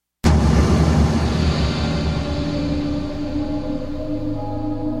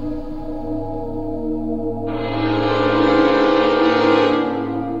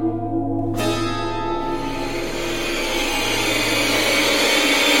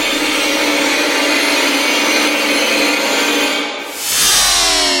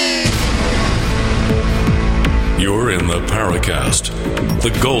Paracast,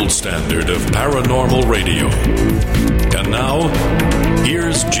 the gold standard of paranormal radio. And now,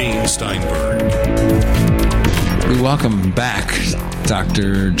 here's Gene Steinberg. We welcome back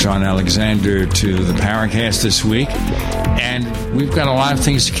Dr. John Alexander to the Paracast this week. And we've got a lot of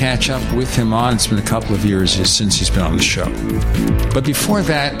things to catch up with him on. It's been a couple of years since he's been on the show. But before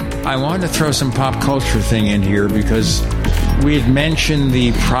that, I wanted to throw some pop culture thing in here because we had mentioned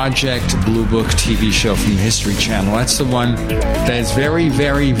the Project Blue Book TV show from the History Channel. That's the one that is very,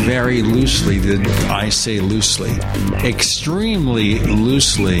 very, very loosely, I say loosely, extremely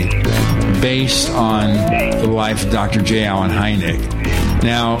loosely based on the life of Dr. J. Allen Hynek.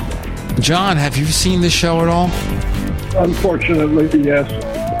 Now, John, have you seen the show at all? Unfortunately, yes.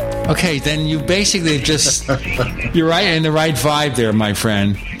 Okay, then you basically just, you're right in the right vibe there, my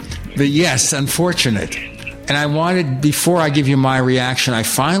friend. But yes, unfortunate. And I wanted, before I give you my reaction, I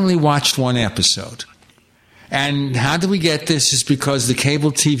finally watched one episode. And how do we get this is because the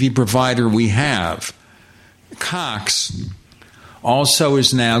cable TV provider we have, Cox, also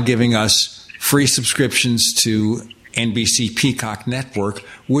is now giving us free subscriptions to NBC Peacock Network,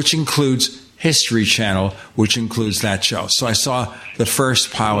 which includes History Channel, which includes that show. So I saw the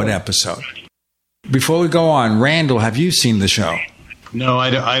first pilot episode. Before we go on, Randall, have you seen the show? No,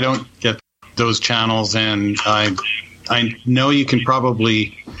 I don't get those channels, and I know you can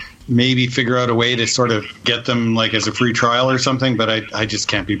probably maybe figure out a way to sort of get them like as a free trial or something, but I just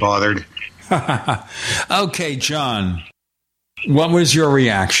can't be bothered. Okay, John, what was your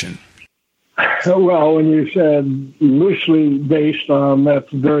reaction? Well, when you said loosely based on,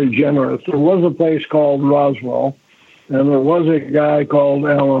 that's very generous. There was a place called Roswell, and there was a guy called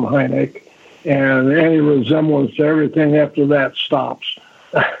Allen Hynek, and any resemblance to everything after that stops.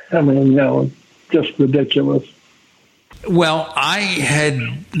 I mean, just ridiculous. Well, I had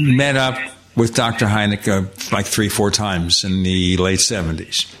met up with Dr. Hynek like 3-4 times in the late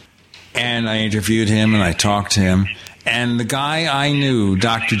 70s. And I interviewed him and I talked to him. And the guy I knew,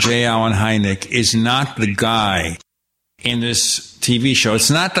 Dr. J. Allen Hynek, is not the guy in this TV show.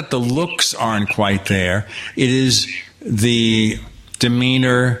 It's not that the looks aren't quite there. It is the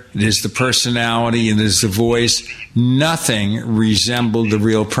demeanor, it is the personality, it is the voice. Nothing resembled the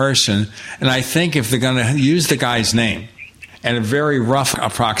real person. And I think if they're going to use the guy's name and a very rough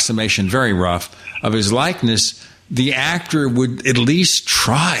approximation, very rough, of his likeness, the actor would at least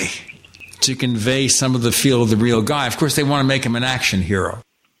try to convey some of the feel of the real guy. Of course, they want to make him an action hero.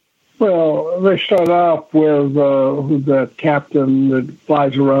 Well, they start off with the captain that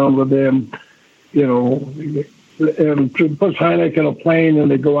flies around with him, and puts Hynek in a plane, and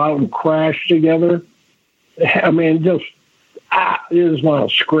they go out and crash together. I mean, you just want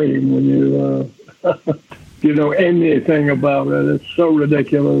to scream when you know anything about it. It's so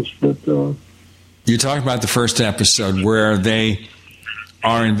ridiculous. But you talked about the first episode where they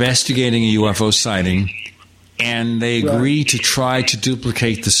are investigating a UFO sighting, and they agree to try to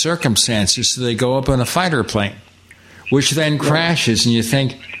duplicate the circumstances, so they go up on a fighter plane, which then crashes, and you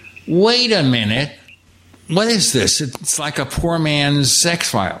think, wait a minute, what is this? It's like a poor man's Sex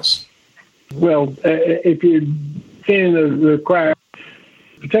Files. Like if you've seen the crash,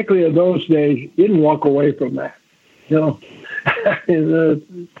 particularly in those days, you didn't walk away from that.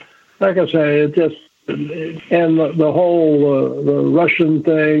 Like I say, it just, and the whole the Russian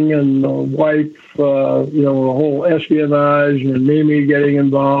thing and the wife, the whole espionage and Mimi getting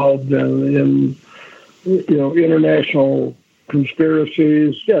involved in international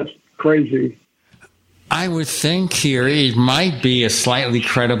conspiracies, just crazy. I would think here it might be a slightly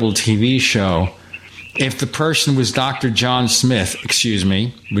credible TV show if the person was Dr. John Smith,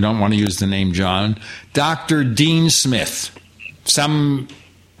 we don't want to use the name John, Dr. Dean Smith, some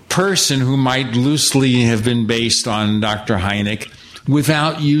person who might loosely have been based on Dr. Hynek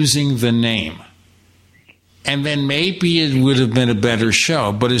without using the name. And then maybe it would have been a better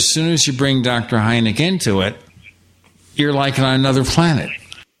show. But as soon as you bring Dr. Hynek into it, you're like on another planet.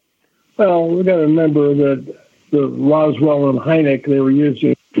 Well, we've got to remember that the Roswell and Hynek, they were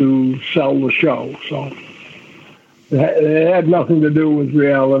using to sell the show. So it had nothing to do with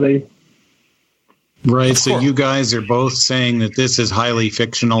reality. Right, so you guys are both saying that this is highly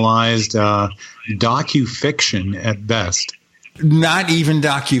fictionalized, docu-fiction at best. Not even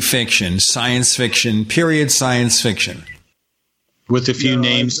docu-fiction, science fiction, period science fiction. With a few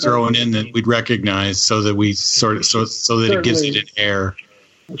names thrown in that we'd recognize so that we so that it gives it an air.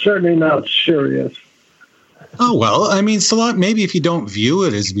 Certainly not serious. Oh, well, I mean, so maybe if you don't view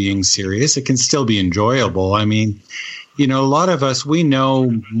it as being serious, it can still be enjoyable. I mean, a lot of us, we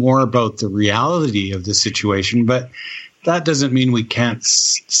know more about the reality of the situation, but that doesn't mean we can't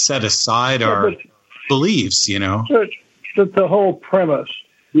set aside our beliefs, the whole premise.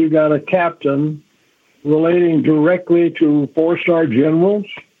 You got a captain relating directly to 4-star generals.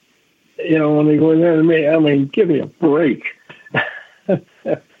 You know, when they go in there to me, I mean, give me a break.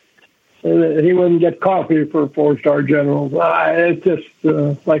 He wouldn't get coffee for 4-star generals. It's just,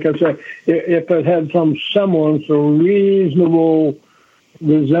 like I said, if it had some semblance or reasonable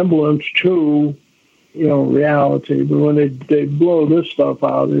resemblance to, you know, reality. But when they blow this stuff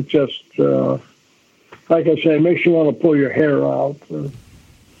out, it just, like I say, it makes you want to pull your hair out.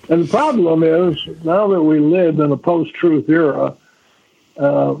 And the problem is, now that we live in a post-truth era,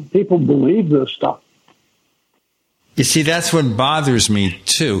 people believe this stuff. You see, that's what bothers me,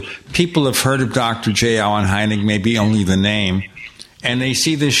 too. People have heard of Dr. J. Allen Hynek, maybe only the name, and they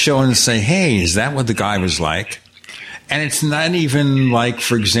see this show and say, hey, is that what the guy was like? And it's not even like,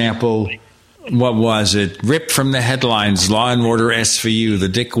 for example, what was it? Ripped from the headlines, Law and Order SVU, the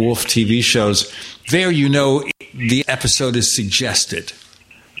Dick Wolf TV shows. There, you know, the episode is suggested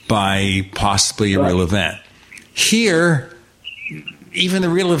by possibly a real event. Here, even the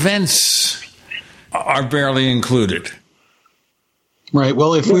real events are barely included. Right.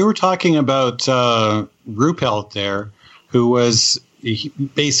 Well, if we were talking about Ruppelt there, who was he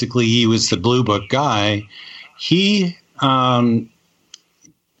was the Blue Book guy, he got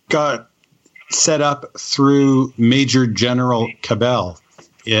set up through Major General Cabell,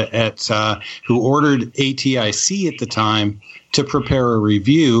 who ordered ATIC at the time to prepare a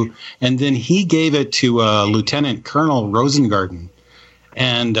review, and then he gave it to Lieutenant Colonel Rosengarten.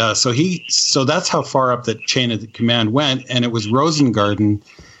 And so that's how far up the chain of the command went, and it was Rosengarten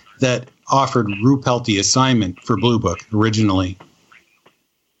that offered Ruppelt the assignment for Blue Book originally.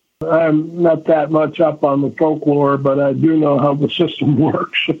 I'm not that much up on the folklore, but I do know how the system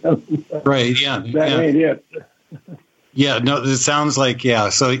works. Right, yeah. That ain't it. Yeah, no, it sounds like, yeah.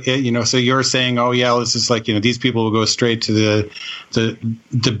 So, you know, so you're saying, oh, yeah, it's just like, you know, these people will go straight to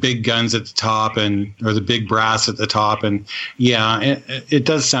the big guns at the top or the big brass at the top. And yeah, it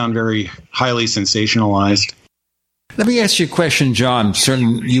does sound very highly sensationalized. Let me ask you a question, John.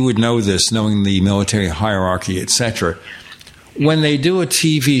 Certainly you would know this, knowing the military hierarchy, etc. When they do a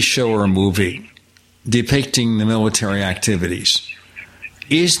TV show or a movie depicting the military activities,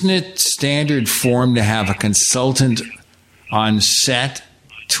 isn't it standard form to have a consultant on set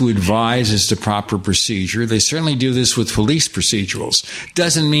to advise as to proper procedure? They certainly do this with police procedurals.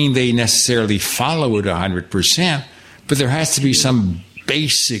 Doesn't mean they necessarily follow it 100%, but there has to be some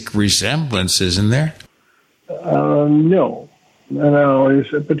basic resemblance, isn't there? No.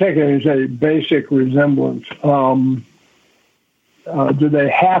 Particularly say basic resemblance. Do they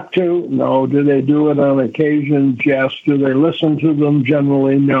have to? No. Do they do it on occasion? Yes. Do they listen to them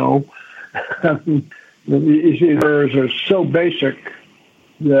generally? No. You see, theirs are so basic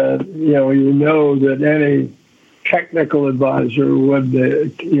that you know that any technical advisor would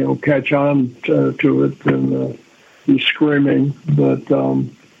catch on to it and be screaming. But I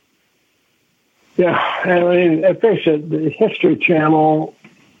mean, face it, the History Channel.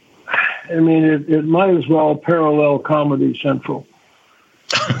 I mean, it might as well parallel Comedy Central.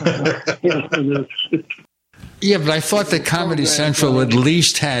 Yeah, but I thought that Comedy Central at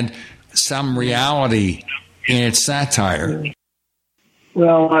least had some reality in its satire.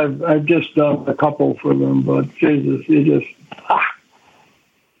 Well, I've just done a couple for them, but Jesus, you just...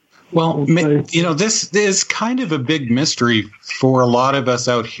 Well, you know, this is kind of a big mystery for a lot of us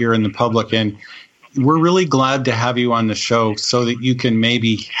out here in the public, and we're really glad to have you on the show so that you can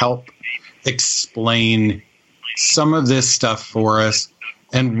maybe help explain some of this stuff for us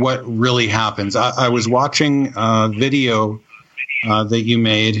and what really happens. I was watching a video that you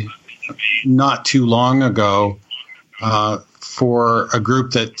made not too long ago for a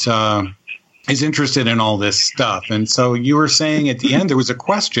group that is interested in all this stuff. And so you were saying at the end there was a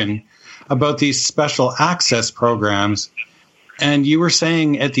question about these special access programs. And you were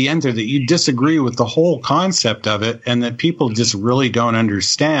saying at the end there that you disagree with the whole concept of it and that people just really don't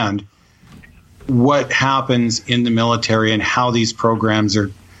understand what happens in the military and how these programs are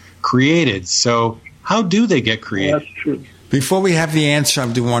created. So how do they get created? That's true. Before we have the answer,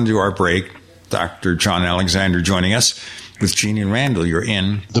 I do want to do our break. Dr. John Alexander joining us with Gene and Randall. You're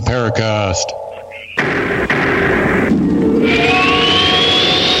in the Paracast.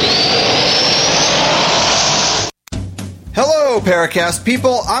 Hello, Paracast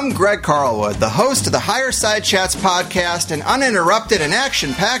people. I'm Greg Carlwood, the host of the Higher Side Chats podcast, an uninterrupted and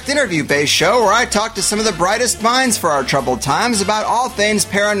action-packed interview-based show where I talk to some of the brightest minds for our troubled times about all things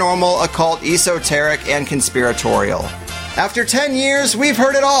paranormal, occult, esoteric, and conspiratorial. After 10 years, we've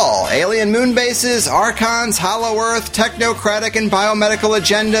heard it all. Alien moon bases, archons, hollow earth, technocratic and biomedical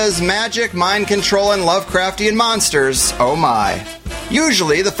agendas, magic, mind control, and Lovecraftian monsters. Oh my.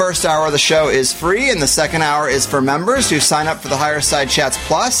 Usually, the first hour of the show is free, and the second hour is for members who sign up for the Higher Side Chats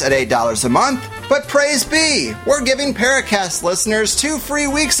Plus at $8 a month. But praise be, we're giving Paracast listeners 2 free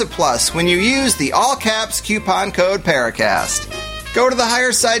weeks of Plus when you use the all-caps coupon code Paracast. Go to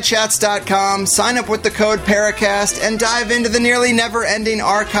thehighersidechats.com, sign up with the code Paracast, and dive into the nearly never-ending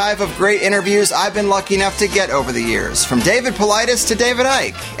archive of great interviews I've been lucky enough to get over the years, from David Paulides to David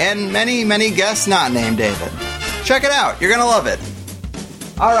Icke, and many, many guests not named David. Check it out. You're going to love it.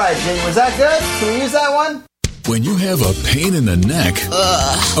 All right, Gene, was that good? Can we use that one? When you have a pain in the neck,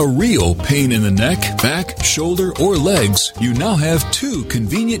 a real pain in the neck, back, shoulder, or legs, you now have 2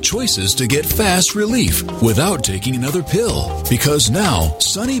 convenient choices to get fast relief without taking another pill. Because now,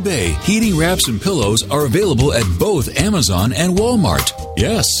 Sunny Bay heating wraps and pillows are available at both Amazon and Walmart.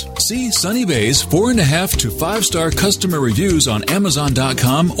 Yes, see Sunny Bay's 4.5 to 5-star customer reviews on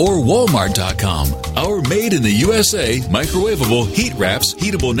Amazon.com or Walmart.com. Our made in the USA microwavable heat wraps,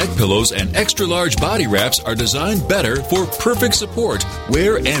 heatable neck pillows, and extra large body wraps are designed better for perfect support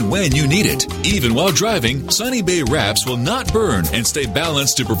where and when you need it. Even while driving, Sunny Bay wraps will not burn and stay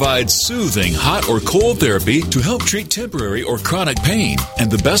balanced to provide soothing hot or cold therapy to help treat temporary or chronic pain.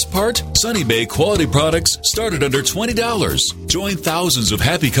 And the best part? Sunny Bay quality products start at under $20. Join thousands of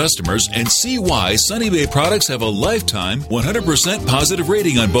happy customers and see why Sunny Bay products have a lifetime 100% positive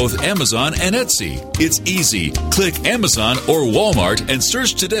rating on both Amazon and Etsy. It's easy. Click Amazon or Walmart and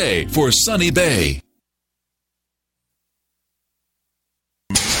search today for Sunny Bay.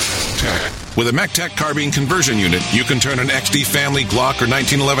 With a MechTech carbine conversion unit, you can turn an XD family Glock or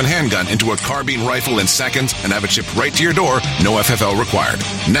 1911 handgun into a carbine rifle in seconds and have it shipped right to your door, no FFL required.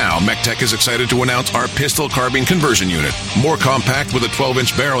 Now, MechTech is excited to announce our pistol carbine conversion unit. More compact with a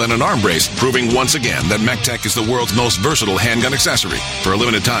 12-inch barrel and an arm brace, proving once again that MechTech is the world's most versatile handgun accessory. For a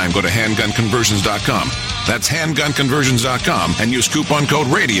limited time, go to handgunconversions.com. That's handgunconversions.com and use coupon code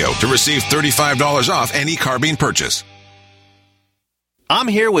RADIO to receive $35 off any carbine purchase. I'm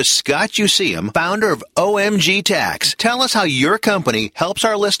here with Scott Useum, founder of OMG Tax. Tell us how your company helps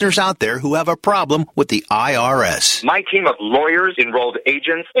our listeners out there who have a problem with the IRS. My team of lawyers, enrolled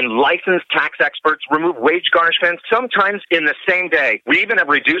agents, and licensed tax experts remove wage garnishments sometimes in the same day. We even have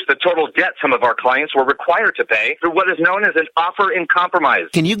reduced the total debt some of our clients were required to pay through what is known as an offer in compromise.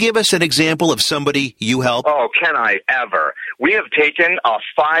 Can you give us an example of somebody you help? Oh, can I ever? We have taken a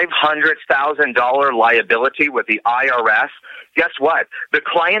 $500,000 liability with the IRS. Guess what? The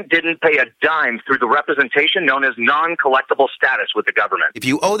client didn't pay a dime through the representation known as non-collectible status with the government. If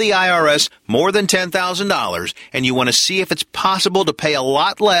you owe the IRS more than $10,000 and you want to see if it's possible to pay a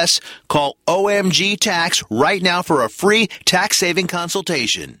lot less, call OMG Tax right now for a free tax-saving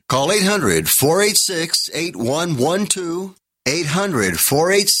consultation. Call 800-486-8112.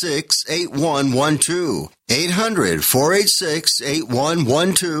 800-486-8112.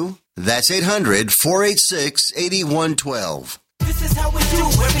 800-486-8112. That's 800-486-8112. This is how we do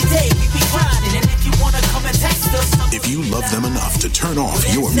every day. We be grinding, and if you want to come and text us, if you love them enough to turn off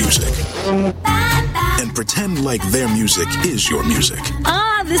your music and pretend like their music is your music.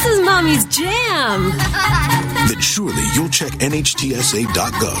 This is Mommy's jam. Then surely you'll check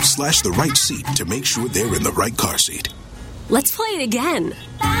nhtsa.gov/the right seat to make sure they're in the right car seat. Let's play it again.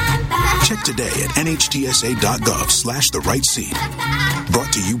 Check today at nhtsa.gov/the right seat.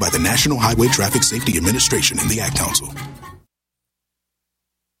 Brought to you by the National Highway Traffic Safety Administration and the Ad Council.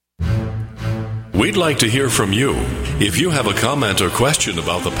 We'd like to hear from you. If you have a comment or question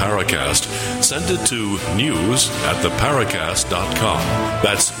about the Paracast, send it to news@theparacast.com.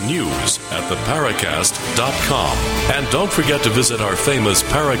 That's news@theparacast.com. And don't forget to visit our famous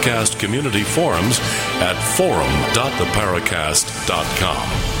Paracast community forums at forum.theparacast.com.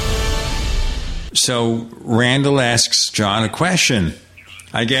 So Randall asks John a question,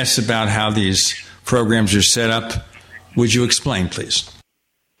 I guess, about how these programs are set up. Would you explain, please?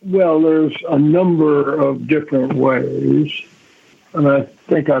 Well, there's a number of different ways, and I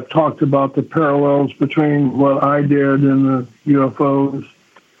think I've talked about the parallels between what I did in the UFOs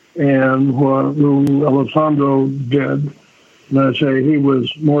and what Alessandro did. And I say he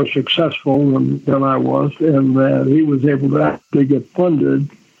was more successful than I was, and that he was able to actually get funded.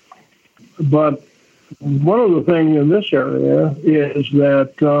 But one of the things in this area is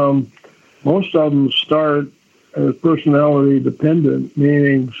that most of them start as personality dependent,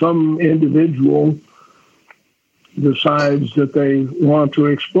 meaning some individual decides that they want to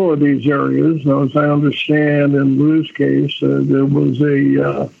explore these areas. Now, as I understand in Lou's case, there was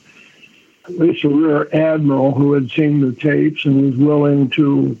at least a rear admiral who had seen the tapes and was willing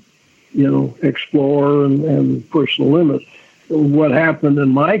to, explore and push the limits. What happened in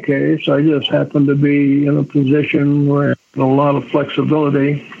my case, I just happened to be in a position where I had a lot of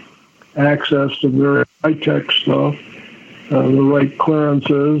flexibility, access to very high-tech stuff, the right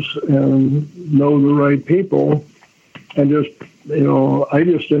clearances, and know the right people, and just, I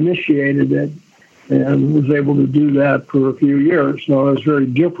just initiated it and was able to do that for a few years. Now, it's very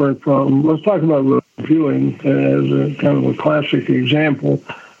different from, let's talk about reviewing as a kind of a classic example,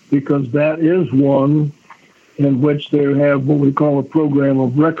 because that is one in which they have what we call a program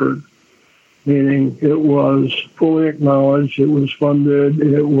of record, meaning it was fully acknowledged, it was funded,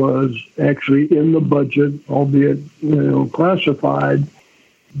 it was actually in the budget, albeit classified.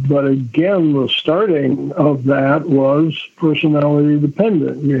 But again, the starting of that was personality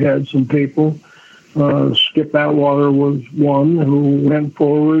dependent. You had some people, Skip Atwater was one who went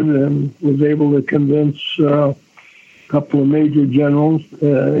forward and was able to convince a couple of major generals,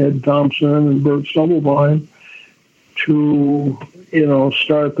 Ed Thompson and Bert Stubblebine, to,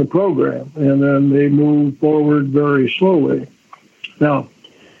 start the program. And then they moved forward very slowly. Now,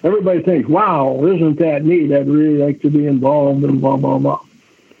 everybody thinks, wow, isn't that neat? I'd really like to be involved and blah, blah, blah.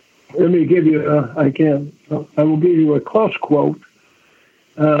 Let me give you, I will give you a close quote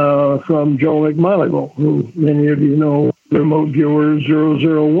from Joe McMonagle, who many of you know, remote viewer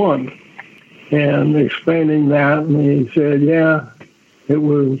 001, and explaining that. And he said, yeah, it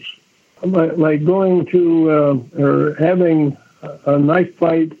was like going to or having a knife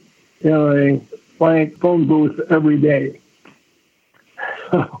fight in a blank phone booth every day.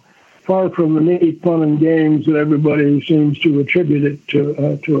 Far from the neat fun and games that everybody seems to attribute it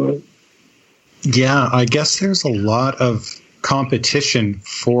to it. Yeah, I guess there's a lot of competition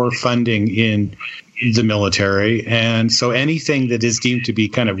for funding in the military, and so anything that is deemed to be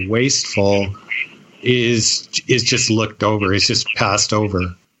kind of wasteful is just looked over. It's just passed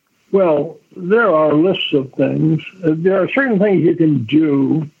over. Well, there are lists of things. There are certain things you can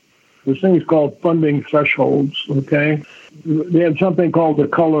do. There's things called funding thresholds, okay? They have something called the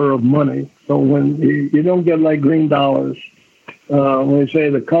color of money. So when you don't get like green dollars, when we say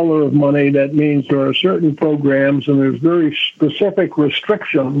the color of money, that means there are certain programs and there's very specific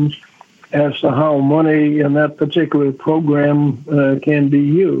restrictions as to how money in that particular program can be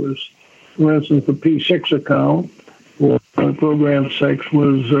used. For instance, the P6 account, Program 6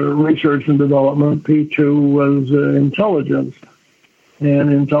 was research and development, P2 was intelligence.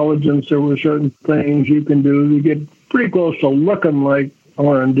 And intelligence, there were certain things you can do to get pretty close to looking like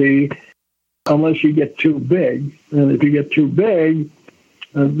R&D, unless you get too big. And if you get too big,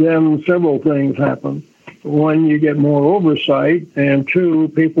 then several things happen. One, you get more oversight, and two,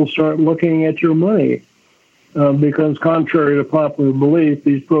 people start looking at your money. Because contrary to popular belief,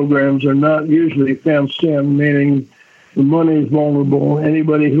 these programs are not usually fenced in, meaning the money is vulnerable.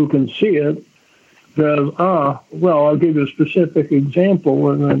 Anybody who can see it says, well, I'll give you a specific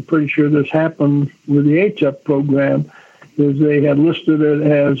example, and I'm pretty sure this happened with the HF program, is they had listed it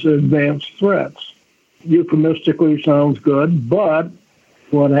as advanced threats. Euphemistically sounds good, but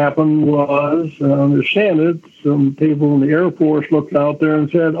what happened was, I understand it, some people in the Air Force looked out there and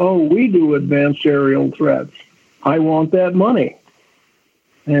said, we do advanced aerial threats. I want that money.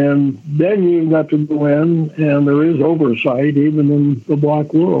 And then you've got to go in, and there is oversight, even in the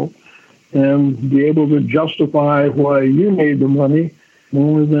black world, and be able to justify why you need the money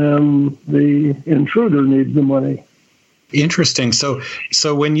more than the intruder needs the money. Interesting. So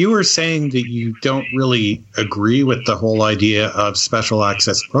when you were saying that you don't really agree with the whole idea of special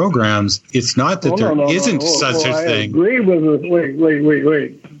access programs, it's not that there isn't such a thing. I agree with it.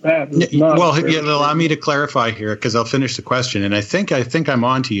 Wait. That is not allow me to clarify here, because I'll finish the question. And I think I'm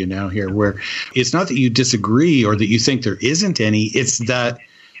on to you now here, where it's not that you disagree or that you think there isn't any. It's that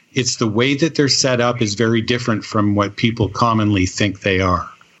it's the way that they're set up is very different from what people commonly think they are.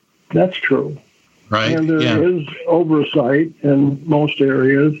 That's true. Right. And there is oversight in most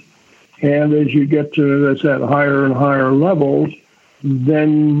areas. And as you get to, as I said, higher and higher levels,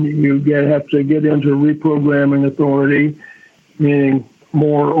 then you have to get into reprogramming authority, meaning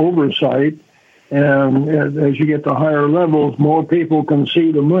more oversight. And as you get to higher levels, more people can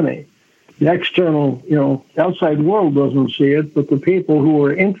see the money. The external, outside world doesn't see it, but the people who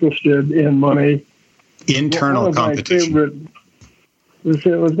are interested in money. Internal competition. I was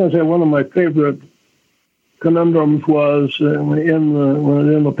going to say one of my favorite conundrums was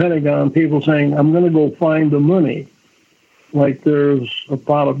in the Pentagon, people saying, I'm going to go find the money. Like there's a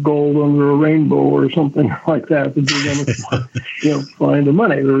pot of gold under a rainbow or something like that you're going to find the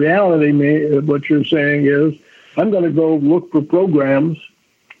money. The reality, what you're saying is, I'm going to go look for programs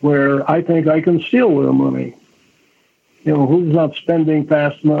where I think I can steal their money. You know, who's not spending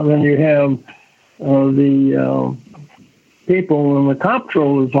fast enough? And you have the people in the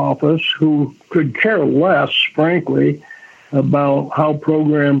comptroller's office who could care less, frankly, about how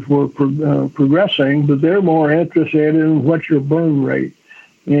programs were progressing, but they're more interested in what's your burn rate,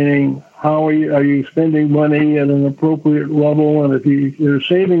 meaning how are you spending money at an appropriate level, and if you're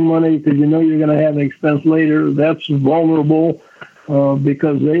saving money because you know you're going to have an expense later, that's vulnerable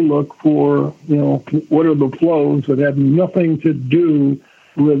because they look for, you know, what are the flows that have nothing to do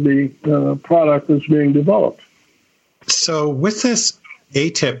with the product that's being developed. So with this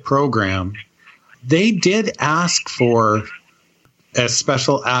ATIP program, they did ask for a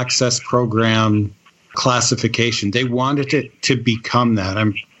special access program classification. They wanted it to become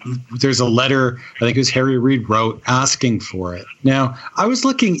that. There's a letter, I think it was Harry Reid wrote, asking for it. Now, I was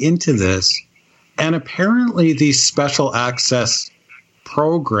looking into this, and apparently these special access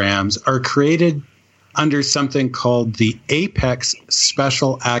programs are created under something called the Apex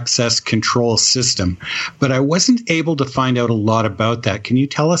Special Access Control System. But I wasn't able to find out a lot about that. Can you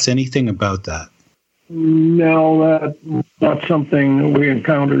tell us anything about that? No, that's not something that we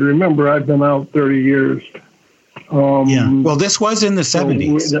encountered. Remember, I've been out 30 years. Yeah. Well, this was in the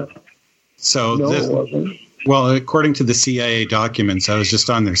 70s. It wasn't. Well, according to the CIA documents, I was just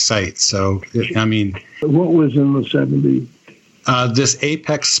on their site. So, I mean... What was in the 70s? This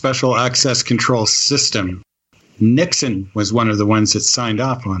Apex Special Access Control System. Nixon was one of the ones that signed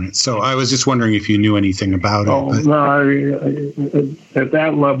off on it. So I was just wondering if you knew anything about it. No, at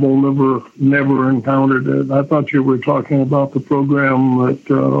that level, never encountered it. I thought you were talking about the program that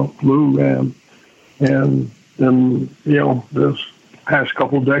Lou ran, and you know, this past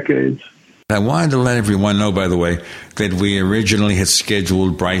couple decades. I wanted to let everyone know, by the way, that we originally had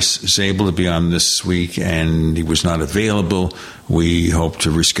scheduled Bryce Zabel to be on this week, and he was not available. We hope to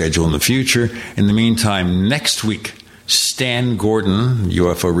reschedule in the future. In the meantime, next week, Stan Gordon,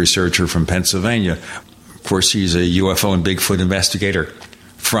 UFO researcher from Pennsylvania, of course, he's a UFO and Bigfoot investigator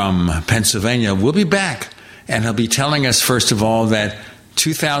from Pennsylvania, will be back, and he'll be telling us, first of all, that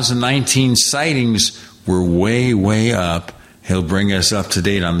 2019 sightings were way, way up. He'll bring us up to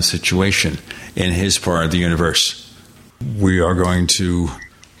date on the situation in his part of the universe. We are going to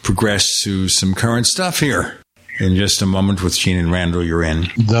progress to some current stuff here in just a moment with Gene and Randall. You're in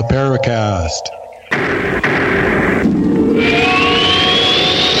the Paracast.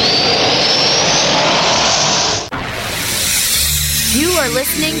 You are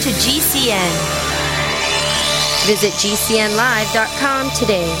listening to GCN. Visit GCNlive.com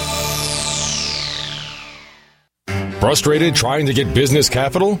today. Frustrated trying to get business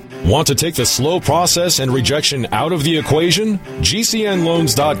capital? Want to take the slow process and rejection out of the equation?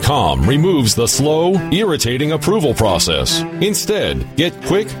 GCNloans.com removes the slow, irritating approval process. Instead, get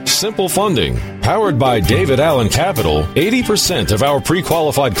quick, simple funding. Powered by David Allen Capital, 80% of our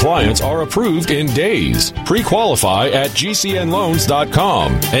pre-qualified clients are approved in days. Pre-qualify at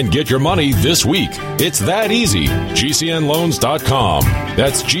GCNloans.com and get your money this week. It's that easy. GCNloans.com.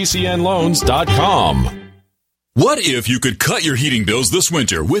 That's GCNloans.com. What if you could cut your heating bills this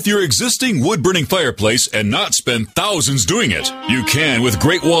winter with your existing wood-burning fireplace and not spend thousands doing it? You can with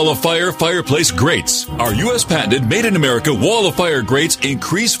Great Wall of Fire fireplace grates. Our U.S. patented made-in-America Wall of Fire grates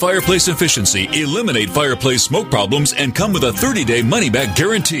increase fireplace efficiency, eliminate fireplace smoke problems, and come with a 30-day money-back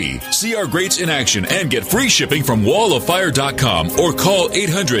guarantee. See our grates in action and get free shipping from walloffire.com or call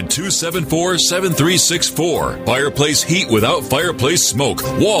 800-274-7364. Fireplace heat without fireplace smoke.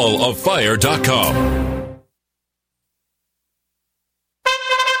 walloffire.com.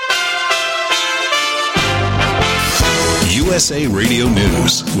 USA Radio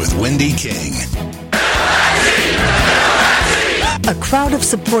News with Wendy King. A crowd of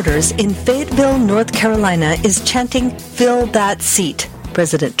supporters in Fayetteville, North Carolina is chanting, "Fill that seat."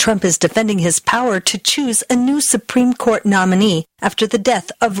 President Trump is defending his power to choose a new Supreme Court nominee after the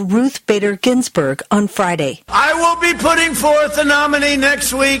death of Ruth Bader Ginsburg on Friday. I will be putting forth a nominee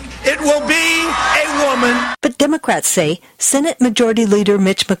next week. It will be a woman. But Democrats say Senate Majority Leader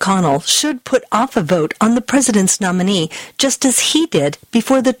Mitch McConnell should put off a vote on the president's nominee, just as he did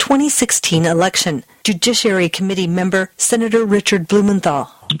before the 2016 election. Judiciary Committee member Senator Richard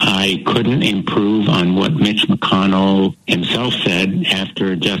Blumenthal. I couldn't improve on what Mitch McConnell himself said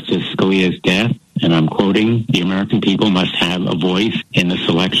after Justice Scalia's death, and I'm quoting, "The American people must have a voice in the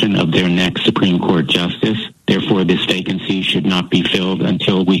selection of their next Supreme Court justice. Therefore, this vacancy should not be filled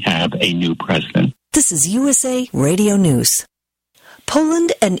until we have a new president." This is USA Radio News.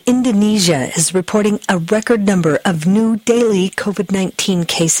 Poland and Indonesia is reporting a record number of new daily COVID-19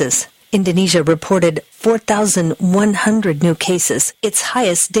 cases. Indonesia reported 4,100 new cases, its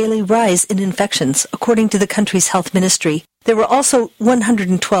highest daily rise in infections, according to the country's health ministry. There were also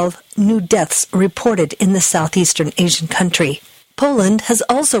 112 new deaths reported in the southeastern Asian country. Poland has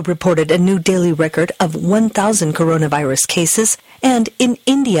also reported a new daily record of 1,000 coronavirus cases, and in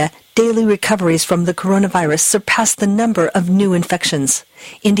India, daily recoveries from the coronavirus surpassed the number of new infections.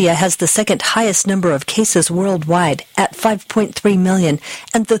 India has the second highest number of cases worldwide at 5.3 million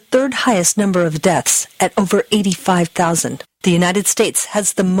and the third highest number of deaths at over 85,000. The United States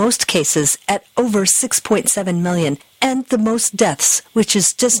has the most cases at over 6.7 million and the most deaths, which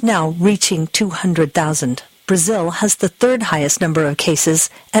is just now reaching 200,000. Brazil has the third highest number of cases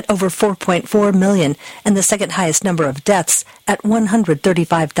at over 4.4 million and the second highest number of deaths at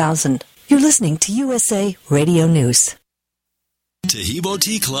 135,000. You're listening to USA Radio News. Tahibo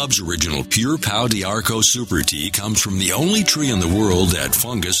Tea Club's original Pure Pau d'Arco Super Tea comes from the only tree in the world that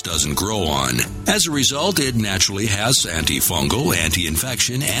fungus doesn't grow on. As a result, it naturally has antifungal,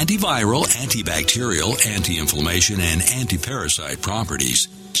 anti-infection, antiviral, antibacterial, anti-inflammation, and anti-parasite properties.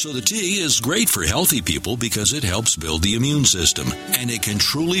 So the tea is great for healthy people because it helps build the immune system, and it can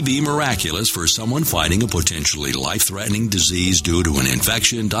truly be miraculous for someone fighting a potentially life-threatening disease due to an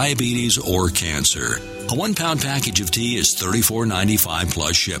infection, diabetes, or cancer. A 1-pound package of tea is $34.95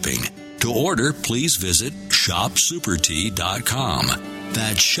 plus shipping. To order, please visit shopsupertea.com.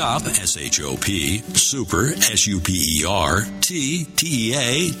 That's shop, S-H-O-P, super, S-U-P-E-R, T-T-E-A.com.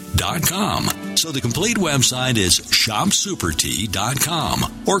 So the complete website is shopsupertea.com,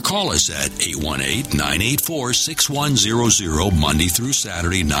 or call us at 818-984-6100 Monday through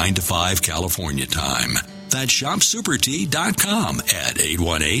Saturday, 9 to 5 California time. That's shopsupertea.com at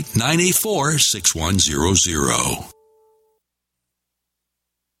 818-984-6100.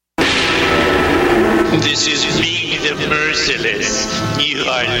 This is me, the Merciless. You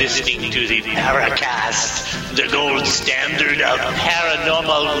are listening to the Paracast, the gold standard of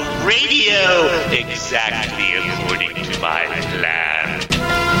paranormal radio, exactly according to my plan.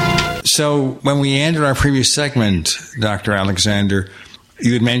 So when we ended our previous segment, Dr. Alexander,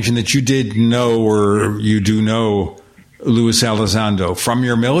 you had mentioned that you did know, or you do know, Luis Elizondo from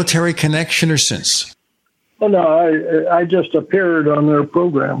your military connection or since? Oh, no, I just appeared on their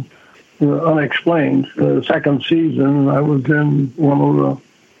program. Unexplained. The second season, I was in one of the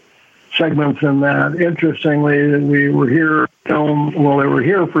segments in that. Interestingly, we were here, they were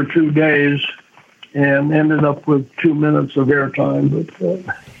here for 2 days and ended up with 2 minutes of airtime. But,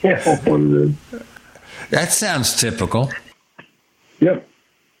 what it is. That sounds typical. Yep.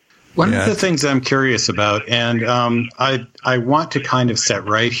 One of the things I'm curious about, and I want to kind of set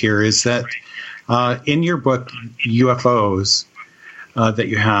right here, is that in your book, UFOs, that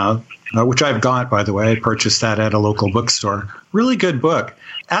you have, which I've got, by the way. I purchased that at a local bookstore. Really good book.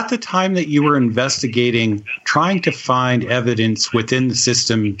 At the time that you were investigating, trying to find evidence within the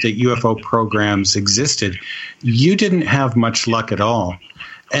system that UFO programs existed, you didn't have much luck at all.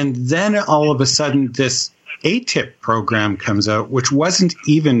 And then all of a sudden, this ATIP program comes out, which wasn't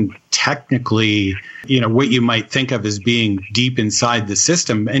even technically, what you might think of as being deep inside the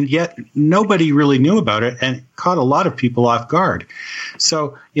system, and yet nobody really knew about it, and it caught a lot of people off guard.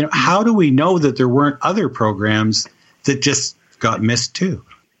 So, how do we know that there weren't other programs that just got missed too?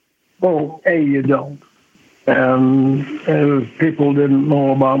 Well, you don't. And if people didn't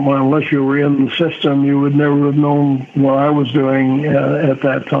know about mine, unless you were in the system, you would never have known what I was doing at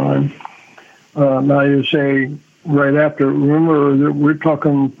that time. Now you say right after, remember that we're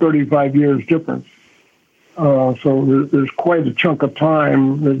talking 35 years difference. So there's quite a chunk of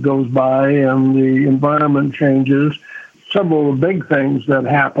time that goes by and the environment changes. Several of the big things that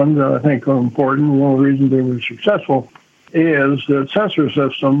happened that I think are important, one of the reasons they were successful, is that sensor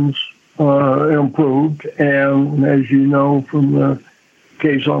systems improved. And as you know from the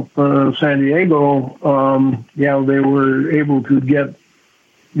case of San Diego, they were able to get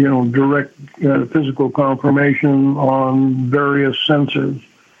direct physical confirmation on various sensors.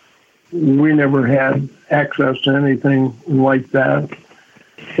 We never had access to anything like that.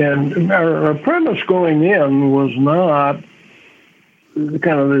 And our premise going in was not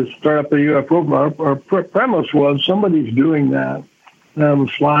kind of the start up the UFO. Our premise was somebody's doing that. I have a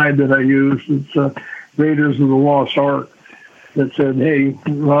slide that I used. It's Raiders of the Lost Ark that said, hey,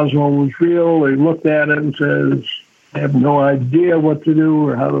 Roswell was real. They looked at it and says, I have no idea what to do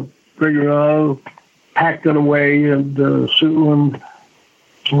or how to figure it out. Packed it away at Suitland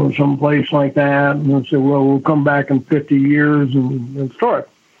or someplace like that. And they said, well, we'll come back in 50 years and start.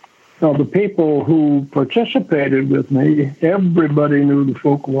 Now, the people who participated with me, everybody knew the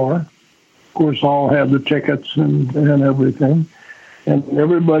folklore. Of course, all had the tickets and everything. And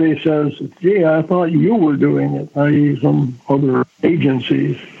everybody says, gee, I thought you were doing it, i.e. some other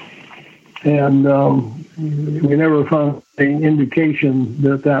agencies. And we never found any indication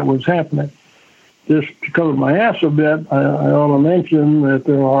that was happening. Just to cover my ass a bit, I ought to mention that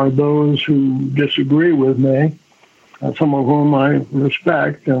there are those who disagree with me, some of whom I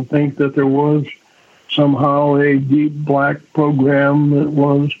respect, and think that there was somehow a deep black program that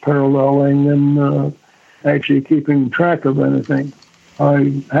was paralleling and actually keeping track of anything.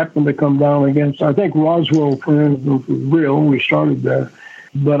 I happen to come down against, I think Roswell, for instance, was real. We started there.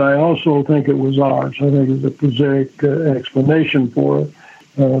 But I also think it was ours. I think it's a prosaic explanation for it.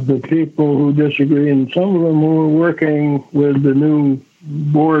 The people who disagree, and some of them who are working with the new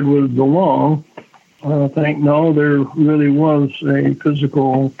board with DeLong, think, no, there really was a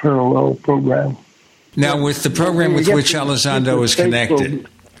physical parallel program. Now, with the program with which Elizondo is connected,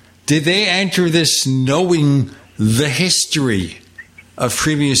 did they enter this knowing the history of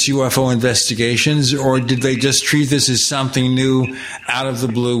previous UFO investigations, or did they just treat this as something new out of the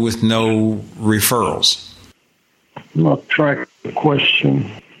blue with no referrals? I'm not tracking the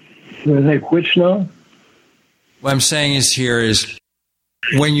question. Do I think which now? What I'm saying is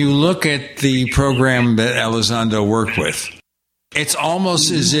when you look at the program that Elizondo worked with, it's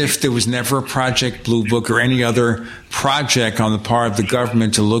almost as if there was never a Project Blue Book or any other project on the part of the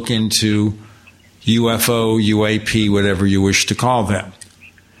government to look into UFO, UAP, whatever you wish to call them.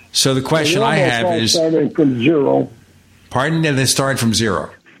 So the question I have is... starting from zero. Pardon? They started from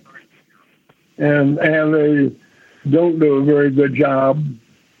zero. And they don't do a very good job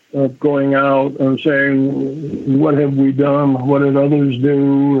of going out and saying, what have we done? What did others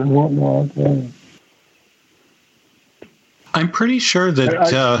do? And whatnot. I'm pretty sure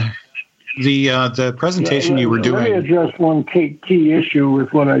that the presentation you were doing... Let me address one key issue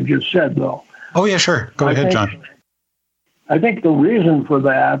with what I just said, though. Oh, yeah, sure. Go ahead, John. I think the reason for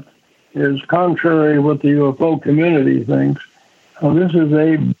that is contrary to what the UFO community thinks. This is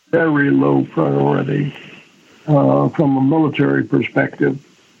a very low priority from a military perspective.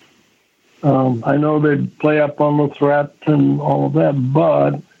 I know they play up on the threat and all of that,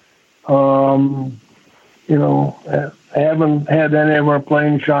 but, I haven't had any of our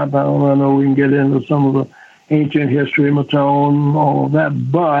planes shot down. I know we can get into some of the ancient history, Matone, all of that,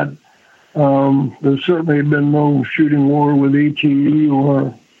 but there's certainly been no shooting war with ET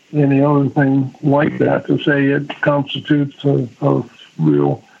or any other thing like that to say it constitutes a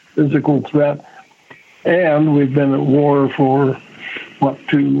real physical threat. And we've been at war for,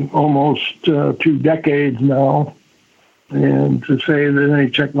 almost 2 decades now. And to say that any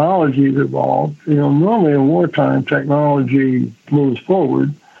technology has evolved, normally in wartime, technology moves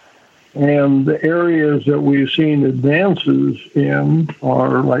forward. And the areas that we've seen advances in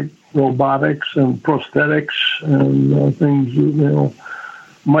are like robotics and prosthetics and things,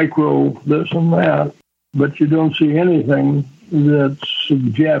 micro this and that. But you don't see anything that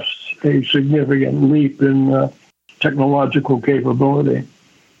suggests a significant leap in technological capability.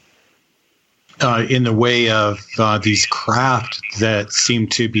 In the way of these craft that seem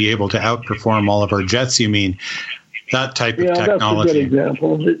to be able to outperform all of our jets, you mean? That type of technology. Yeah, that's a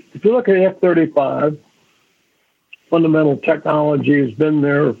good example. If you look at F-35, fundamental technology has been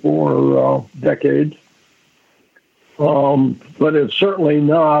there for decades, but it's certainly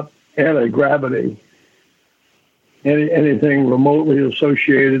not anti-gravity. Anything remotely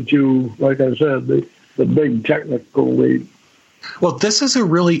associated to, like I said, the big technical leap. Well, this is a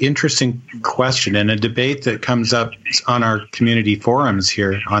really interesting question and a debate that comes up on our community forums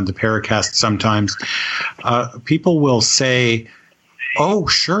here on the Paracast sometimes. People will say, oh,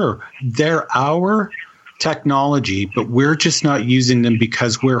 sure, they're our technology, but we're just not using them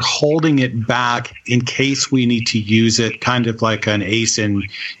because we're holding it back in case we need to use it, kind of like an ace an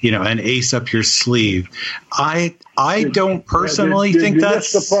ace up your sleeve. I don't personally think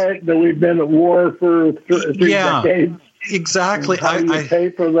that's the part that we've been at war for three decades. Exactly. How do you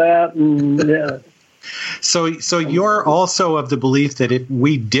pay for that? And, yeah. So you're also of the belief that if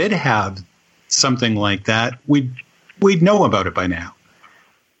we did have something like that, we'd know about it by now.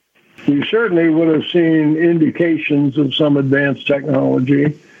 We certainly would have seen indications of some advanced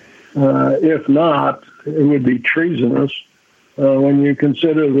technology. If not, it would be treasonous when you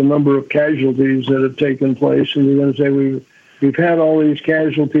consider the number of casualties that have taken place. And you're going to say we've had all these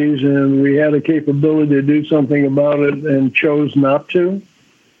casualties and we had a capability to do something about it and chose not to.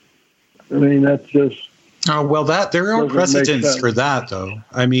 I mean, that's just... Oh, well, there are precedents for that, though.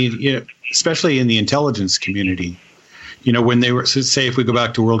 I mean, especially in the intelligence community. When they were, so say if we go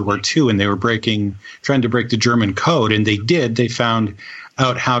back to World War II and they were trying to break the German code, and they found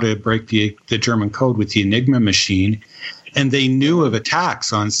out how to break the German code with the Enigma machine, and they knew of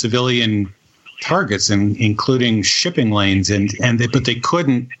attacks on civilian targets, including shipping lanes, but they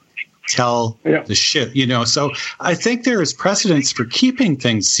couldn't tell the ship. So I think there is precedence for keeping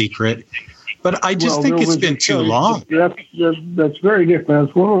things secret, but I just think it's been too long. That's very different.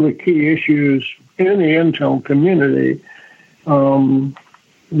 That's one of the key issues in the intel community.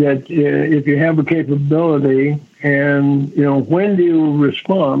 That if you have a capability, and when do you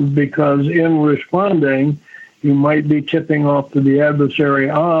respond? Because in responding, you might be tipping off to the adversary.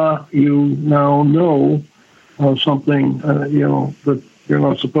 You now know something that you're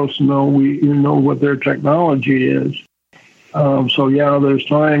not supposed to know. You know what their technology is. There's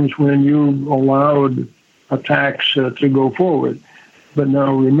times when you allowed attacks to go forward. But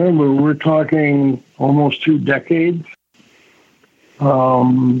now remember, we're talking almost 2 decades.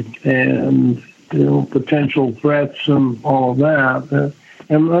 And potential threats and all of that.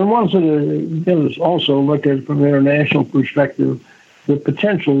 And I wanted to also look at it from an international perspective. The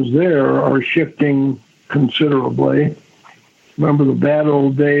potentials there are shifting considerably. Remember the bad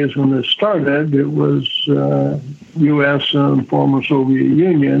old days when this started, it was U.S. and former Soviet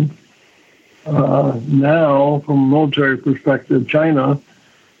Union. Now, from a military perspective, China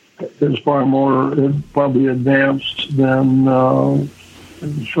is far more probably advanced than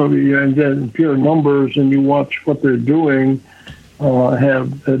Soviet Union. And pure numbers, and you watch what they're doing,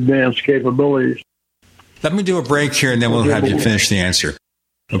 have advanced capabilities. Let me do a break here, and then we'll have you finish the answer.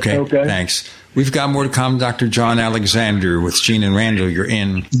 Okay. Thanks. We've got more to come. Dr. John Alexander with Gene and Randall. You're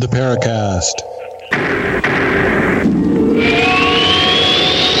in the Paracast.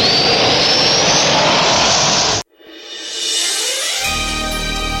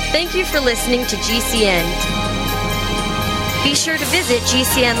 Thank you for listening to GCN. Be sure to visit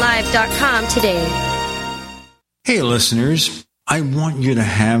GCNlive.com today. Hey, listeners. I want you to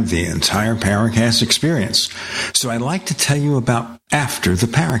have the entire Paracast experience. So I'd like to tell you about After the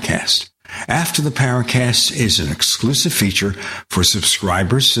Paracast. After the Paracast is an exclusive feature for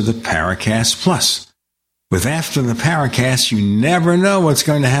subscribers to the Paracast Plus. With After the Paracast, you never know what's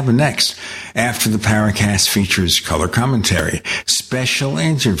going to happen next. After the Paracast features color commentary, special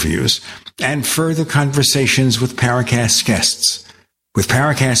interviews, and further conversations with Paracast guests. With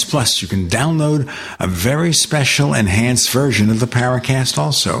Paracast Plus, you can download a very special enhanced version of the Paracast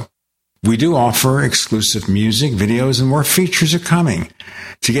also. We do offer exclusive music, videos, and more features are coming.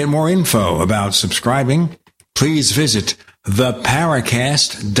 To get more info about subscribing, please visit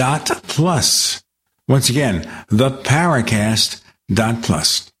theparacast.plus. Once again,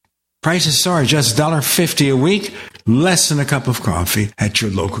 theparacast.plus. Prices are just $1.50 a week, less than a cup of coffee at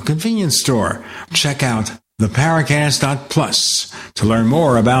your local convenience store. Check out theparacast.plus to learn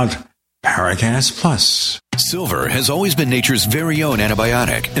more about Paracast Plus. Silver has always been nature's very own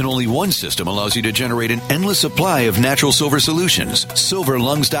antibiotic, and only one system allows you to generate an endless supply of natural silver solutions.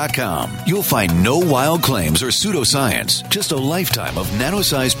 SilverLungs.com. You'll find no wild claims or pseudoscience, just a lifetime of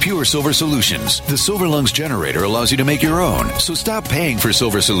nano-sized pure silver solutions. The Silver Lungs generator allows you to make your own, so stop paying for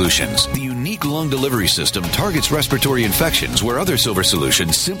silver solutions. The unique lung delivery system targets respiratory infections where other silver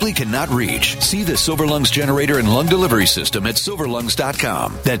solutions simply cannot reach. See the Silver Lungs generator and lung delivery system at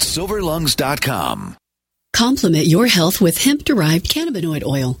SilverLungs.com. That's SilverLungs.com. Complement your health with hemp-derived cannabinoid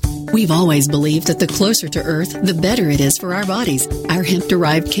oil. We've always believed that the closer to Earth, the better it is for our bodies. Our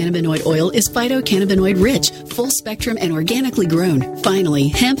hemp-derived cannabinoid oil is phytocannabinoid rich, full spectrum, and organically grown. Finally,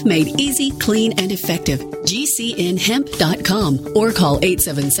 hemp made easy, clean, and effective. GCNhemp.com or call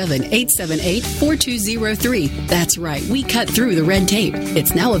 877-878-4203. That's right, we cut through the red tape.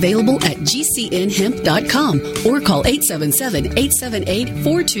 It's now available at GCNhemp.com or call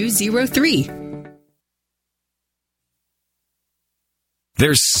 877-878-4203.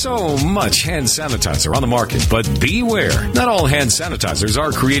 There's so much hand sanitizer on the market, but beware. Not all hand sanitizers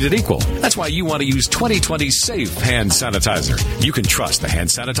are created equal. That's why you want to use 2020 Safe hand sanitizer. You can trust the hand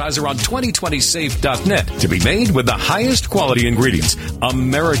sanitizer on 2020safe.net to be made with the highest quality ingredients.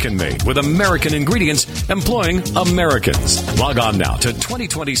 American made with American ingredients employing Americans. Log on now to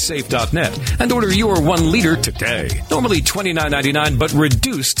 2020safe.net and order your 1 liter today. Normally $29.99, but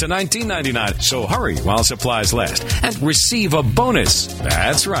reduced to $19.99. So hurry while supplies last and receive a bonus.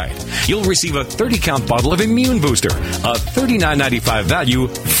 That's right. You'll receive a 30-count bottle of Immune Booster, a $39.95 value,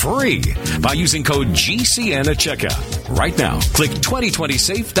 free by using code GCN at checkout. Right now, click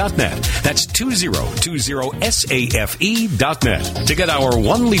 2020safe.net. That's 2020safe.net to get our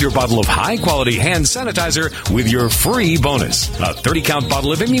 1-liter bottle of high-quality hand sanitizer with your free bonus. A 30-count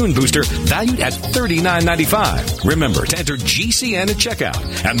bottle of Immune Booster valued at $39.95. Remember to enter GCN at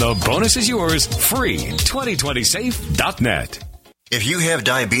checkout, and the bonus is yours free. 2020safe.net. If you have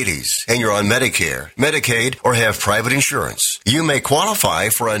diabetes and you're on Medicare, Medicaid, or have private insurance, you may qualify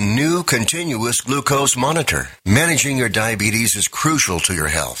for a new continuous glucose monitor. Managing your diabetes is crucial to your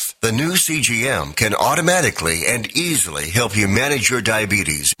health. The new CGM can automatically and easily help you manage your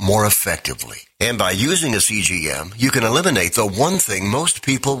diabetes more effectively. And by using a CGM, you can eliminate the one thing most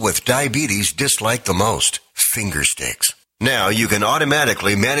people with diabetes dislike the most, finger sticks. Now you can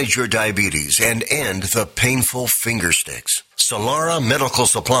automatically manage your diabetes and end the painful finger sticks. Solara Medical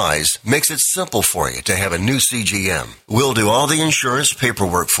Supplies makes it simple for you to have a new CGM. We'll do all the insurance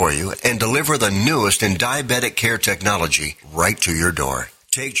paperwork for you and deliver the newest in diabetic care technology right to your door.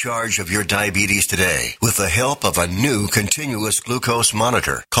 Take charge of your diabetes today with the help of a new continuous glucose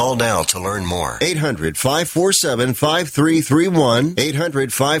monitor. Call now to learn more. 800-547-5331.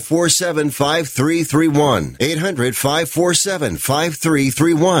 800-547-5331.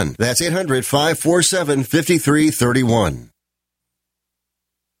 800-547-5331. That's 800-547-5331.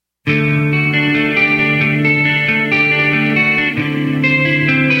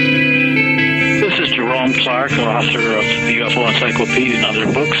 Clark, author of the UFO Encyclopedia and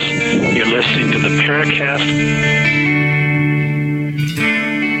other books. You're listening to the Paracast.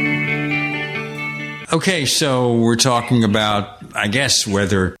 Okay, so we're talking about, I guess,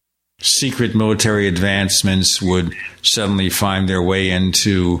 whether secret military advancements would suddenly find their way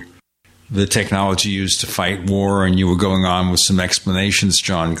into the technology used to fight war, and you were going on with some explanations.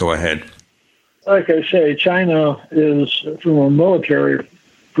 John, go ahead. Like I say, China is, from a military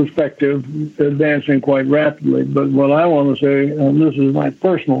perspective, advancing quite rapidly. But what I want to say, and this is my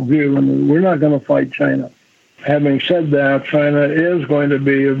personal view, and we're not going to fight China. Having said that, China is going to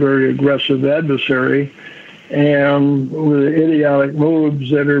be a very aggressive adversary, and with the idiotic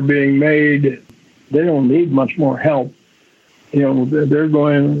moves that are being made, they don't need much more help. You know, they're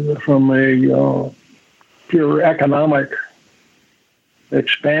going from a pure economic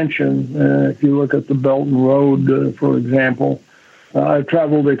expansion. If you look at the Belt and Road, for example, I've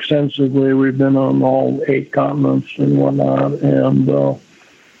traveled extensively. We've been on all 8 continents and whatnot, and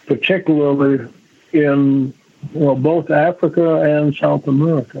particularly in both Africa and South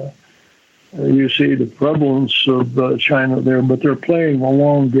America, you see the prevalence of China there, but they're playing a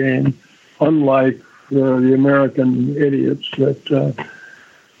long game, unlike the American idiots that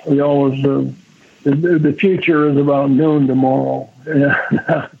we always do. The future is about noon tomorrow.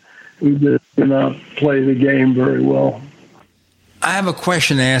 We do not play the game very well. I have a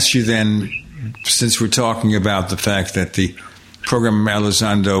question to ask you then, since we're talking about the fact that the program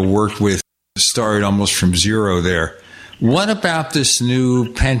Elizondo worked with started almost from zero there. What about this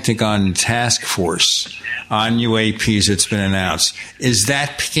new Pentagon task force on UAPs that's been announced? Is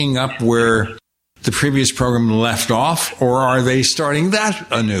that picking up where the previous program left off, or are they starting that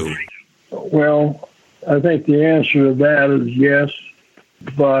anew? Well, I think the answer to that is yes.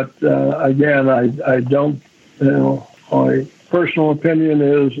 But again, I don't, my personal opinion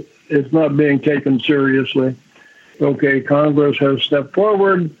is it's not being taken seriously. Okay, Congress has stepped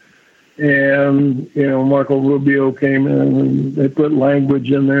forward, and Marco Rubio came in and they put language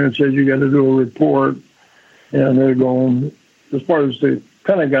in there and says you got to do a report, and they're going, as far as the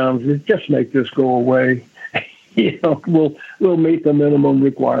Pentagon, just make this go away. We'll meet the minimum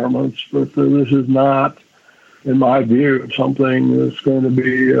requirements, but this is not, in my view, something that's going to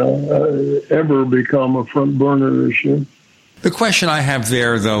be ever become a front burner issue. The question I have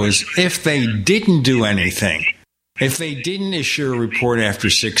there, though, is if they didn't do anything, if they didn't issue a report after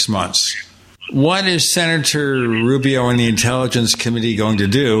 6 months, what is Senator Rubio and the Intelligence Committee going to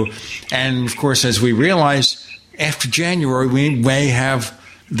do? And, of course, as we realize, after January, we may have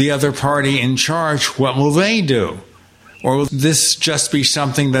the other party in charge. What will they do? Or will this just be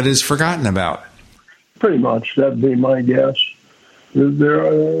something that is forgotten about? Pretty much. That'd be my guess.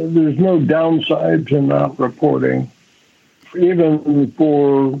 There's no downside to not reporting. Even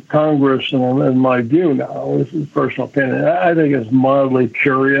for Congress, and in my view now, this is personal opinion, I think it's mildly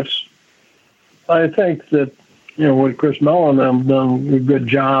curious. I think that, what Chris Mellon have done a good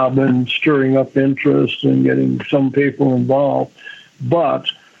job in stirring up interest and getting some people involved. But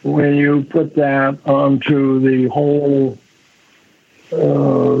when you put that onto the whole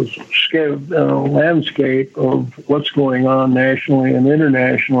landscape of what's going on nationally and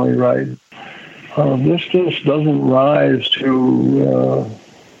internationally, right? This just doesn't rise to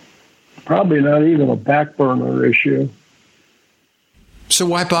probably not even a back burner issue. So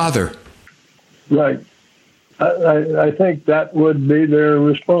why bother? Right. I think that would be their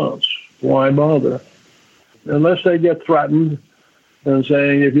response. Why bother? Unless they get threatened and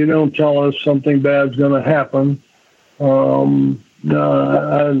saying, if you don't tell us, something bad's going to happen.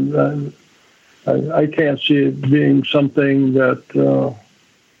 I can't see it being something that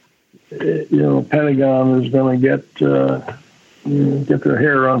Pentagon is going to get their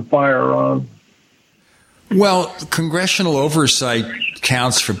hair on fire on. Well, congressional oversight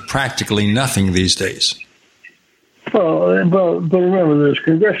counts for practically nothing these days. Well, but remember this,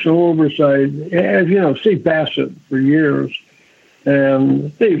 congressional oversight, as you know, Steve Bassett for years,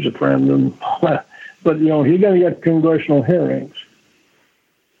 and Steve's a friend, but he's going to get congressional hearings.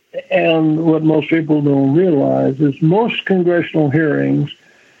 And what most people don't realize is most congressional hearings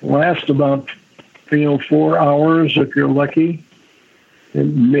last about 4 hours if you're lucky.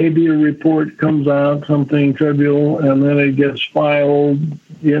 And maybe a report comes out, something trivial, and then it gets filed,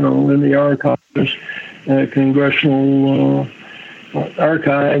 in the archives, congressional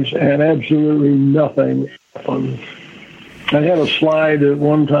archives, and absolutely nothing happens. I had a slide at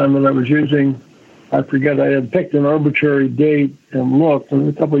one time that I was using. I forget, I had picked an arbitrary date and looked, and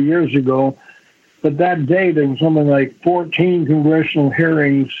a couple of years ago, but that day there was something like 14 congressional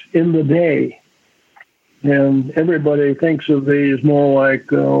hearings in the day. And everybody thinks of these more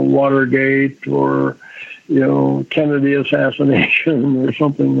like Watergate or, Kennedy assassination or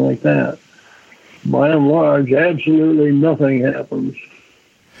something like that. By and large, absolutely nothing happens.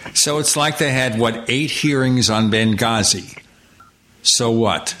 So it's like they had, 8 hearings on Benghazi. So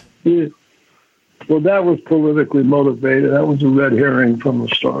what? Yeah. Well, that was politically motivated. That was a red herring from the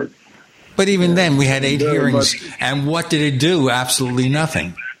start. But even then, we had 8 hearings. And what did it do? Absolutely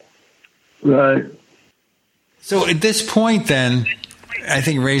nothing. Right. So at this point, then, I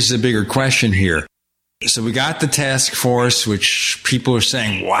think raises a bigger question here. So we got the task force, which people are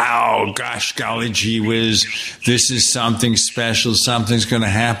saying, wow, gosh, golly, gee whiz, this is something special, something's going to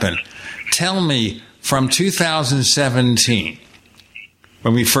happen. Tell me, from 2017,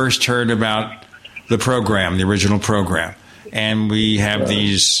 when we first heard about the program, the original program, and we have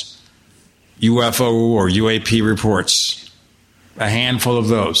these UFO or UAP reports, a handful of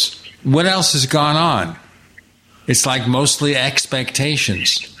those, what else has gone on? It's like mostly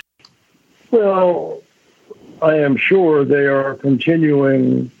expectations. Well, I am sure they are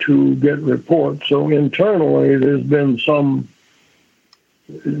continuing to get reports. So internally, there's been some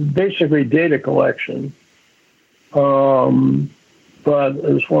basically data collection. But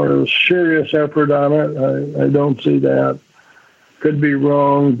as far as serious effort on it, I don't see that. Could be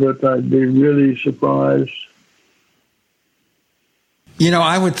wrong, but I'd be really surprised.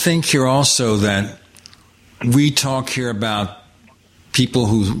 I would think here also that we talk here about people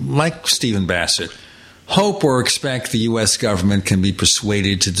who, like Stephen Bassett, hope or expect the U.S. government can be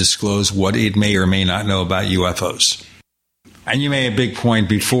persuaded to disclose what it may or may not know about UFOs. And you made a big point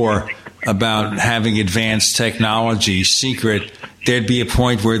before about having advanced technology secret. There'd be a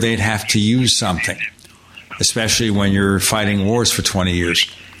point where they'd have to use something, especially when you're fighting wars for 20 years.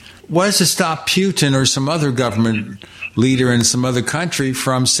 What does to stop Putin or some other government leader in some other country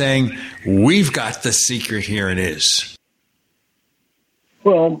from saying, we've got the secret, here it is?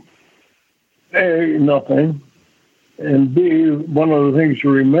 Well, A, nothing. And B, one of the things to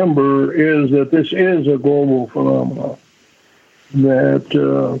remember is that this is a global phenomenon, that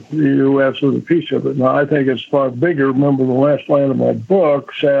the U.S. is a piece of it. Now, I think it's far bigger. Remember, the last line of my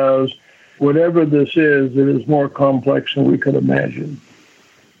book says, whatever this is, it is more complex than we could imagine.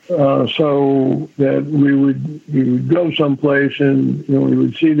 So that we would go someplace and we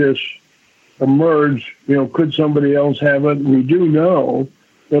would see this emerge. Could somebody else have it? We do know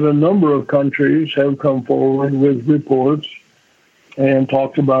that a number of countries have come forward with reports and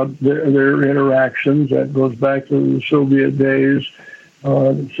talked about their interactions. That goes back to the Soviet days.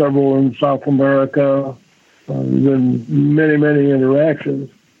 Several in South America. There's been many, many interactions.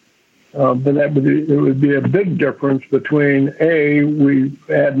 But it would be a big difference between, A, we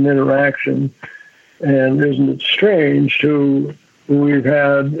had an interaction, and isn't it strange to we've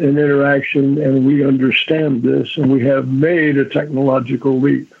had an interaction and we understand this and we have made a technological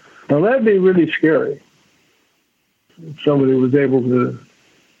leap. Now, that'd be really scary if somebody was able to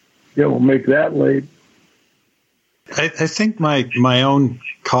make that leap. I think my own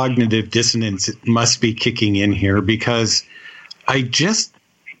cognitive dissonance must be kicking in here, because I just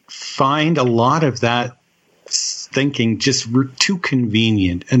find a lot of that thinking just too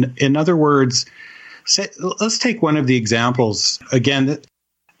convenient. And in other words, let's take one of the examples. Again,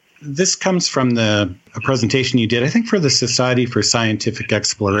 this comes from a presentation you did, I think, for the Society for Scientific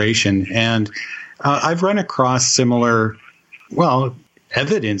Exploration. And I've run across similar,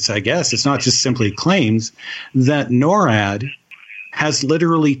 evidence, I guess. It's not just simply claims that NORAD has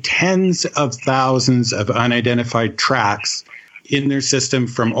literally tens of thousands of unidentified tracks in their system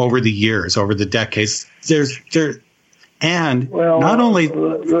from over the years, over the decades. Not only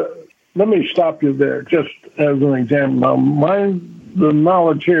let me stop you there, just as an example. Now, the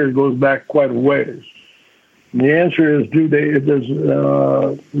knowledge here goes back quite a ways. And the answer is, does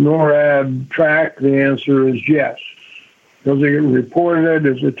NORAD track? The answer is yes. Does it get reported?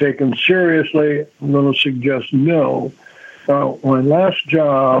 Is it taken seriously? I'm going to suggest no. My last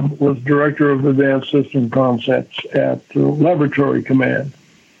job was Director of Advanced System Concepts at Laboratory Command.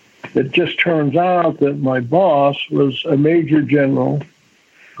 It just turns out that my boss was a major general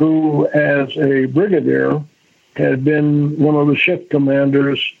who, as a brigadier, had been one of the ship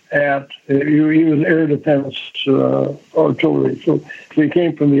commanders he was air defense artillery. So he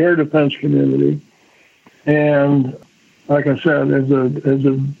came from the air defense community. And like I said, as a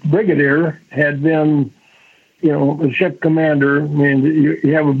brigadier, had been, a ship commander. I mean,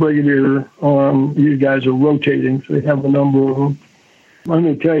 you have a brigadier, you guys are rotating, so you have a number of them. Let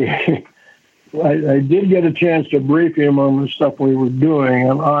me tell you, I did get a chance to brief him on the stuff we were doing,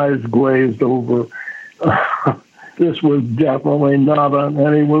 and eyes glazed over. This was definitely not,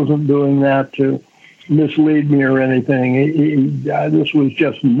 and he wasn't doing that to mislead me or anything. This was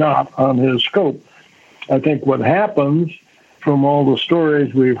just not on his scope. I think what happens from all the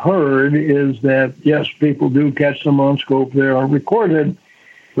stories we've heard is that, yes, people do catch them on scope. They are recorded,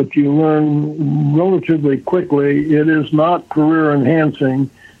 but you learn relatively quickly it is not career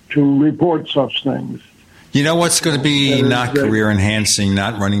enhancing to report such things. You know what's going to be not career enhancing,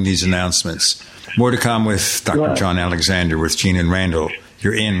 not running these announcements? More to come with Dr. John Alexander with Gene and Randall.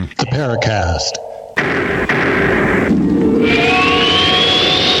 You're in the Paracast.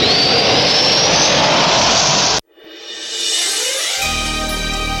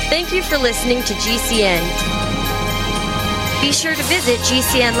 Thank you for listening to GCN. Be sure to visit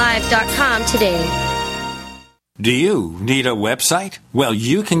GCNlive.com today. Do you need a website? Well,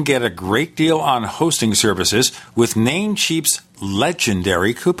 you can get a great deal on hosting services with Namecheap's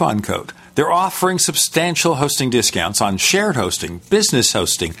legendary coupon code. They're offering substantial hosting discounts on shared hosting, business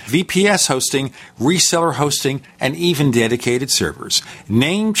hosting, VPS hosting, reseller hosting, and even dedicated servers.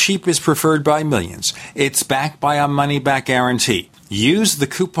 Namecheap is preferred by millions. It's backed by a money-back guarantee. Use the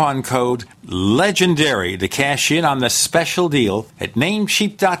coupon code LEGENDARY to cash in on the special deal at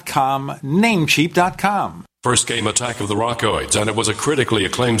Namecheap.com, Namecheap.com. First came Attack of the Rockoids, and it was a critically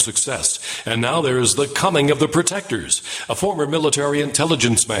acclaimed success. And now there's The Coming of the Protectors. A former military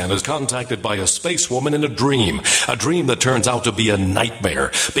intelligence man is contacted by a space woman in a dream that turns out to be a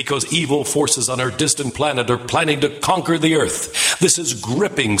nightmare because evil forces on her distant planet are planning to conquer the Earth. This is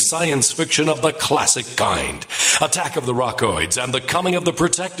gripping science fiction of the classic kind. Attack of the Rockoids and The Coming of the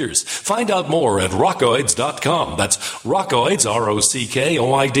Protectors. Find out more at rockoids.com. That's Rockoids,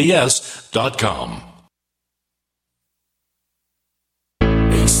 ROCKOIDS.com.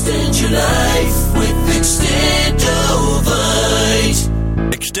 Extend your life with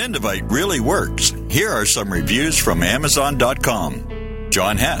Extendovite. Extendovite really works. Here are some reviews from Amazon.com.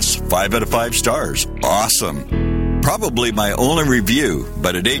 John Hess, 5 out of 5 stars. Awesome. Probably my only review,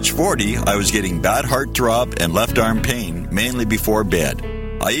 but at age 40, I was getting bad heart throb and left arm pain, mainly before bed.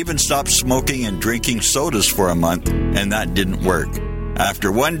 I even stopped smoking and drinking sodas for a month, and that didn't work.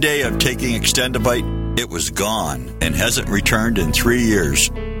 After one day of taking Extendovite, it was gone and hasn't returned in 3 years.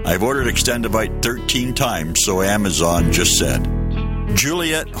 I've ordered Extendovite 13 times, so Amazon just said.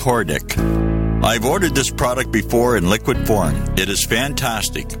 Juliet Hordick. I've ordered this product before in liquid form. It is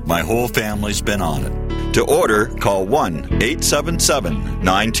fantastic. My whole family's been on it. To order, call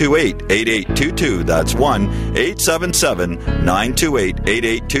 1-877-928-8822. That's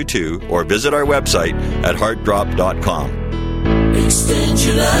 1-877-928-8822. Or visit our website at heartdrop.com. Extend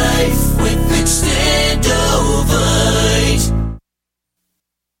your life with Extendovite.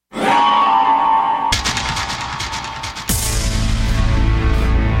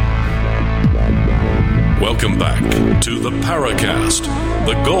 Welcome back to the Paracast,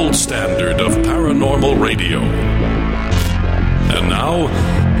 the gold standard of paranormal radio. And now,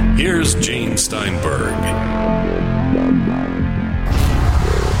 here's Gene Steinberg.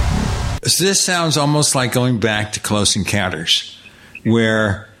 So this sounds almost like going back to Close Encounters,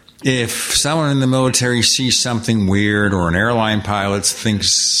 where if someone in the military sees something weird or an airline pilot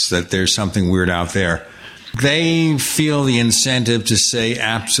thinks that there's something weird out there, they feel the incentive to say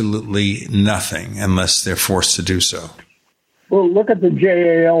absolutely nothing unless they're forced to do so. Well, look at the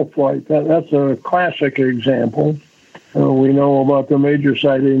JAL flight. That's a classic example. We know about the major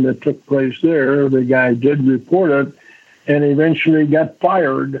sighting that took place there. The guy did report it and eventually got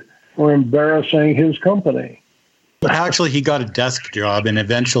fired for embarrassing his company. Actually, he got a desk job and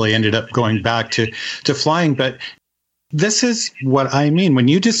eventually ended up going back to flying. But This is what I mean. When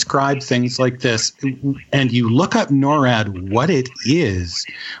you describe things like this and you look up NORAD, what it is,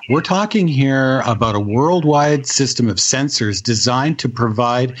 we're talking here about a worldwide system of sensors designed to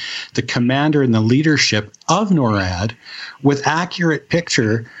provide the commander and the leadership of NORAD with accurate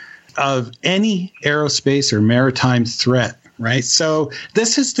picture of any aerospace or maritime threat, right? So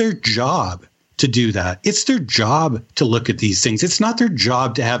this is their job to do that. It's their job to look at these things. It's not their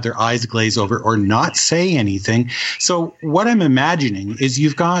job to have their eyes glaze over or not say anything. So what I'm imagining is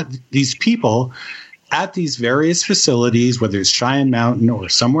you've got these people at these various facilities, whether it's Cheyenne Mountain or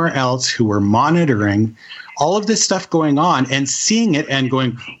somewhere else, who are monitoring all of this stuff going on and seeing it and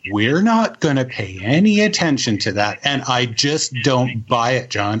going, we're not going to pay any attention to that. And I just don't buy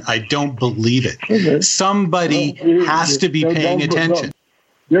it, John. I don't believe it. Okay. Somebody has to be paying attention.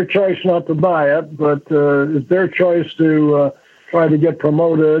 Your choice not to buy it, but it's their choice to try to get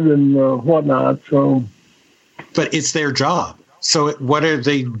promoted and whatnot. So, but it's their job. So what are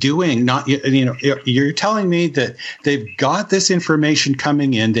they doing? Not, you're telling me that they've got this information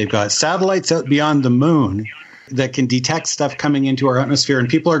coming in. They've got satellites out beyond the moon that can detect stuff coming into our atmosphere, and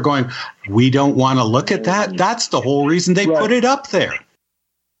people are going, we don't want to look at that. That's the whole reason they put it up there.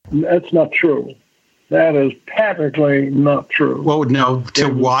 That's not true. That is patently not true. Well, no, to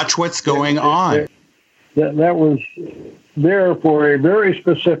watch what's going on. That was there for a very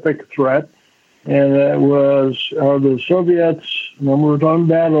specific threat, and that was the Soviets, when we were talking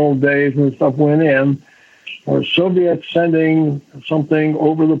bad old days and stuff went in, or Soviets sending something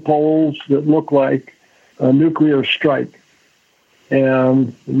over the poles that looked like a nuclear strike.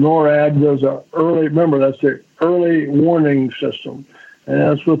 And NORAD was that's the early warning system. And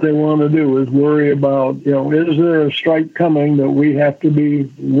that's what they want to do, is worry about, is there a strike coming that we have to be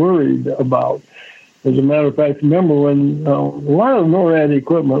worried about? As a matter of fact, remember when a lot of NORAD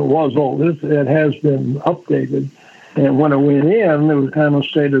equipment was old. It has been updated. And when it went in, it was kind of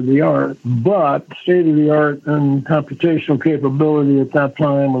state-of-the-art. But state-of-the-art and computational capability at that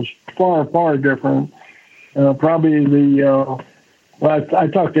time was far, far different. Probably I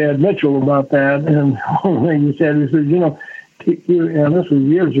talked to Ed Mitchell about that, and one thing he said, he said, and this was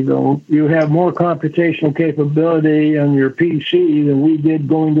years ago, you have more computational capability on your PC than we did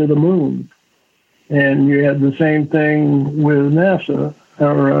going to the moon. And you had the same thing with NASA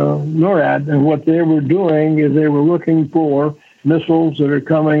or NORAD. And what they were doing is they were looking for missiles that are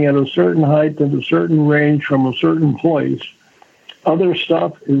coming at a certain height and a certain range from a certain place. Other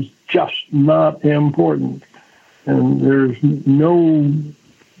stuff is just not important. And there's no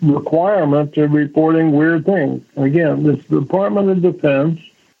requirement of reporting weird things. Again, this Department of Defense,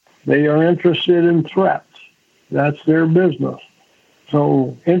 they are interested in threats. That's their business.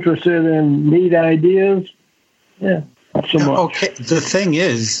 So interested in neat ideas, not so much. Okay, the thing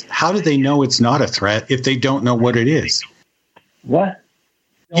is, how do they know it's not a threat if they don't know what it is? What?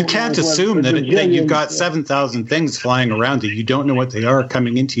 You can't assume that you've got 7,000 things flying around you. You don't know what they are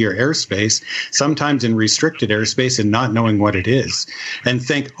coming into your airspace, sometimes in restricted airspace, and not knowing what it is, and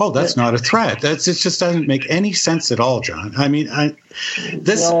think, oh, that's not a threat. It just doesn't make any sense at all, John. I mean,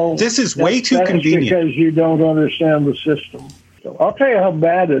 this is way too convenient. Because you don't understand the system. So I'll tell you how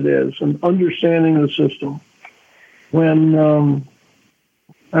bad it is in understanding the system. When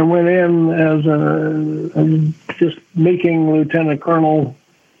I went in as just making lieutenant colonel,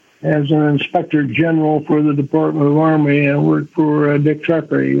 as an inspector general for the Department of Army, and worked for Dick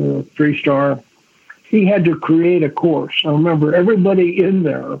Truckery, a 3-star. He had to create a course. I remember everybody in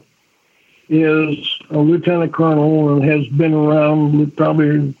there is a lieutenant colonel and has been around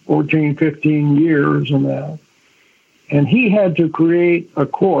probably 14, 15 years and that. And he had to create a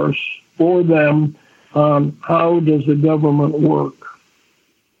course for them on how does the government work.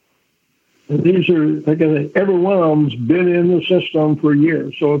 And these are, like I say, every one of them's been in the system for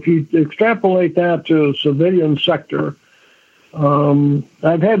years. So if you extrapolate that to a civilian sector,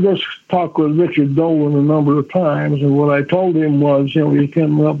 I've had this talk with Richard Dolan a number of times, and what I told him was, he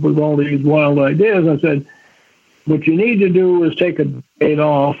came up with all these wild ideas. I said, what you need to do is take a decade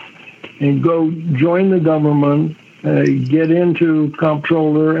off and go join the government, get into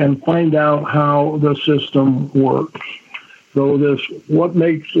comptroller, and find out how the system works. So what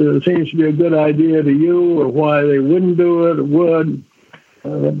makes seems to be a good idea to you, or why they wouldn't do it or would,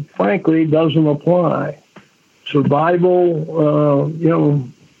 frankly, doesn't apply. Survival,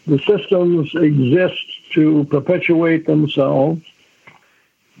 the systems exist to perpetuate themselves.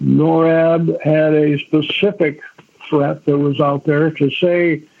 NORAD had a specific threat that was out there. To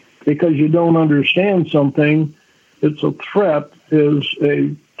say because you don't understand something, it's a threat is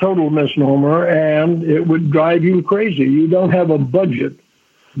a total misnomer, and it would drive you crazy. You don't have a budget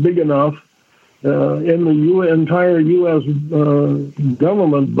big enough in the entire U.S.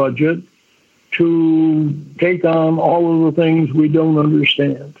 Government budget to take on all of the things we don't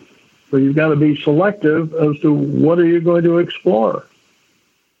understand. So you've got to be selective as to what are you going to explore.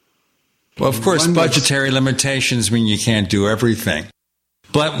 Well, of course, budgetary limitations mean you can't do everything.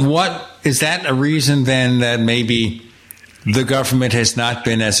 But is that a reason then that maybe the government has not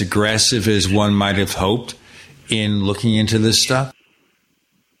been as aggressive as one might have hoped in looking into this stuff?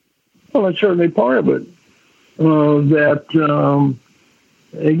 Well, that's certainly part of it.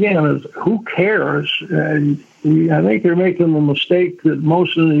 Again, is who cares? I think they're making the mistake that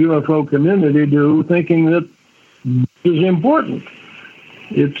most in the UFO community do, thinking that this is important.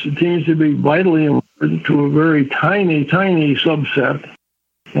 It seems to be vitally important to a very tiny, tiny subset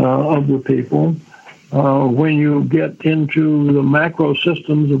of the people. When you get into the macro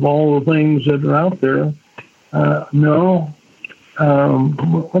systems of all the things that are out there,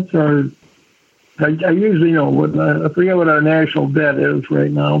 what's our... I usually I forget what our national debt is right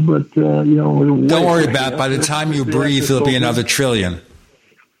now, but don't worry about it. By the time you breathe, there'll be another trillion.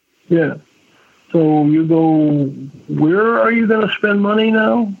 Yeah. So you go, where are you going to spend money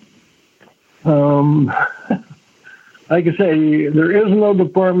now? Like I say, there is no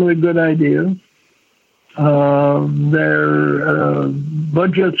Department of Good Ideas. Their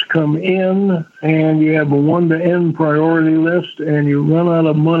budgets come in, and you have a one-to-end priority list, and you run out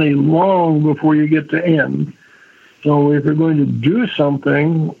of money long before you get to end. So if you're going to do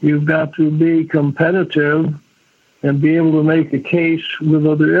something, you've got to be competitive and be able to make a case with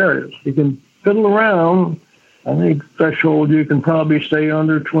other areas. You can fiddle around. I think threshold, you can probably stay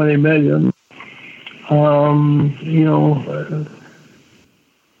under 20 million.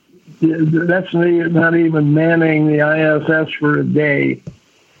 That's not even manning the ISS for a day.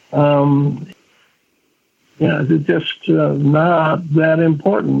 It's just not that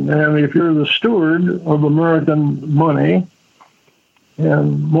important. And if you're the steward of American money,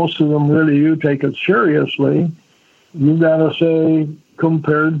 and most of them really do take it seriously, you've got to say,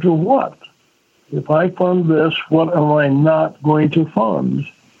 compared to what? If I fund this, what am I not going to fund?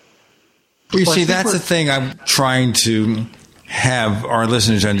 You see, that's the thing I'm trying to have our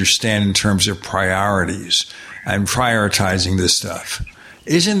listeners understand in terms of priorities and prioritizing this stuff.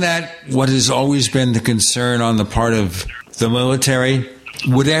 Isn't that what has always been the concern on the part of the military?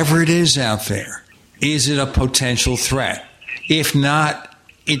 Whatever it is out there, is it a potential threat? If not,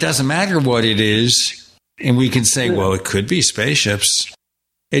 it doesn't matter what it is, and we can say, well, it could be spaceships.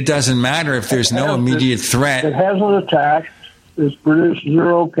 It doesn't matter if there's no immediate threat. It hasn't attacked. It's produced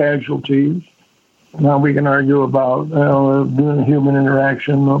zero casualties. Now we can argue about human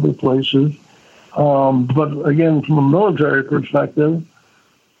interaction in other places. But again, from a military perspective,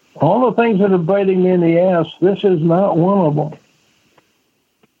 all the things that are biting me in the ass, this is not one of them.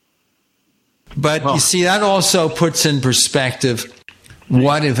 But you see, that also puts in perspective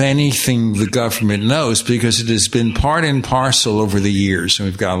what, if anything, the government knows, because it has been part and parcel over the years, and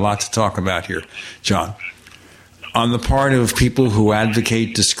we've got a lot to talk about here, John, on the part of people who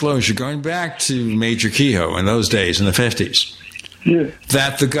advocate disclosure, going back to Major Kehoe in those days, in the 50s,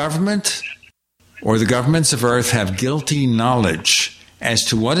 that the government or the governments of Earth have guilty knowledge as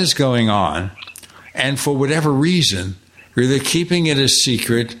to what is going on, and for whatever reason, they're keeping it a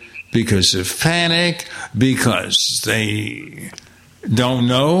secret because of panic, because they don't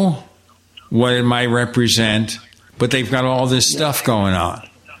know what it might represent, but they've got all this stuff going on.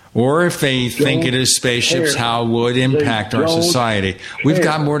 Or if they think it is spaceships, how it would impact our society. We've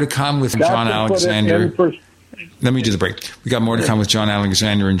got more to come with John Alexander. Let me do the break. We got more to come with John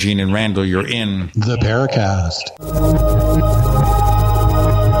Alexander and Gene and Randall. You're in the Paracast.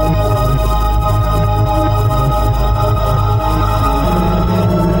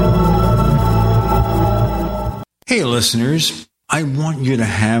 Hey, listeners. I want you to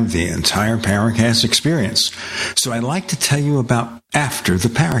have the entire Paracast experience. So I'd like to tell you about After the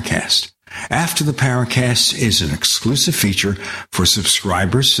Paracast. After the Paracast is an exclusive feature for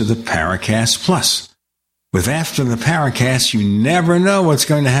subscribers to the Paracast Plus. With After the Paracast, you never know what's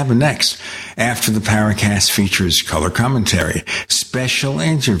going to happen next. After the Paracast features color commentary, special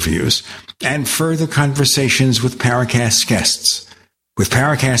interviews, and further conversations with Paracast guests. With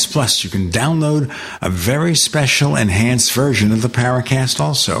Paracast Plus, you can download a very special enhanced version of the Paracast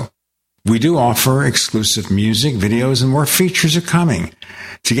also. We do offer exclusive music, videos, and more features are coming.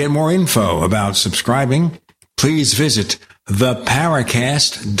 To get more info about subscribing, please visit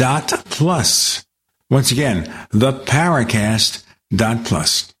theparacast.plus. Once again,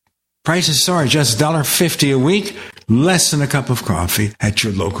 theparacast.plus. Prices are just $1.50 a week, less than a cup of coffee at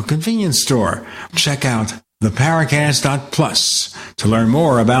your local convenience store. Check out theparacast.plus to learn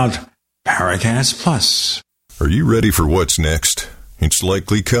more about Paracast Plus. Are you ready for what's next? It's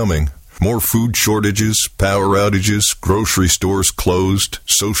likely coming. More food shortages, power outages, grocery stores closed,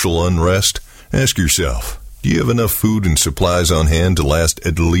 social unrest. Ask yourself, do you have enough food and supplies on hand to last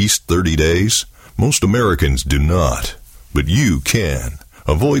at least 30 days? Most Americans do not, but you can.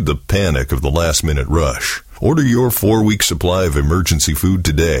 Avoid the panic of the last-minute rush. Order your 4-week supply of emergency food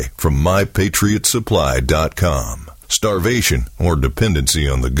today from mypatriotsupply.com. Starvation or dependency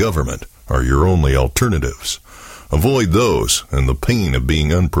on the government are your only alternatives. Avoid those and the pain of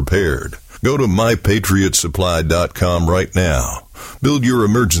being unprepared. Go to mypatriotsupply.com right now. Build your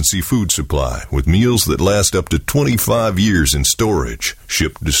emergency food supply with meals that last up to 25 years in storage,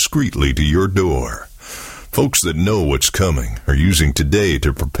 shipped discreetly to your door. Folks that know what's coming are using today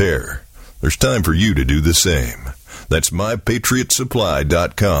to prepare. There's time for you to do the same. That's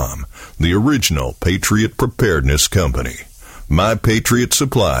mypatriotsupply.com, the original Patriot Preparedness Company.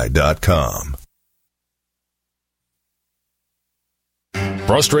 mypatriotsupply.com.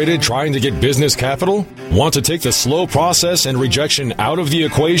 Frustrated trying to get business capital? Want to take the slow process and rejection out of the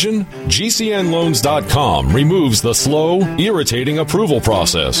equation? GCNloans.com removes the slow, irritating approval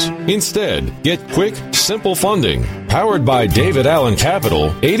process. Instead, get quick, simple funding. Powered by David Allen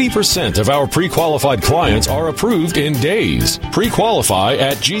Capital, 80% of our pre-qualified clients are approved in days. Pre-qualify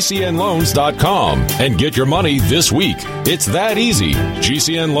at GCNloans.com and get your money this week. It's that easy.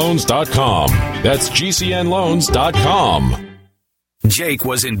 GCNloans.com. That's GCNloans.com. Jake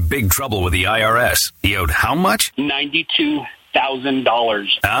was in big trouble with the IRS. He owed how much? $92,000.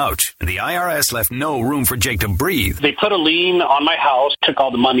 Ouch. The IRS left no room for Jake to breathe. They put a lien on my house, took all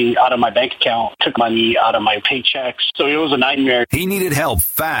the money out of my bank account, took money out of my paychecks. So it was a nightmare. He needed help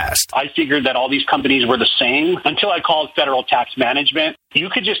fast. I figured that all these companies were the same until I called Federal Tax Management. You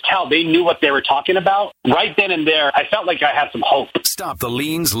could just tell they knew what they were talking about. Right then and there, I felt like I had some hope. Stop the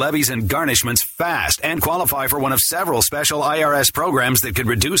liens, levies, and garnishments fast and qualify for one of several special IRS programs that could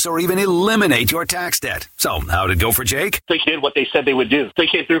reduce or even eliminate your tax debt. So, how'd it go for Jake? They did what they said they would do. They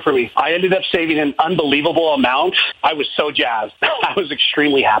came through for me. I ended up saving an unbelievable amount. I was so jazzed. I was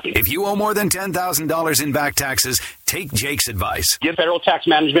extremely happy. If you owe more than $10,000 in back taxes, take Jake's advice. Give Federal Tax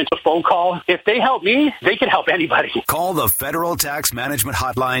Management a phone call. If they help me, they can help anybody. Call the Federal Tax Management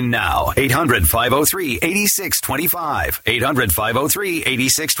Hotline now. 800-503-8625.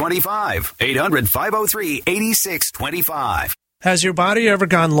 800-503-8625. 800-503-8625. Has your body ever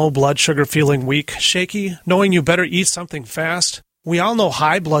gone low blood sugar, feeling weak, shaky, knowing you better eat something fast? We all know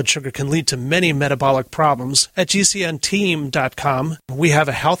high blood sugar can lead to many metabolic problems. At GCNteam.com, we have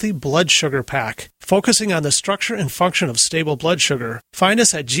a healthy blood sugar pack, focusing on the structure and function of stable blood sugar. Find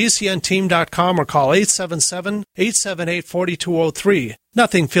us at GCNteam.com or call 877-878-4203.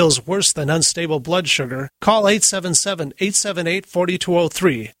 Nothing feels worse than unstable blood sugar. Call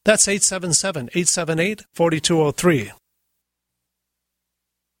 877-878-4203. That's 877-878-4203.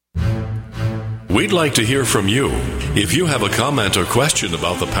 We'd like to hear from you. If you have a comment or question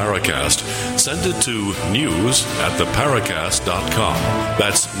about the Paracast, send it to news@theparacast.com.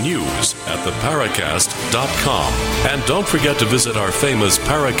 That's news@theparacast.com. And don't forget to visit our famous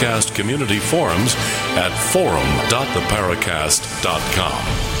Paracast community forums at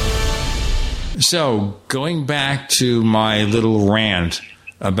forum.theparacast.com. So, going back to my little rant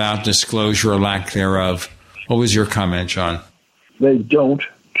about disclosure or lack thereof, what was your comment, John? They don't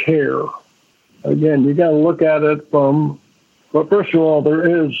care. Again, you got to look at it from, well, first of all,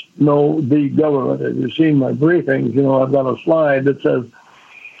 there is no the government. If you've seen my briefings, you know, I've got a slide that says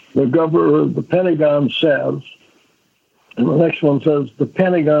the Pentagon says, and the next one says the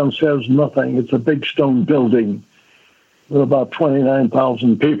Pentagon says nothing. It's a big stone building with about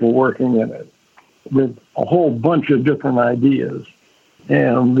 29,000 people working in it with a whole bunch of different ideas.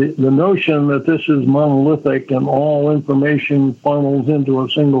 And the notion that this is monolithic and all information funnels into a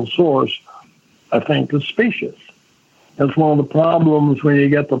single source, I think, is specious. That's one of the problems when you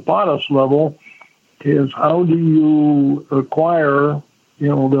get to POTUS level is how do you acquire, you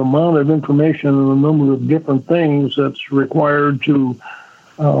know, the amount of information and the number of different things that's required to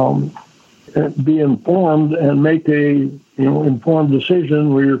be informed and make a, informed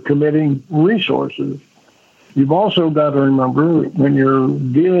decision where you're committing resources. You've also got to remember when you're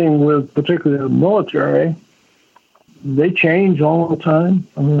dealing with particularly the military, they change all the time.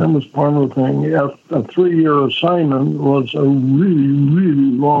 I mean, that was part of the thing. A 3-year assignment was a really,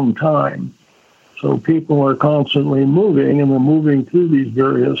 really long time. So people are constantly moving, and they're moving through these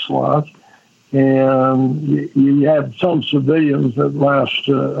various slots. And you have some civilians that last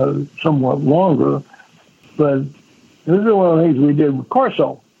somewhat longer. But this is one of the things we did with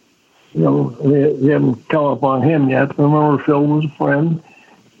Corso. We haven't come up on him yet. Remember, Phil was a friend.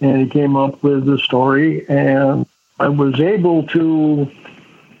 And he came up with the story, and I was able to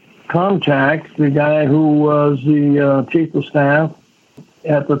contact the guy who was the chief of staff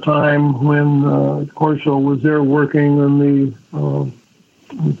at the time when Corso was there working in the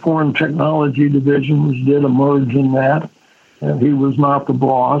Foreign Technology Division, which did emerge in that. And he was not the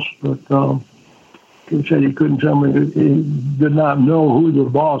boss, but he said he couldn't tell me. He did not know who the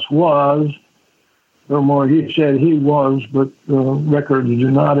boss was. Or more, he said he was, but the records do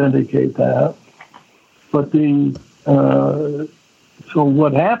not indicate that. But so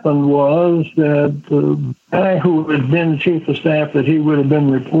what happened was that the guy who had been chief of staff that he would have been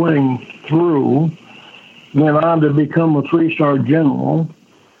reporting through went on to become a 3-star general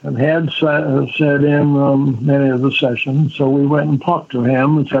and had sat in many of the sessions. So we went and talked to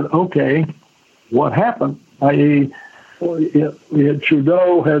him and said, okay, what happened? I.e.,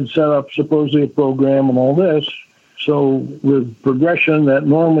 Trudeau had set up supposedly a program and all this, so with progression that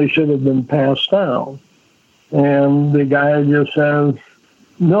normally should have been passed down. And the guy just says,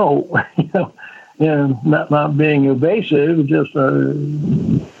 no, and not being evasive, just,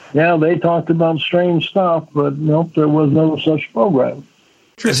 they talked about strange stuff, but nope, there was no such program.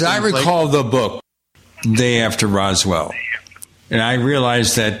 As I recall the book, Day After Roswell, and I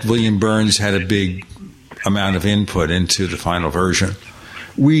realized that William Birnes had a big amount of input into the final version.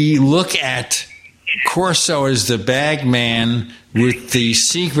 We look at Corso as the bag man with the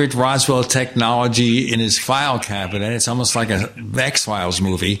secret Roswell technology in his file cabinet. It's almost like a X-Files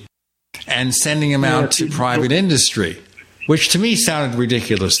movie. And sending him out to private industry, which to me sounded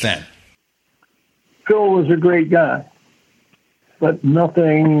ridiculous then. Phil was a great guy, but none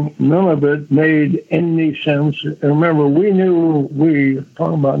of it made any sense. And remember,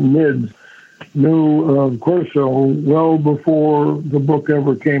 talking about MIDS, knew Corso well before the book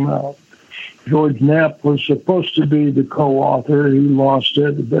ever came out. George Knapp was supposed to be the co-author. He lost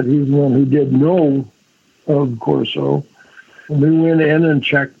it, but he's the one who did know of Corso. And we went in and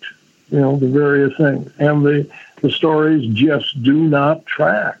checked, the various things. And the stories just do not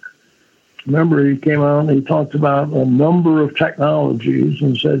track. Remember, he came out and he talked about a number of technologies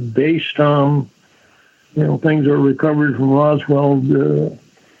and said based on, things that are recovered from Roswell,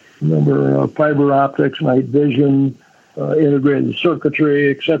 remember fiber optics, night vision, integrated circuitry,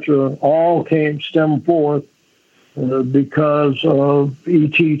 etc., all stem forth because of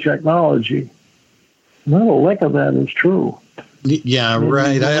ET technology. Not a lick of that is true. Yeah,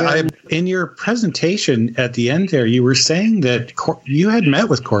 right. I in your presentation at the end there, you were saying that you had met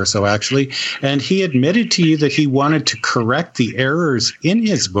with Corso, actually, and he admitted to you that he wanted to correct the errors in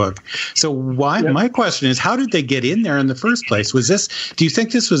his book. So my question is, how did they get in there in the first place? Do you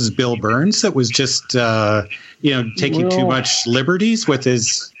think this was Bill Birnes that was just, taking too much liberties with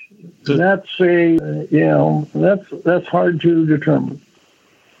his... That's hard to determine.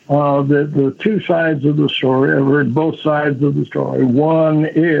 The two sides of the story, I've heard both sides of the story. One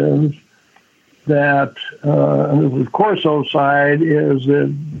is that, and this is Corso's side, is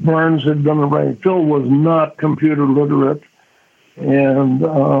that Birnes had done the right. Phil was not computer literate, and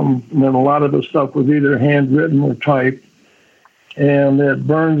then a lot of the stuff was either handwritten or typed, and that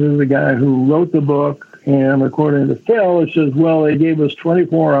Birnes is the guy who wrote the book, and according to Phil, it says, well, they gave us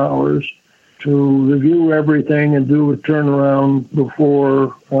 24 hours to review everything and do a turnaround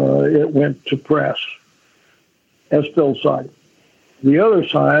before it went to press. That's Phil's side. The other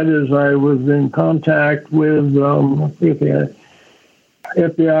side is I was in contact with the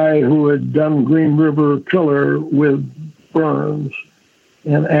FBI who had done Green River Killer with Birnes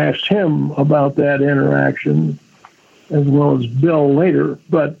and asked him about that interaction, as well as Bill later.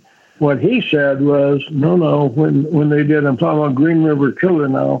 But what he said was, no, when they did, I'm talking about Green River Killer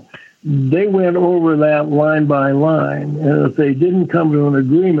now, they went over that line by line, and if they didn't come to an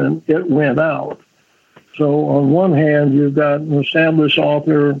agreement, it went out. So on one hand, you've got an established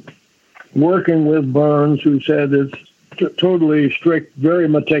author working with Birnes who said it's totally strict, very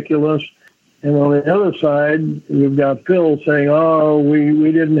meticulous. And on the other side, you've got Phil saying,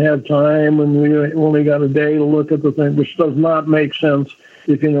 we didn't have time and we only got a day to look at the thing, which does not make sense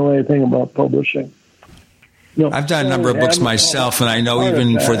if you know anything about publishing. I've done a number of books myself, and I know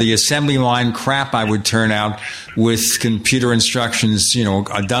even for the assembly line crap I would turn out with computer instructions,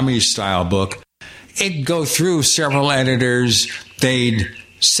 a dummy-style book, it'd go through several editors. They'd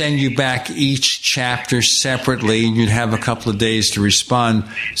send you back each chapter separately, and you'd have a couple of days to respond.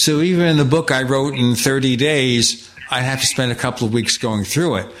 So even in the book I wrote in 30 days, I'd have to spend a couple of weeks going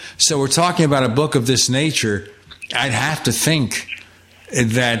through it. So we're talking about a book of this nature. I'd have to think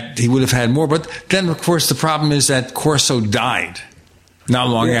that he would have had more. But then, of course, the problem is that Corso died not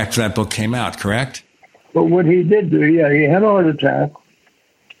long after that book came out, correct? But what he did do, he had a heart attack,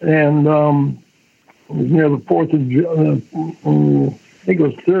 And it was near the 4th of I think it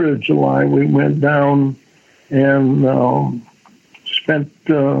was 3rd of July. We went down and spent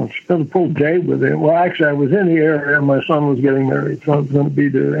a full day with him. Well, actually, I was in the area. My son was getting married, so I was going to be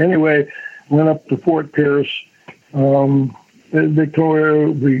there. Anyway, went up to Fort Pierce, Victoria.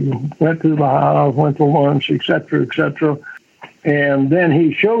 We went to the house, went to lunch, et cetera, et cetera. And then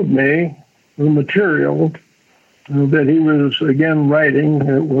he showed me the material that he was, again, writing.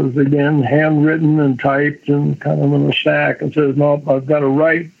 It was, again, handwritten and typed and kind of in a stack, and says, no, I've got to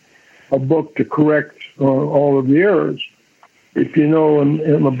write a book to correct all of the errors. If you know,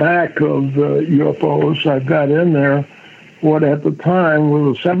 in the back of UFOs, I've got in there what at the time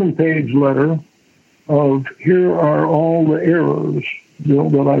was a 7-page letter of here are all the errors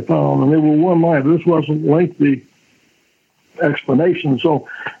that I found. And they were one line. This wasn't lengthy explanation. So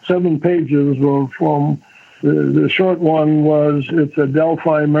 7 pages were from the short one was it's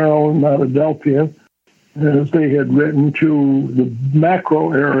Adelphi, Maryland, not Adelphia, as they had written, to the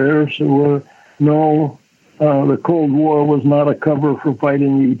macro areas. There were no, the Cold War was not a cover for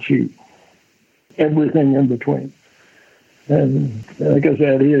fighting ET. Everything in between. And like I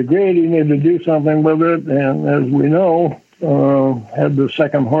said, he agreed he needed to do something with it. And as we know, had the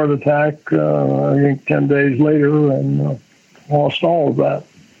second heart attack, I think 10 days later, and lost all of that.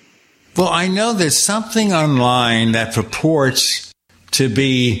 Well, I know there's something online that purports to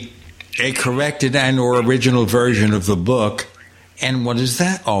be a corrected and or original version of the book. And what is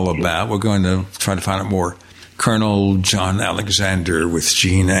that all about? We're going to try to find out more. Colonel John Alexander with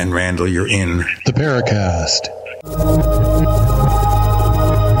Gene and Randall, you're in the Paracast.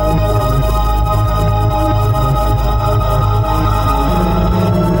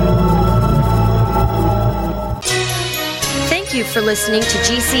 Thank you for listening to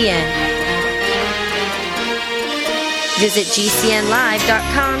GCN. Visit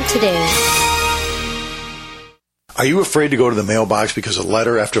GCNlive.com today. Are you afraid to go to the mailbox because of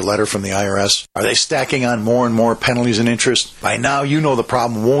letter after letter from the IRS? Are they stacking on more and more penalties and interest? By now, you know the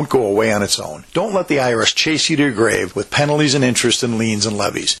problem won't go away on its own. Don't let the IRS chase you to your grave with penalties and interest and liens and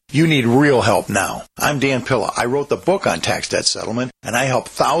levies. You need real help now. I'm Dan Pilla. I wrote the book on tax debt settlement, and I help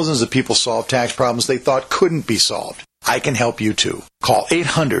thousands of people solve tax problems they thought couldn't be solved. I can help you too. Call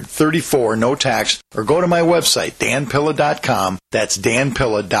 800-34-NO-TAX or go to my website, danpilla.com. That's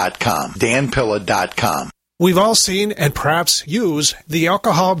danpilla.com. danpilla.com. We've all seen and perhaps use the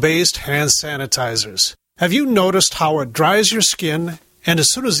alcohol-based hand sanitizers. Have you noticed how it dries your skin, and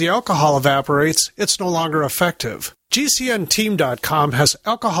as soon as the alcohol evaporates, it's no longer effective? GCNteam.com has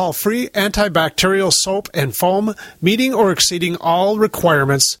alcohol-free antibacterial soap and foam meeting or exceeding all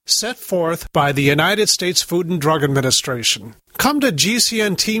requirements set forth by the United States Food and Drug Administration. Come to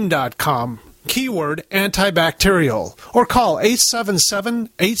GCNteam.com. Keyword antibacterial, or call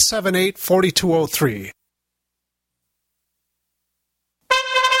 877-878-4203.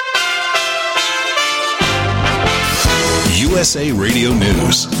 USA Radio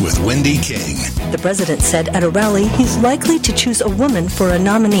News with Wendy King. The president said at a rally he's likely to choose a woman for a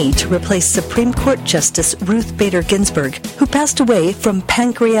nominee to replace Supreme Court Justice Ruth Bader Ginsburg, who passed away from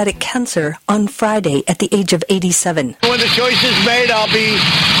pancreatic cancer on Friday at the age of 87. When the choice is made, I'll be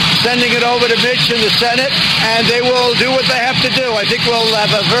sending it over to Mitch in the Senate, and they will do what they have to do. I think we'll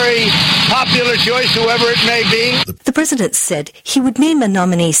have a very popular choice, whoever it may be. The president said he would name a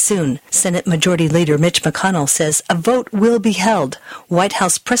nominee soon. Senate Majority Leader Mitch McConnell says a vote will be held. White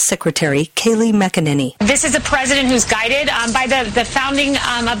House Press Secretary Kayleigh McEnany. This is a president who's guided by the founding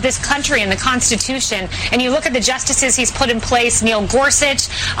of this country and the Constitution. And you look at the justices he's put in place, Neil Gorsuch,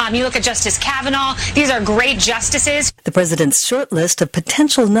 you look at Justice Kavanaugh. These are great justices. The president's short list of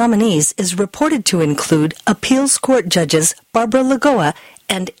potential nominees is reported to include appeals court judges Barbara Lagoa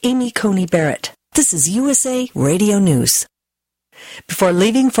and Amy Coney Barrett. This is USA Radio News. Before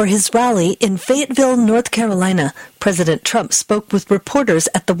leaving for his rally in Fayetteville, North Carolina, President Trump spoke with reporters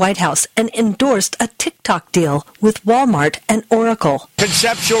at the White House and endorsed a TikTok deal with Walmart and Oracle.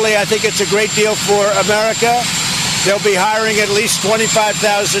 Conceptually, I think it's a great deal for America. They'll be hiring at least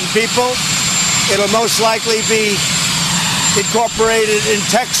 25,000 people. It'll most likely be incorporated in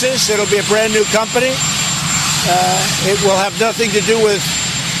Texas. It'll be a brand new company. It will have nothing to do with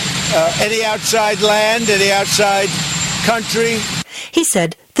any outside land, any outside country. He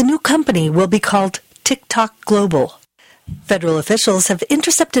said the new company will be called TikTok Global. Federal officials have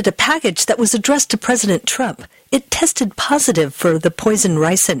intercepted a package that was addressed to President Trump. It tested positive for the poison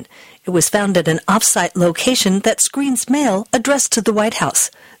ricin. It was found at an off-site location that screens mail addressed to the White House.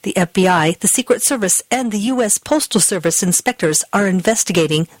 The FBI, the Secret Service, and the U.S. Postal Service inspectors are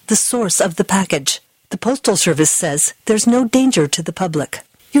investigating the source of the package. The Postal Service says there's no danger to the public.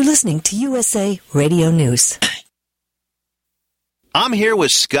 You're listening to USA Radio News. I'm here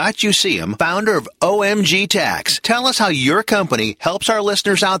with Scott Useum, founder of OMG Tax. Tell us how your company helps our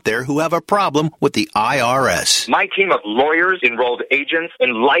listeners out there who have a problem with the IRS. My team of lawyers, enrolled agents,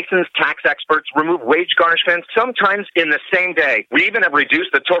 and licensed tax experts remove wage garnishments sometimes in the same day. We even have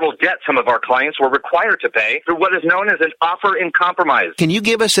reduced the total debt some of our clients were required to pay through what is known as an offer in compromise. Can you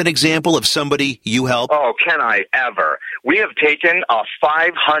give us an example of somebody you help? Oh, can I ever? We have taken a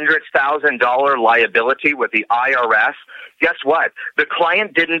 $500,000 liability with the IRS. Guess what? The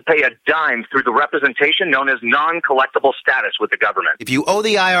client didn't pay a dime through the representation known as non-collectible status with the government. If you owe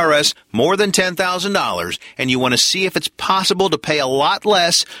the IRS more than $10,000 and you want to see if it's possible to pay a lot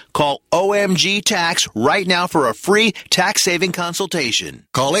less, call OMG Tax right now for a free tax-saving consultation.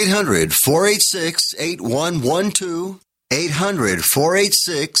 Call 800-486-8112.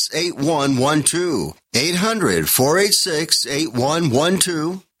 800-486-8112.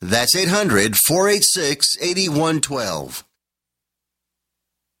 800-486-8112. That's 800-486-8112.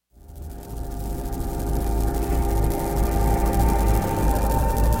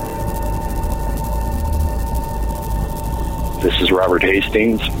 This is Robert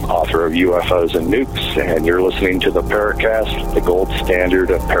Hastings, author of UFOs and Nukes, and you're listening to the Paracast, the gold standard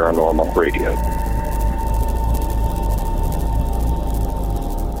of paranormal radio.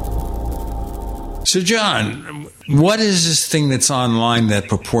 So, John, what is this thing that's online that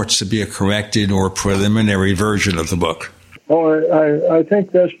purports to be a corrected or preliminary version of the book? Oh, I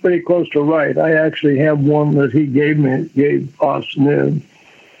think that's pretty close to right. I actually have one that he gave us, and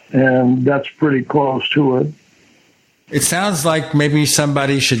that's pretty close to it. It sounds like maybe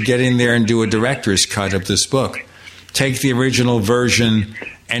somebody should get in there and do a director's cut of this book. Take the original version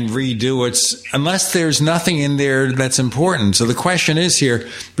and redo it, unless there's nothing in there that's important. So the question is here,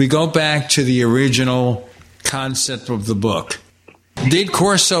 we go back to the original concept of the book. Did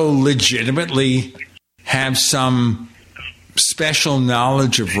Corso legitimately have some special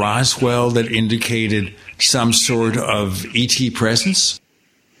knowledge of Roswell that indicated some sort of ET presence?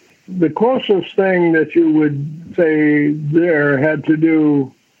 The closest thing that you would say there had to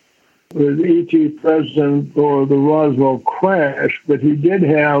do with E.T. presence or the Roswell crash, but he did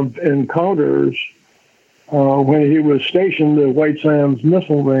have encounters when he was stationed at White Sands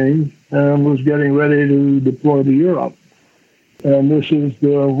Missile Range and was getting ready to deploy to Europe. And this is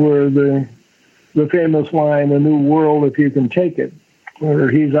where the famous line, "A new world if you can take it," where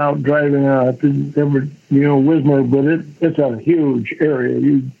he's out driving Wismar, but it's a huge area.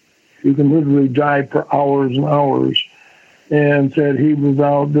 You can literally drive for hours and hours. And said he was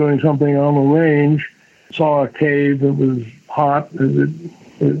out doing something on the range, saw a cave that was hot, as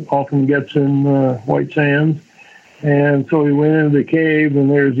it often gets in White Sands. And so he went into the cave,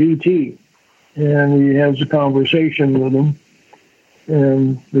 and there's E.T. And he has a conversation with him.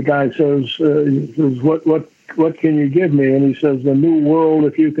 And the guy says, what can you give me? And he says, "The new world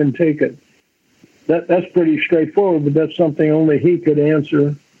if you can take it." That's pretty straightforward, but that's something only he could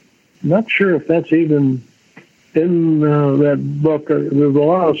answer. Not sure if that's even in that book. There's a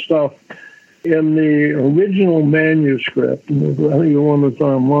lot of stuff in the original manuscript, I think the one that's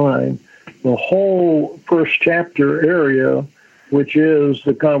online. The whole first chapter area, which is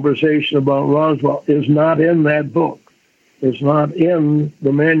the conversation about Roswell, is not in that book. It's not in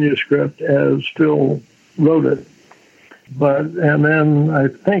the manuscript as Phil wrote it. And then I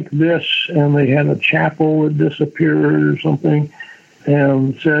think this, and they had a chapel that disappeared or something,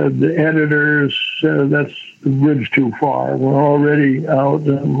 and said the editors said that's the bridge too far. We're already out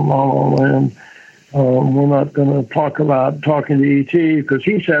in La La Land. We're not going to talk about talking to E.T. because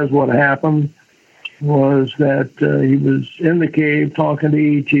he says what happened was that he was in the cave talking to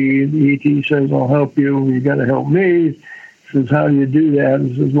E.T. E.T. says, "I'll help you. You got to help me." He says, "How do you do that?"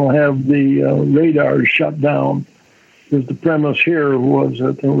 He says, "We'll have the radars shut down." Because the premise here was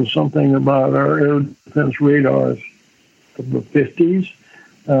that there was something about our air defense radars of the 50s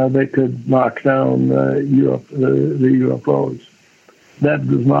that could knock down the UFOs. That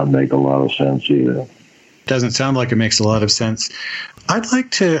does not make a lot of sense either. Doesn't sound like it makes a lot of sense. I'd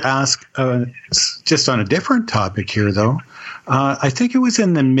like to ask, just on a different topic here, though. I think it was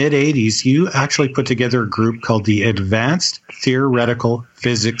in the mid-'80s, you actually put together a group called the Advanced Theoretical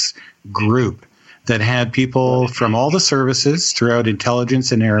Physics Group that had people from all the services throughout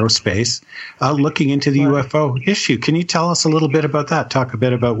intelligence and aerospace looking into the UFO issue. Can you tell us a little bit about that? Talk a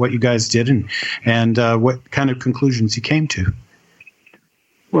bit about what you guys did and what kind of conclusions you came to.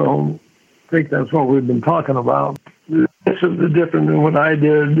 Well, I think that's what we've been talking about. This is the difference in what I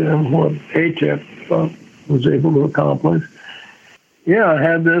did and what ATIP was able to accomplish. Yeah, I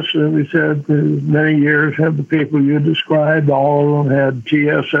had this, and we said for many years, had the people you described, all of them had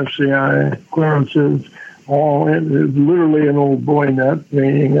TSSCI clearances, it was literally an old boy net,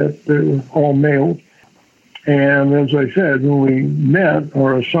 meaning that they're all males. And as I said, when we met,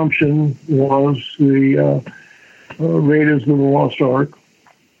 our assumption was the Raiders of the Lost Ark.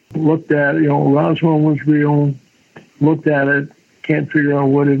 Looked at, Roswell was real, looked at it, can't figure out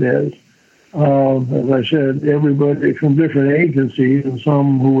what it is. As I said, everybody from different agencies and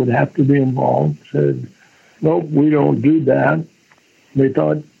some who would have to be involved said, nope, we don't do that. They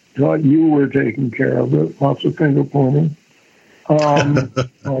thought you were taking care of it, lots of finger pointing. One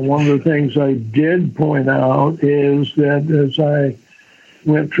of the things I did point out is that as I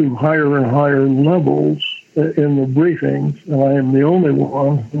went through higher and higher levels in the briefings, and I am the only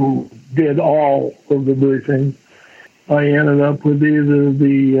one who did all of the briefings, I ended up with either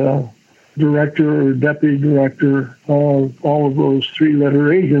the director or deputy director of all of those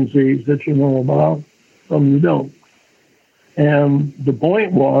three-letter agencies that you know about, some you don't. And the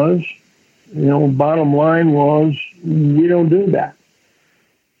point was, bottom line was, we don't do that.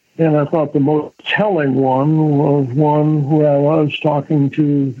 And I thought the most telling one was one where I was talking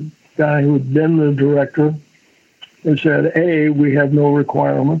to the guy who had been the director and said, A, we have no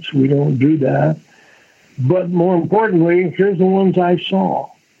requirements, we don't do that. But more importantly, here's the ones I saw.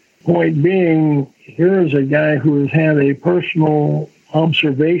 Point being, here is a guy who has had a personal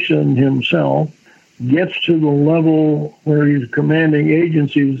observation himself, gets to the level where he's commanding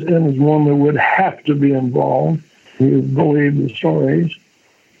agencies and is one that would have to be involved, you believe the stories,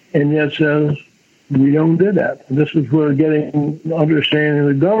 and yet says, we don't do that. And this is where getting understanding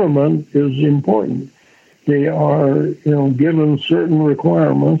the government is important. They are, given certain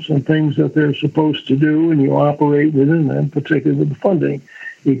requirements and things that they're supposed to do, and you operate within them, particularly with the funding.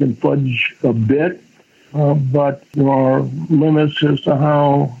 You can fudge a bit, but there are limits as to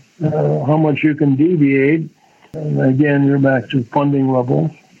how much you can deviate. And again, you're back to funding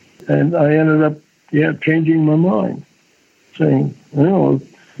levels. And I ended up, changing my mind, saying,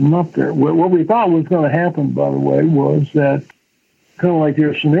 I'm up there. What we thought was going to happen, by the way, was that kind of like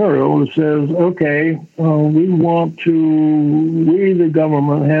your scenario, it says, okay, we, the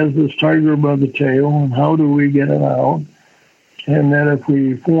government, has this tiger by the tail, and how do we get it out? And then if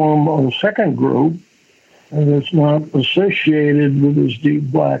we form a second group that's not associated with this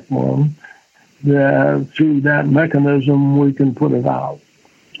deep black one, that through that mechanism we can put it out.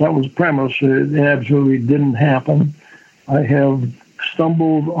 That was the premise. It absolutely didn't happen. I have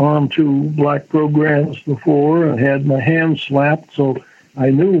stumbled onto black programs before and had my hand slapped, so I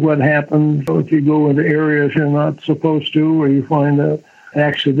knew what happened. So if you go into areas you're not supposed to, or you find that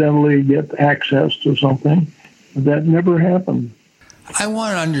accidentally get access to something, that never happened. I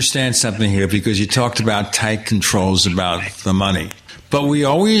want to understand something here, because you talked about tight controls about the money. But we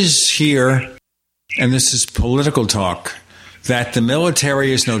always hear, and this is political talk, that the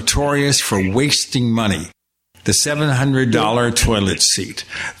military is notorious for wasting money. The $700 toilet seat,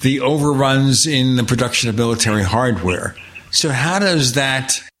 the overruns in the production of military hardware. So how does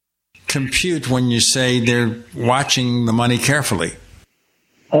that compute when you say they're watching the money carefully?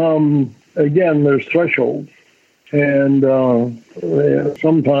 Again, there's thresholds. And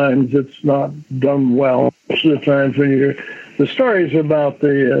sometimes it's not done well. Most of the times when you hear the stories about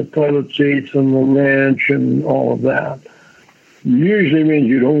the toilet seats and the ranch and all of that, usually means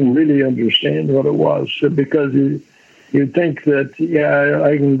you don't really understand what it was, because you think that,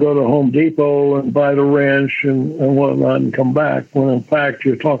 I can go to Home Depot and buy the wrench and whatnot and come back, when in fact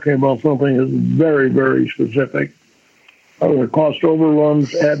you're talking about something that's very, very specific. Are there cost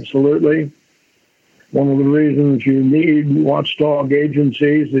overruns? Absolutely. One of the reasons you need watchdog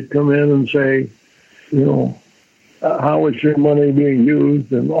agencies that come in and say, how is your money being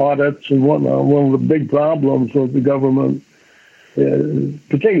used, and audits and whatnot. One of the big problems with the government,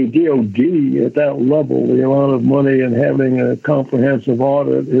 particularly DOD at that level, the amount of money and having a comprehensive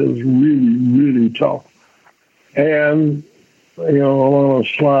audit is really, really tough. And, a lot of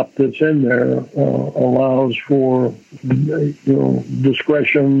slop that's in there allows for,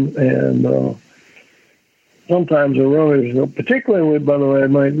 discretion and sometimes erroneous. Particularly, by the way, I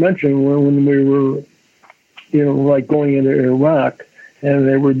might mention when we were, like going into Iraq, and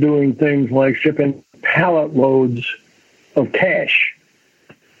they were doing things like shipping pallet loads of cash,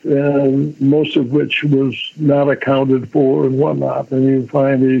 most of which was not accounted for and whatnot. And you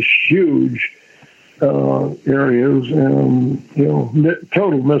find these huge areas and,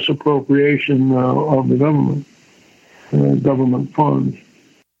 total misappropriation of the government, government funds.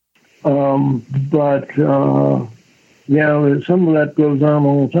 But some of that goes on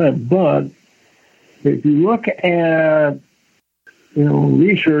all the time. But if you look at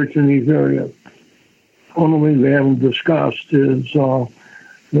research in these areas. One of the things we haven't discussed is the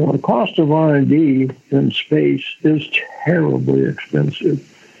cost of R&D in space is terribly expensive.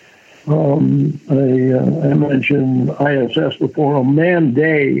 I mentioned ISS before. A manned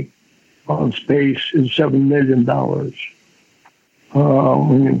day on space is $7 million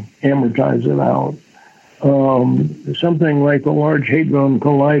when you amortize it out. Something like the Large Hadron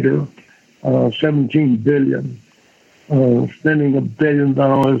Collider, $17 billion. Spending $1 billion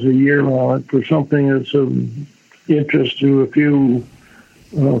a year on it for something that's of interest to a few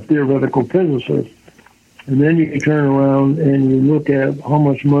theoretical physicists. And then you turn around and you look at how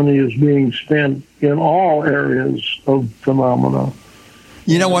much money is being spent in all areas of phenomena.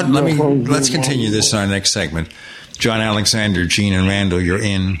 You know what? Let's continue this in our next segment. John Alexander, Gene, and Randall, you're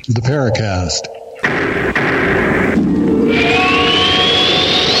in the Paracast.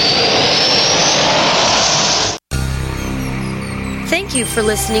 Thank you for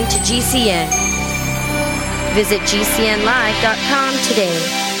listening to GCN. Visit GCNlive.com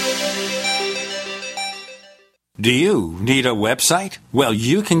today. Do you need a website? Well,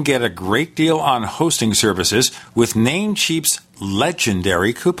 you can get a great deal on hosting services with Namecheap's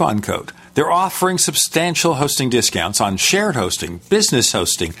legendary coupon code. They're offering substantial hosting discounts on shared hosting, business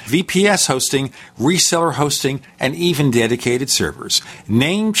hosting, VPS hosting, reseller hosting, and even dedicated servers.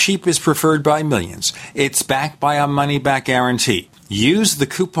 Namecheap is preferred by millions. It's backed by a money-back guarantee. Use the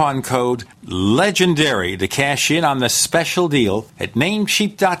coupon code LEGENDARY to cash in on the special deal at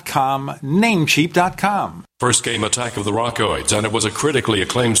Namecheap.com, Namecheap.com. First came Attack of the Rockoids, and it was a critically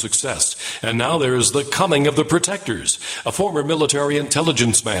acclaimed success. And now there is The Coming of the Protectors. A former military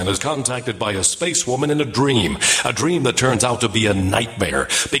intelligence man is contacted by a space woman in a dream that turns out to be a nightmare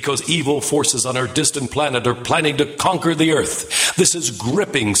because evil forces on her distant planet are planning to conquer the Earth. This is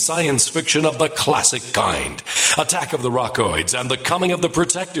gripping science fiction of the classic kind. Attack of the Rockoids and The Coming of the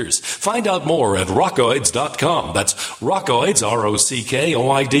Protectors. Find out more at rockoids.com. That's Rockoids,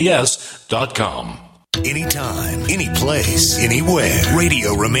 ROCKOIDS.com. Anytime, any place, anywhere.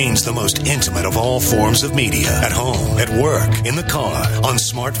 Radio remains the most intimate of all forms of media. At home, at work, in the car, on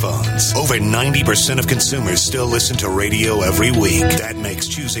smartphones. Over 90% of consumers still listen to radio every week. That makes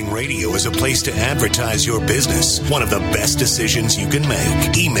choosing radio as a place to advertise your business one of the best decisions you can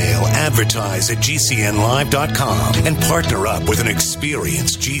make. Email advertise@gcnlive.com and partner up with an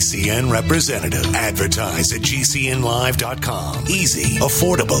experienced GCN representative. Advertise@gcnlive.com. Easy,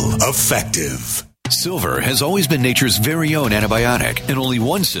 affordable, effective. Silver has always been nature's very own antibiotic, and only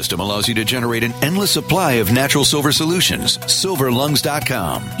one system allows you to generate an endless supply of natural silver solutions.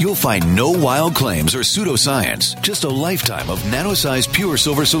 SilverLungs.com. You'll find no wild claims or pseudoscience, just a lifetime of nano-sized pure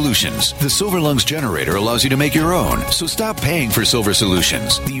silver solutions. The Silver Lungs generator allows you to make your own, so stop paying for silver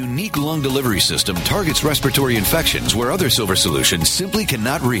solutions. The unique lung delivery system targets respiratory infections where other silver solutions simply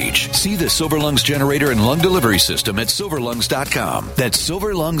cannot reach. See the Silver Lungs generator and lung delivery system at SilverLungs.com. That's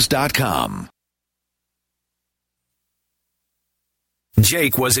SilverLungs.com.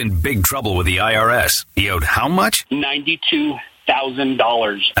 Jake was in big trouble with the IRS. He owed how much?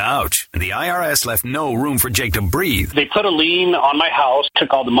 $92,000. Ouch. The IRS left no room for Jake to breathe. They put a lien on my house,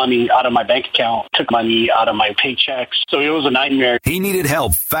 took all the money out of my bank account, took money out of my paychecks. So it was a nightmare. He needed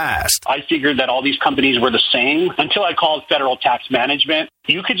help fast. I figured that all these companies were the same until I called Federal Tax Management.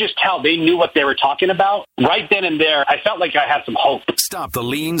 You could just tell they knew what they were talking about. Right then and there, I felt like I had some hope. Stop the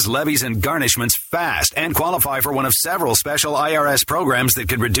liens, levies, and garnishments fast and qualify for one of several special IRS programs that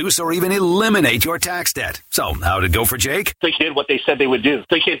could reduce or even eliminate your tax debt. So, how'd it go for Jake? They did what they said they would do.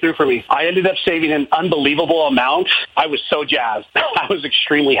 They came through for me. I ended up saving an unbelievable amount. I was so jazzed. I was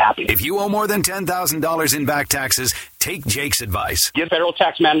extremely happy. If you owe more than $10,000 in back taxes, take Jake's advice. Give Federal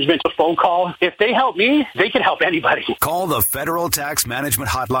Tax Management a phone call. If they help me, they can help anybody. Call the Federal Tax Management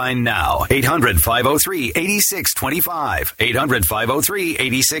Hotline now. 800-503-8625.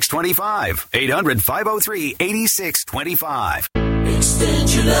 800-503-8625. 800-503-8625.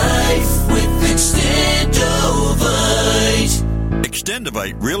 Extend your life with Extendovite.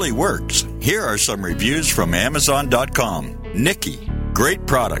 Extendovite really works. Here are some reviews from Amazon.com. Nikki, great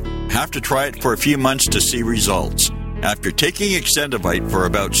product. Have to try it for a few months to see results. After taking Extendovite for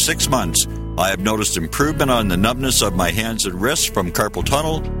about 6 months, I have noticed improvement on the numbness of my hands and wrists from carpal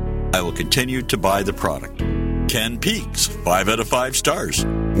tunnel. I will continue to buy the product. Ken Peaks, 5 out of 5 stars.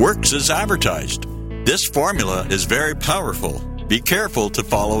 Works as advertised. This formula is very powerful. Be careful to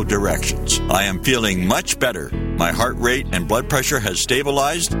follow directions. I am feeling much better. My heart rate and blood pressure has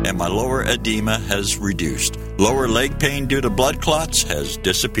stabilized and my lower edema has reduced. Lower leg pain due to blood clots has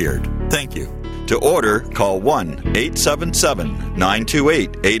disappeared. Thank you. To order, call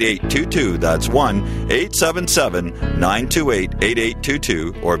 1-877-928-8822. That's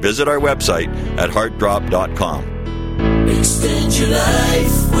 1-877-928-8822. Or visit our website at heartdrop.com. Extend your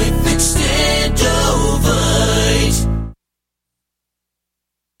life with Extendovite.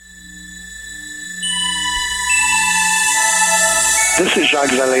 This is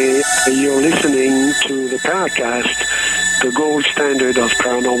Jacques Vallée. You're listening to the Paracast, the gold standard of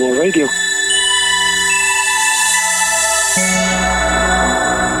paranormal radio.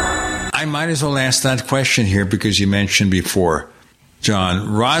 I might as well ask that question here because you mentioned before,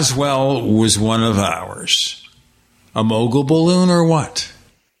 John, Roswell was one of ours. A mogul balloon or what?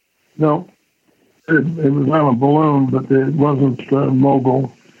 No, it was not a balloon, but it wasn't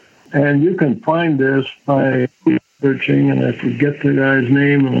mogul. And you can find this by searching, and I forget the guy's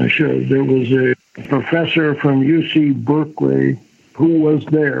name, and I should. There was a professor from UC Berkeley who was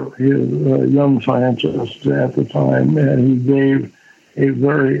there. He was a young scientist at the time, and he gave a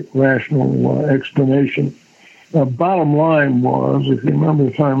very rational explanation. The bottom line was, if you remember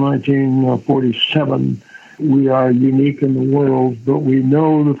the time 1947, we are unique in the world, but we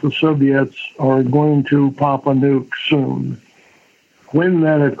know that the Soviets are going to pop a nuke soon. When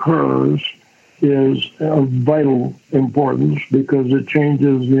that occurs is of vital importance because it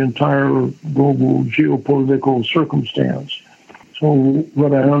changes the entire global geopolitical circumstance. So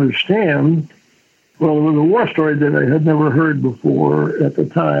what I understand, well, there was a war story that I had never heard before at the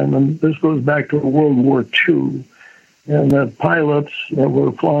time, and this goes back to World War II, and that pilots that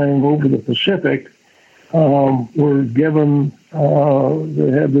were flying over the Pacific were given,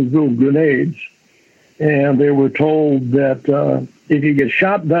 they had these little grenades, and they were told that if you get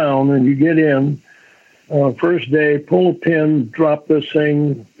shot down and you get in, first day, pull a pin, drop this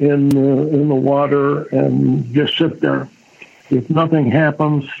thing in the water, and just sit there. If nothing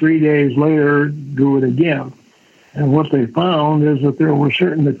happens, 3 days later, do it again. And what they found is that there were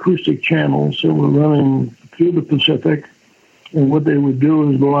certain acoustic channels that were running through the Pacific, and what they would do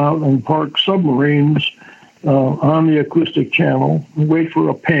is go out and park submarines on the acoustic channel, and wait for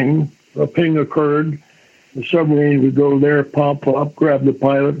a ping. A ping occurred. The submarine would go there, pop up, grab the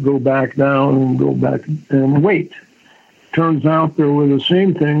pilot, go back down, and go back and wait. Turns out there were the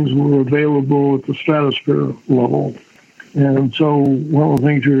same things were available at the stratosphere level. And so one of the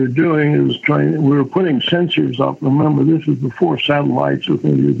things we were doing is we were putting sensors up. Remember, this was before satellites, so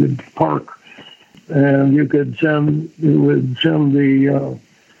you could park. And you would send the, in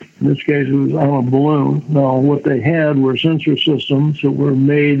this case, it was on a balloon. Now, what they had were sensor systems that were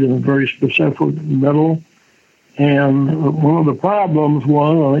made in a very specific metal. And one of the problems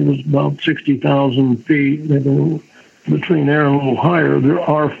was, I think it was about 60,000 feet, maybe between there and a little higher, there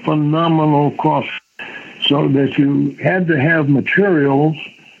are phenomenal cross, so that you had to have materials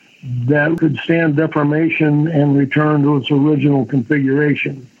that could stand deformation and return to its original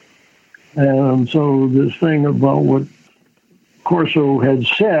configuration. And so this thing about what Corso had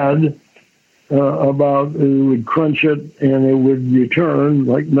said about it would crunch it and it would return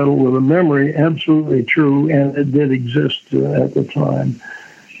like metal with a memory, absolutely true, and it did exist at the time.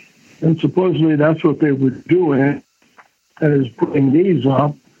 And supposedly that's what they were doing, is putting these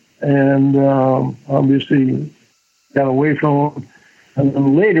up, and obviously got away from them. And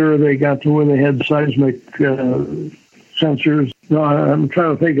then later they got to where they had seismic sensors. No, I'm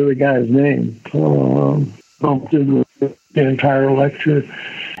trying to think of the guy's name. Bumped into the entire lecture.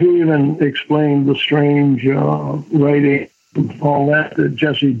 He even explained the strange writing, all that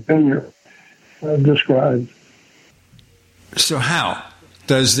Jesse Jr. Described. So how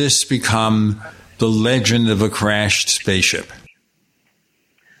does this become the legend of a crashed spaceship?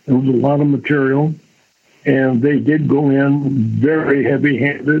 There was a lot of material, and they did go in very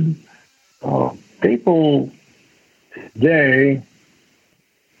heavy-handed. People today,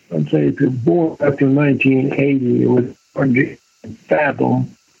 I'd say if you're born after 1980, it was hard to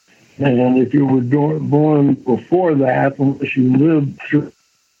fathom. And if you were born before that, unless you lived through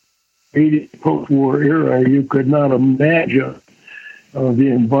the post-war era, you could not imagine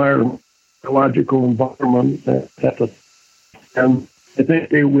the ecological environment at the time. I think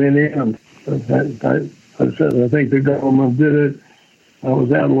they went in. I think the government did it. I was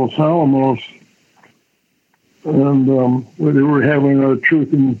at Los Alamos, and where they were having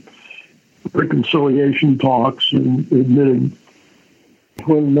truth and reconciliation talks and admitting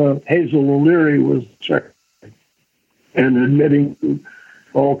when Hazel O'Leary was secretary and admitting to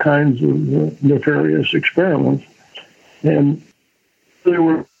all kinds of nefarious experiments. And they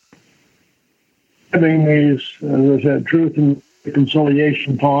were having these, as I said, truth and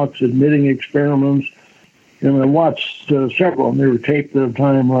reconciliation talks, admitting experiments. And I watched several, and they were taped at a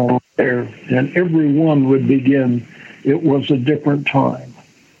time right there, and every one would begin, it was a different time.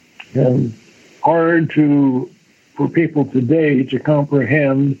 And hard for people today to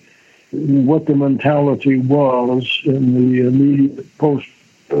comprehend what the mentality was in the immediate post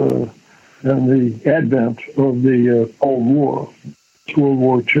and the advent of the Cold War, World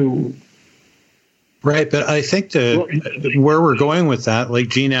War II. Right, but I think where we're going with that, like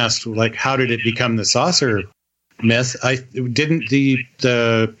Gene asked, like, how did it become the saucer myth? Didn't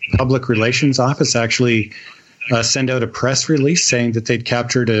the Public Relations Office actually send out a press release saying that they'd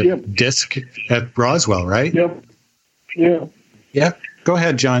captured a disc at Roswell, right? Yep. Yeah. Yeah. Go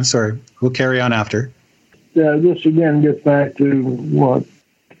ahead, John. Sorry. We'll carry on after. Yeah, this again gets back to what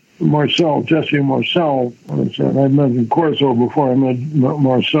Jesse Marcel said. I mentioned Corso before I mentioned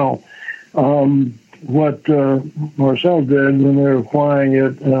Marcel. What Marcel did when they were flying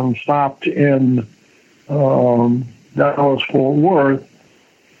it stopped in Dallas-Fort Worth,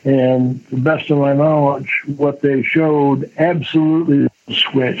 and to the best of my knowledge, what they showed absolutely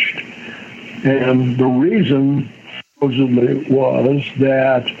switched. And the reason supposedly was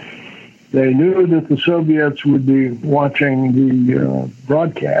that they knew that the Soviets would be watching the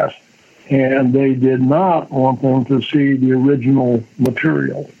broadcast, and they did not want them to see the original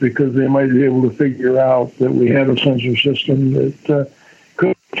material because they might be able to figure out that we had a sensor system that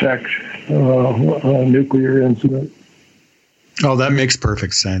could detect a nuclear incident. Oh, that makes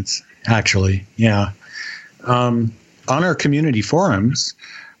perfect sense, actually. Yeah. On our community forums,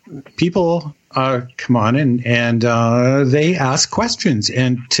 people come on and they ask questions.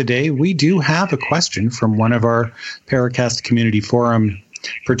 And today we do have a question from one of our Paracast Community Forum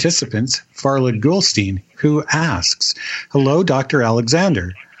participants, Farlid Goulstein, who asks, "Hello, Dr.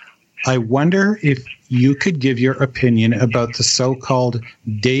 Alexander. I wonder if you could give your opinion about the so-called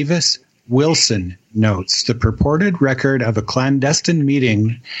Davis-Wilson notes, the purported record of a clandestine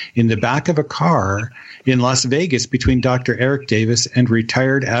meeting in the back of a car in Las Vegas between Dr. Eric Davis and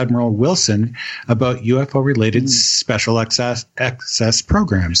retired Admiral Wilson about UFO-related special access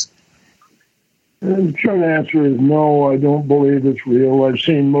programs." The short answer is no, I don't believe it's real. I've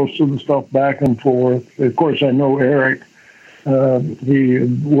seen most of the stuff back and forth. Of course, I know Eric. He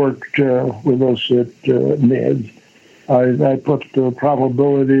worked with us at NIDS. I put the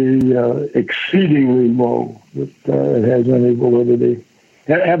probability exceedingly low that it has any validity.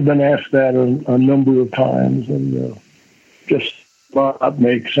 I have been asked that a number of times, and just not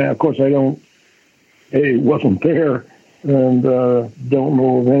make sense. Of course, I wasn't there, and don't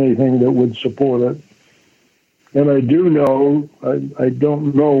know of anything that would support it. And I do know, I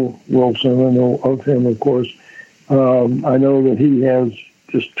don't know Wilson, I know of him, of course. I know that he has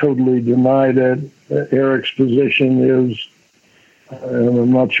just totally denied it. Eric's position is, and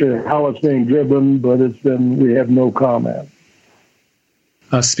I'm not sure how it's being driven, but we have no comment.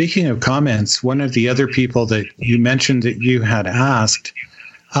 Speaking of comments, one of the other people that you mentioned that you had asked,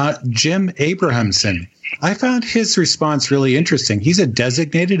 Jim Abrahamson, I found his response really interesting. He's a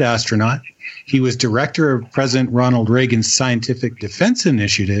designated astronaut. He was director of President Ronald Reagan's Scientific Defense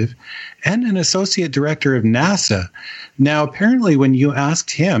Initiative and an associate director of NASA. Now, apparently, when you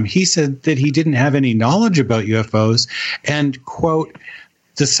asked him, he said that he didn't have any knowledge about UFOs and, quote,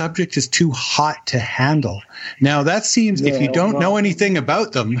 the subject is too hot to handle. Now, that seems, if you don't know anything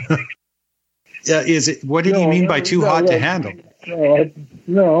about them, what did he mean by too hot to handle?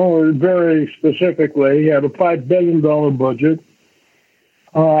 No, very specifically, he had a $5 billion budget.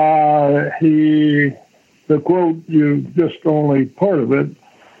 The quote, you just only part of it.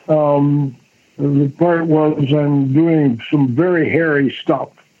 The part was, I'm doing some very hairy stuff.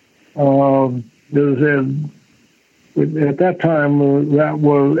 At that time, that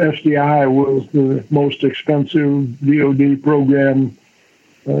was SDI was the most expensive DoD program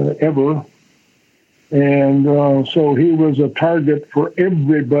ever. And so he was a target for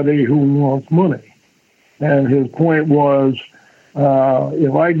everybody who wants money. And his point was,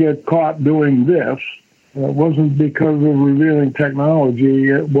 if I get caught doing this, it wasn't because of revealing technology.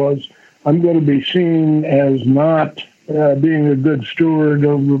 It was, I'm going to be seen as not being a good steward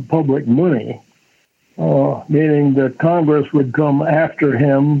of the public money, meaning that Congress would come after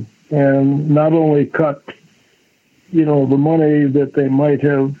him and not only cut the money that they might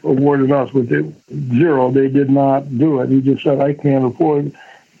have awarded us with zero. They did not do it. He just said, I can't afford,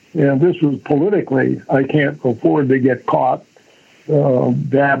 and this was politically, I can't afford to get caught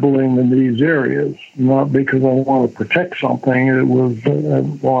dabbling in these areas, not because I want to protect something. It was,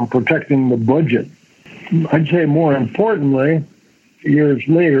 I'm protecting the budget. I'd say more importantly, years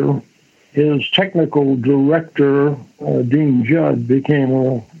later, his technical director, Dean Judd, became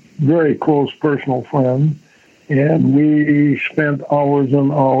a very close personal friend. And we spent hours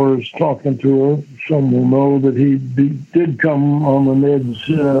and hours talking to her. Some will know that he did come on the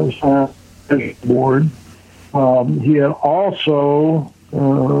NIDS science board. He had also,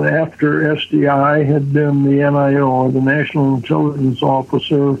 after SDI, had been the NIO, the National Intelligence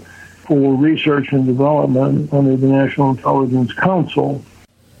Officer for Research and Development under the National Intelligence Council.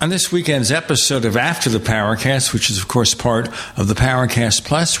 On this weekend's episode of After the Paracast, which is, of course, part of the Paracast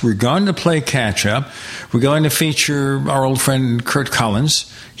Plus, we're going to play catch-up. We're going to feature our old friend Kurt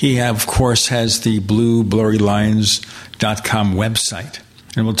Collins. He, of course, has the blueblurrylines.com website.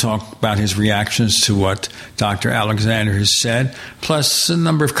 And we'll talk about his reactions to what Dr. Alexander has said, plus a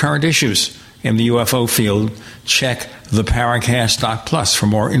number of current issues in the UFO field. Check theparacast.plus for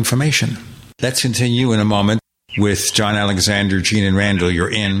more information. Let's continue in a moment with John Alexander, Gene, and Randall. You're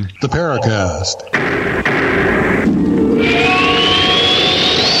in the Paracast.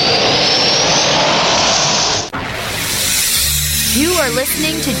 You are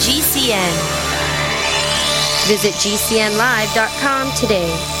listening to GCN. Visit GCNlive.com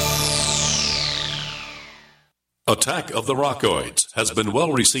today. Attack of the Rockoids has been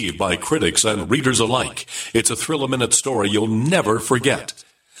well received by critics and readers alike. It's a thrill-a-minute story you'll never forget.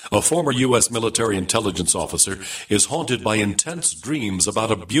 A former U.S. military intelligence officer is haunted by intense dreams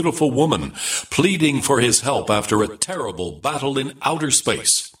about a beautiful woman pleading for his help after a terrible battle in outer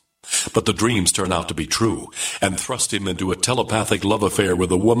space. But the dreams turn out to be true and thrust him into a telepathic love affair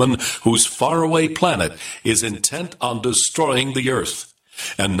with a woman whose faraway planet is intent on destroying the Earth.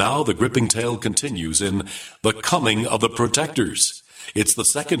 And now the gripping tale continues in The Coming of the Protectors. It's the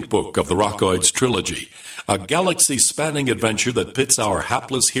second book of the Rockoids trilogy, a galaxy-spanning adventure that pits our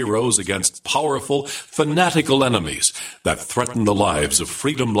hapless heroes against powerful, fanatical enemies that threaten the lives of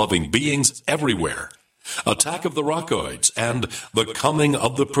freedom-loving beings everywhere. Attack of the Rockoids and The Coming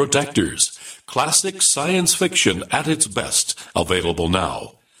of the Protectors. Classic science fiction at its best, available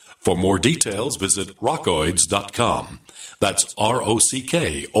now. For more details, visit rockoids.com. That's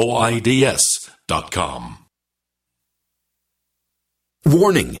ROCKOIDS.com.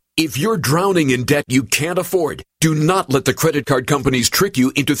 Warning. If you're drowning in debt you can't afford, do not let the credit card companies trick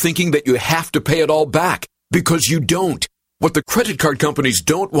you into thinking that you have to pay it all back, because you don't. What the credit card companies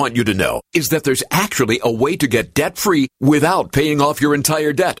don't want you to know is that there's actually a way to get debt-free without paying off your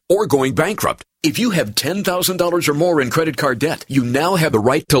entire debt or going bankrupt. If you have $10,000 or more in credit card debt, you now have the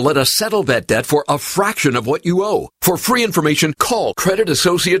right to let us settle that debt for a fraction of what you owe. For free information, call Credit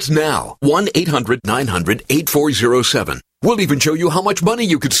Associates now. 1-800-900-8407. We'll even show you how much money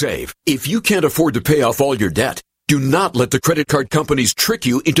you could save. If you can't afford to pay off all your debt, do not let the credit card companies trick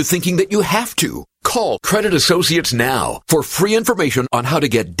you into thinking that you have to. Call Credit Associates now for free information on how to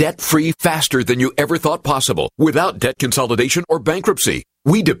get debt-free faster than you ever thought possible without debt consolidation or bankruptcy.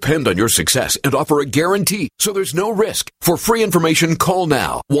 We depend on your success and offer a guarantee, so there's no risk. For free information, call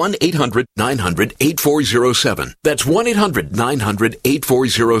now. 1-800-900-8407. That's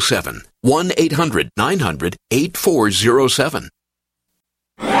 1-800-900-8407. 1-800-900-8407.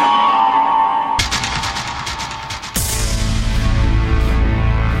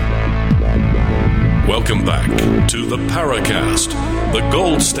 Welcome back to the Paracast, the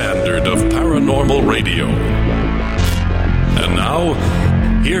gold standard of paranormal radio. And now,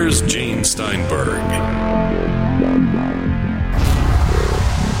 here's Gene Steinberg.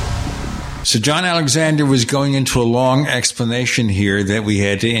 So John Alexander was going into a long explanation here that we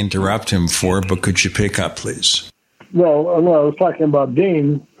had to interrupt him for, but could you pick up, please? Well, no, I was talking about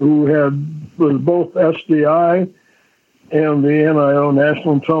Dean, who was both SDI and the NIO,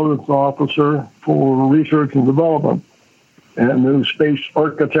 National Intelligence Officer for Research and Development, and knew space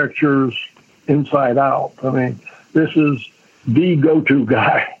architectures inside out. I mean, this is the go-to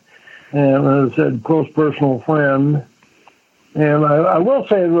guy, and as I said, close personal friend. And I will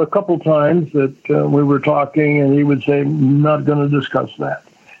say a couple times that we were talking, and he would say, not going to discuss that.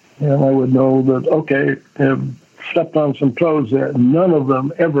 And I would know that, okay, I've stepped on some toes there. None of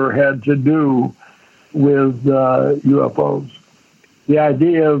them ever had to do with UFOs. The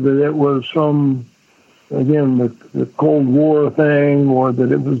idea that it was some, again, the Cold War thing, or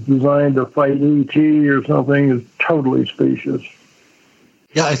that it was designed to fight ET or something, is totally specious.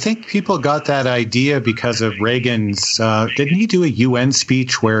 Yeah, I think people got that idea because of Reagan's, didn't he do a UN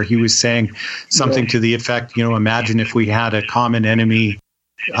speech where he was saying something to the effect, imagine if we had a common enemy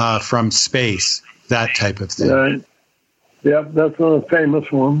from space, that type of thing. Right. Yeah, that's a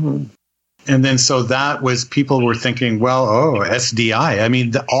famous one. And then so that was, people were thinking, well, SDI. I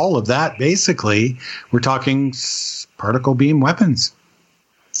mean, all of that, basically, we're talking particle beam weapons.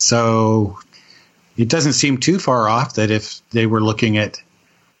 So it doesn't seem too far off that if they were looking at,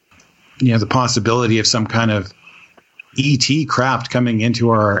 the possibility of some kind of ET craft coming into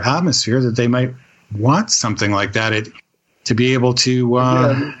our atmosphere, that they might want something like that to be able to,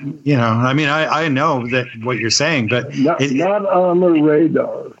 you know, I mean, I know that what you're saying, but not on the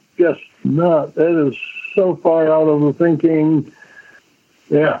radar, just not. That is so far out of the thinking.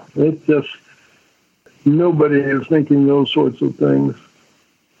 Yeah, it's just nobody is thinking those sorts of things.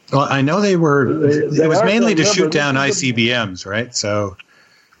 Well, I know it was mainly to shoot down ICBMs, right? So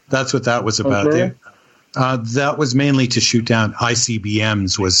that's what that was about. Okay. That was mainly to shoot down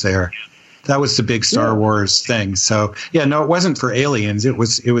ICBMs was there. That was the big Star Wars thing. So, yeah, no, it wasn't for aliens. It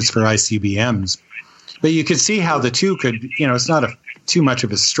was for ICBMs. But you could see how the two could, you know, it's not too much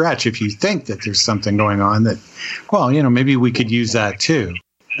of a stretch if you think that there's something going on that, well, you know, maybe we could use that too.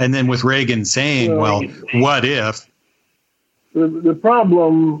 And then with Reagan saying, well, what if? The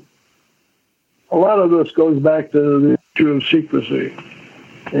problem, a lot of this goes back to the issue of secrecy.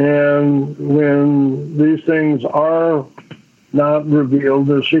 And when these things are not revealed,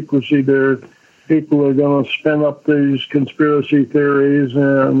 there's secrecy there, people are going to spin up these conspiracy theories,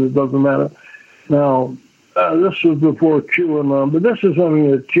 and it doesn't matter. Now, this was before QAnon, but this is something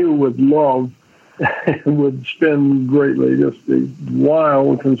that Q would love and would spin greatly, just the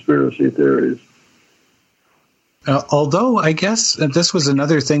wild conspiracy theories. Although I guess this was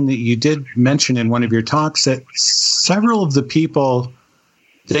another thing that you did mention in one of your talks, that several of the people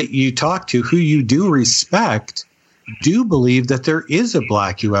that you talk to who you do respect do believe that there is a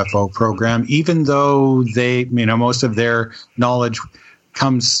black UFO program, even though they, you know, most of their knowledge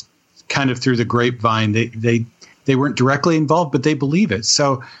comes kind of through the grapevine. They weren't directly involved, but they believe it.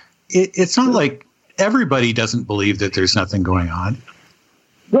 So it's not like everybody doesn't believe that there's nothing going on.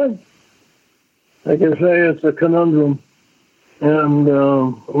 Right. Like I say, it's a conundrum. And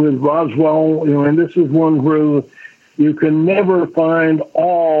with Roswell, you know, and this is one where you can never find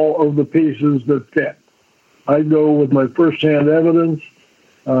all of the pieces that fit. I go with my first-hand evidence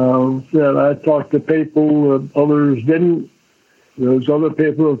that I talked to people that others didn't. There's other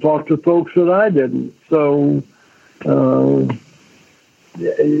people that talked to folks that I didn't. So, you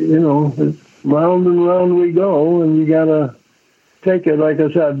know, it's round and round we go, and you got to take it. Like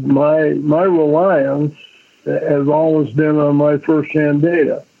I said, my reliance has always been on my first-hand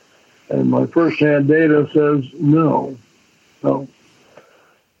data. And my first-hand data says no.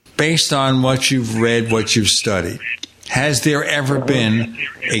 Based on what you've read, what you've studied, has there ever been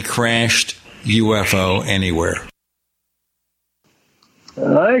a crashed UFO anywhere?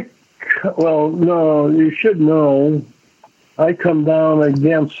 Well, no, you should know. I come down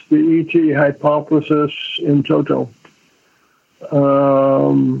against the ET hypothesis in toto.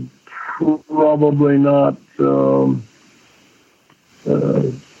 Probably not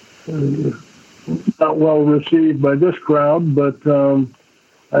not well received by this crowd, but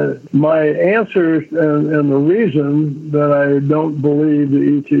my answer and the reason that I don't believe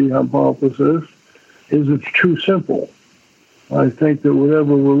the ET hypothesis is it's too simple. I think that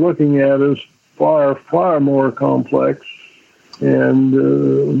whatever we're looking at is far, far more complex. And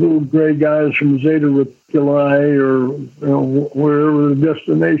little gray guys from Zeta Reticuli or wherever the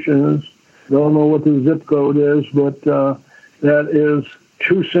destination is, don't know what the zip code is, but that is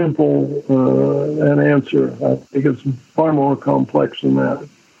too simple an answer. I think it's far more complex than that.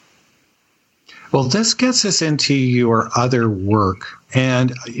 Well, this gets us into your other work.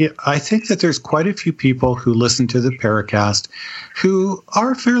 And I think that there's quite a few people who listen to the Paracast who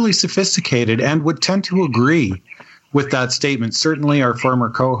are fairly sophisticated and would tend to agree with that statement. Certainly our former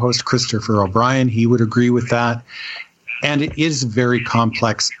co-host, Christopher O'Brien, he would agree with that. And it is a very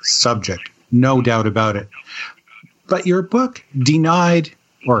complex subject, no doubt about it. But your book, Denied,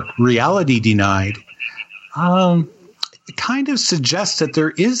 or Reality Denied, kind of suggests that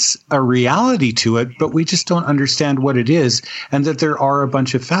there is a reality to it, but we just don't understand what it is, and that there are a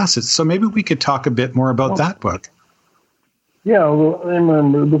bunch of facets. So maybe we could talk a bit more about that book. Yeah, well,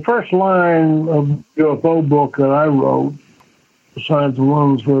 remember, the first line of the UFO book that I wrote, besides the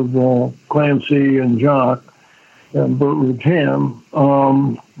ones with Clancy and Jock and Burt Rutan,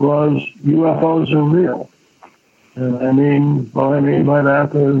 was UFOs are real. And what I mean by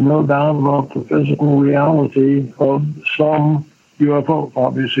that, there's no doubt about the physical reality of some UFOs,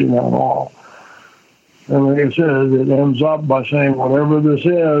 obviously not all. And like I said, it ends up by saying whatever this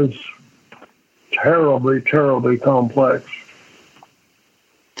is, terribly, terribly complex.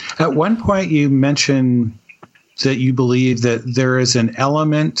 At one point you mentioned that you believe that there is an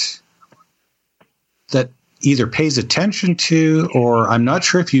element that either pays attention to, or I'm not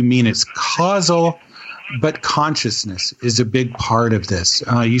sure if you mean it's causal, but consciousness is a big part of this.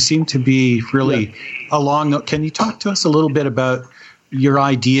 You seem to be really along. Can you talk to us a little bit about your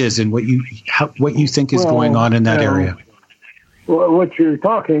ideas and what you think is going on in that area. Well, what you're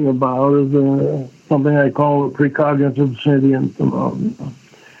talking about is something I call the precognitive sentient phenomenon.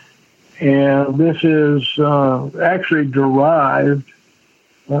 And this is actually derived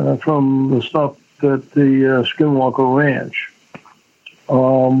from the stuff at the Skinwalker Ranch.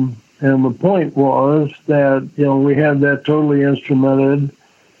 And the point was that, we had that totally instrumented.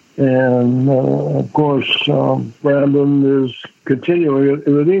 And, of course, Brandon is continuing it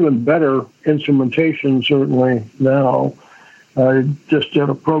with even better instrumentation, certainly now. I just did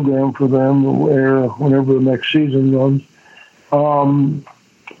a program for them to air whenever the next season runs.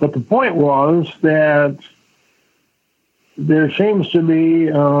 But the point was that there seems to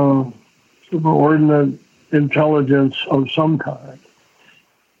be superordinate intelligence of some kind.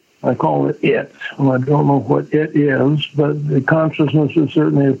 I call it it. Well, I don't know what it is, but the consciousness is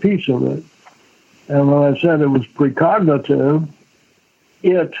certainly a piece of it. And when I said it was precognitive,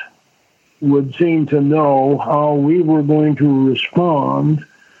 it would seem to know how we were going to respond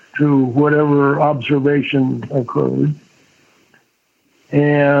to whatever observation occurred.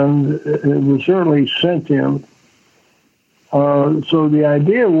 And it was certainly sentient. So the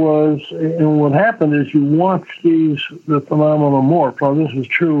idea was, and what happened is you watch the phenomena morph. Now, this is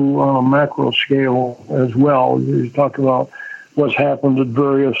true on a macro scale as well. You talk about what's happened at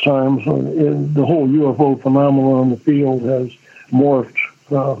various times. The whole UFO phenomenon in the field has morphed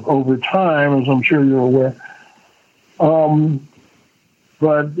over time, as I'm sure you're aware.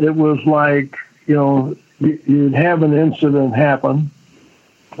 But it was like, you'd have an incident happen.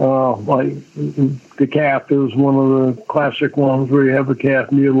 Like the calf is one of the classic ones where you have a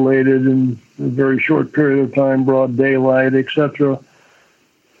calf mutilated in a very short period of time, broad daylight, etc.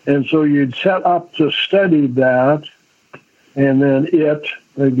 And so you'd set up to study that, and then it,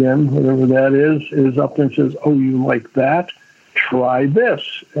 again, whatever that is up and says, oh, you like that? Try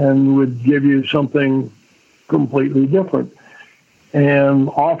this, and would give you something completely different. And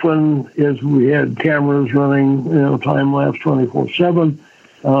often, as we had cameras running, time-lapse 24/7,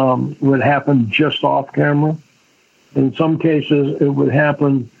 would happen just off camera. In some cases, it would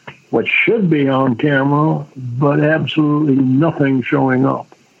happen what should be on camera, but absolutely nothing showing up.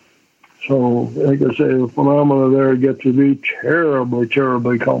 So, like I say, the phenomena there get to be terribly,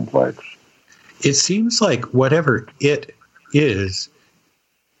 terribly complex. It seems like whatever it is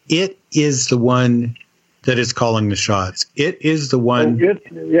the one that is calling the shots. It is the one.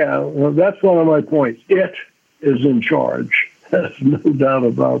 Well, that's one of my points. It is in charge. There's no doubt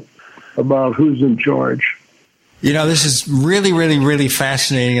about who's in charge. This is really, really, really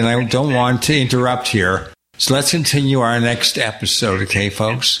fascinating, and I don't want to interrupt here. So let's continue our next episode, okay,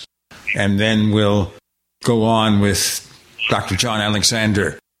 folks? And then we'll go on with Dr. John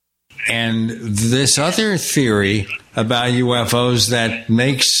Alexander. And this other theory about UFOs that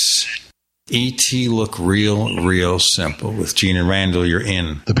makes E.T. look real, real simple. With Gene and Randall, you're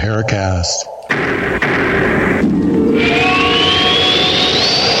in the Paracast.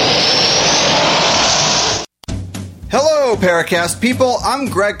 Hello, Paracast people. I'm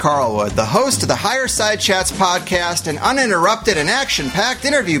Greg Carlwood, the host of the Higher Side Chats podcast, an uninterrupted and action-packed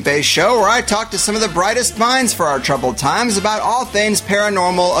interview-based show where I talk to some of the brightest minds for our troubled times about all things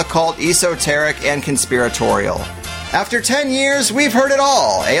paranormal, occult, esoteric, and conspiratorial. After 10 years, we've heard it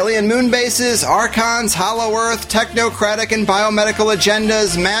all. Alien moon bases, archons, hollow earth, technocratic and biomedical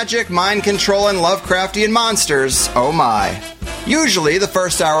agendas, magic, mind control, and Lovecraftian monsters. Oh my. Usually, the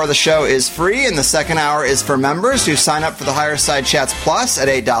first hour of the show is free, and the second hour is for members who sign up for the Higher Side Chats Plus at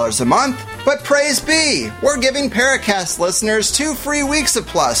 $8 a month. But praise be, we're giving Paracast listeners 2 free weeks of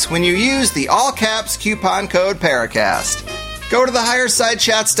Plus when you use the all-caps coupon code Paracast. Go to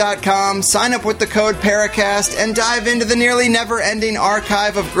thehighersidechats.com, sign up with the code Paracast, and dive into the nearly never-ending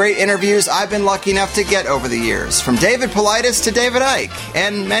archive of great interviews I've been lucky enough to get over the years, from David Paulides to David Icke,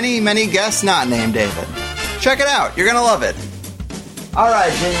 and many, many guests not named David. Check it out. You're going to love it. All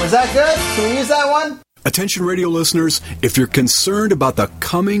right, Gene, was that good? Can we use that one? Attention radio listeners, if you're concerned about the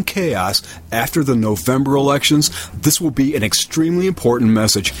coming chaos after the November elections, this will be an extremely important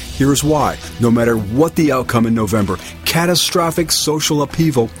message. Here's why. No matter what the outcome in November, catastrophic social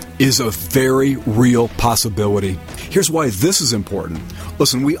upheaval is a very real possibility. Here's why this is important.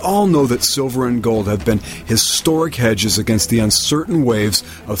 Listen, we all know that silver and gold have been historic hedges against the uncertain waves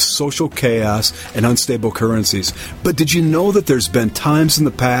of social chaos and unstable currencies. But did you know that there's been times in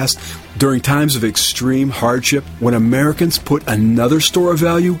the past, during times of extreme hardship, when Americans put another store of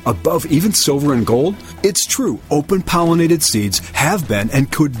value above even silver and gold? It's true, open-pollinated seeds have been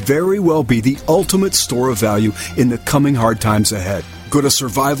and could very well be the ultimate store of value in the coming hard times ahead. Go to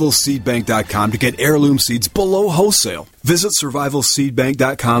survivalseedbank.com to get heirloom seeds below wholesale. Visit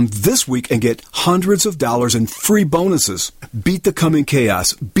survivalseedbank.com this week and get hundreds of dollars in free bonuses. Beat the coming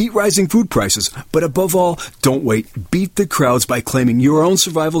chaos, beat rising food prices, but above all, don't wait. Beat the crowds by claiming your own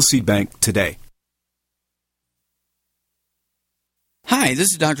Survival Seed Bank today. Hi,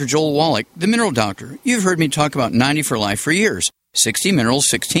 this is Dr. Joel Wallach, the Mineral Doctor. You've heard me talk about 90 for Life for years. 60 minerals,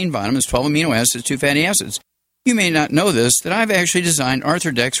 16 vitamins, 12 amino acids, 2 fatty acids. You may not know this, that I've actually designed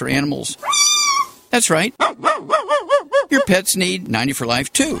Arthrodex for animals. That's right. Your pets need 90 for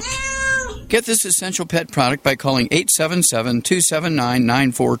Life, too. Get this essential pet product by calling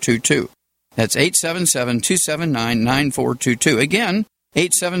 877-279-9422. That's 877-279-9422. Again,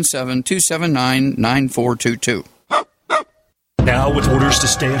 877-279-9422. Now with orders to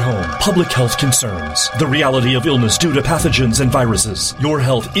stay at home, public health concerns, the reality of illness due to pathogens and viruses, your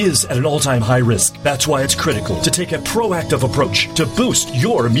health is at an all-time high risk. That's why it's critical to take a proactive approach to boost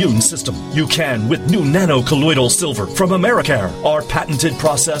your immune system. You can with new nano-colloidal silver from Americare, our patented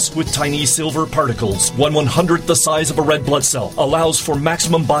process with tiny silver particles, 1/100th the size of a red blood cell, allows for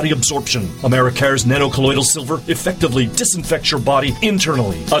maximum body absorption. Americare's nano-colloidal silver effectively disinfects your body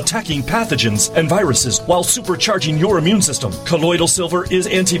internally, attacking pathogens and viruses while supercharging your immune system. Colloidal silver is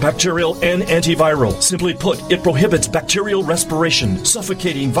antibacterial and antiviral. Simply put, it prohibits bacterial respiration,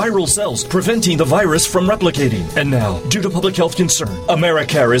 suffocating viral cells, preventing the virus from replicating. And now, due to public health concern,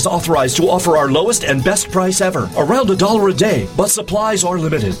 Americare is authorized to offer our lowest and best price ever, around $1 a day, but supplies are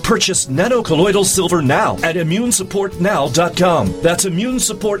limited. Purchase nano-colloidal silver now at immunesupportnow.com. That's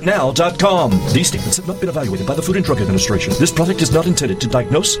immunesupportnow.com. These statements have not been evaluated by the Food and Drug Administration. This product is not intended to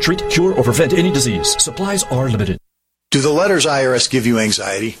diagnose, treat, cure, or prevent any disease. Supplies are limited. Do the letters IRS give you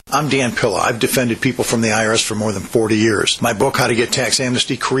anxiety? I'm Dan Pilla. I've defended people from the IRS for more than 40 years. My book, How to Get Tax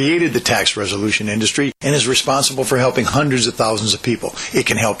Amnesty, created the tax resolution industry and is responsible for helping hundreds of thousands of people. It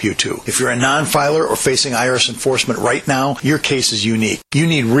can help you too. If you're a non-filer or facing IRS enforcement right now, your case is unique. You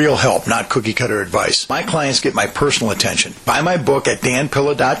need real help, not cookie-cutter advice. My clients get my personal attention. Buy my book at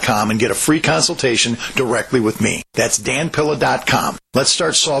danpilla.com and get a free consultation directly with me. That's danpilla.com. Let's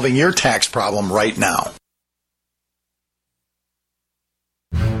start solving your tax problem right now.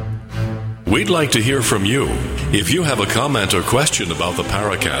 We'd like to hear from you. If you have a comment or question about the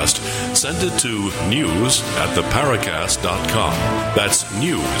Paracast, send it to news@theparacast.com. That's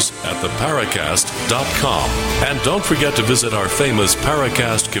news@theparacast.com. And don't forget to visit our famous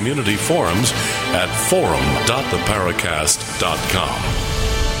Paracast community forums at forum.theparacast.com.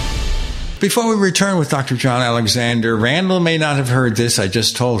 Before we return with Dr. John Alexander, Randall may not have heard this, I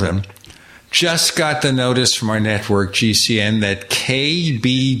just told him. Just got the notice from our network, GCN, that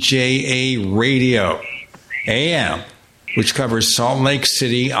KBJA Radio AM, which covers Salt Lake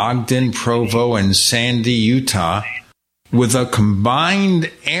City, Ogden, Provo, and Sandy, Utah, with a combined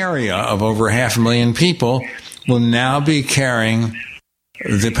area of over 500,000 people, will now be carrying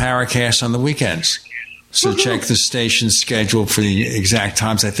the Paracast on the weekends. So check the station's schedule for the exact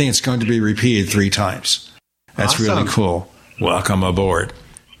times. I think it's going to be repeated 3 times. That's awesome. Really cool. Welcome aboard.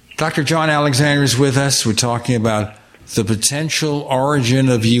 Dr. John Alexander is with us. We're talking about the potential origin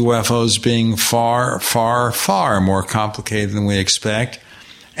of UFOs being far, far, far more complicated than we expect,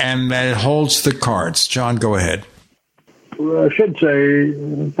 and that it holds the cards. John, go ahead. Well, I should say,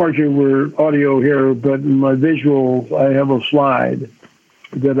 unfortunately we're audio here, but in my visuals, I have a slide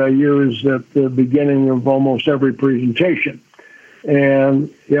that I use at the beginning of almost every presentation. And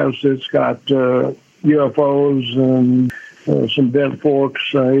yes, it's got UFOs and some bent forks,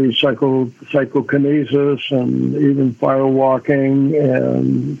 psychokinesis, and even firewalking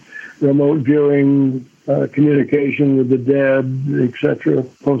and remote viewing, communication with the dead, etc.,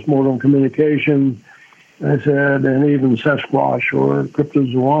 postmortem communication, I said, and even Sasquatch or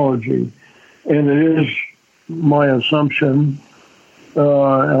cryptozoology. And it is my assumption,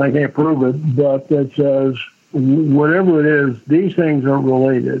 and I can't prove it, but it says whatever it is, these things are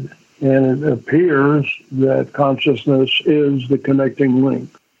related. And it appears that consciousness is the connecting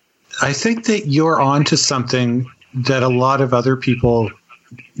link. I think that you're onto something that a lot of other people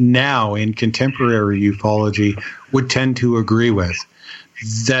now in contemporary ufology would tend to agree with,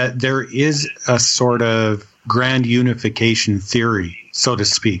 that there is a sort of grand unification theory, so to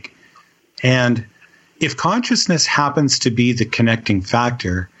speak. And if consciousness happens to be the connecting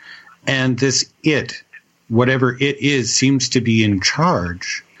factor, and this it, whatever it is, seems to be in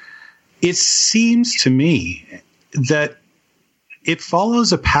charge, it seems to me that it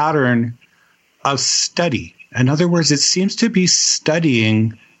follows a pattern of study. In other words, it seems to be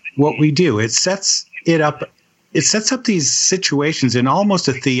studying what we do. It sets up these situations in almost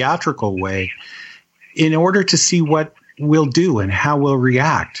a theatrical way in order to see what we'll do and how we'll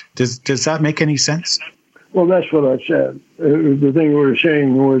react. Does that make any sense? Well, that's what I said. The thing we were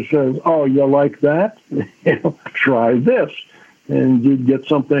saying was, oh, you like that? Try this. And you'd get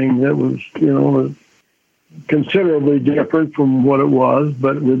something that was, considerably different from what it was,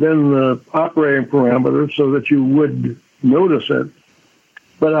 but within the operating parameters so that you would notice it.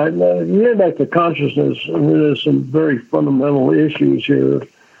 But I get back to consciousness. I mean, there's some very fundamental issues here.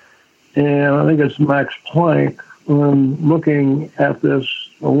 And I think it's Max Planck, when looking at this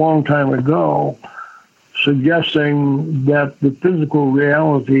a long time ago, suggesting that the physical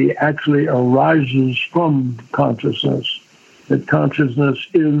reality actually arises from consciousness, that consciousness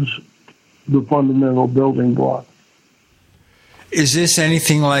is the fundamental building block. Is this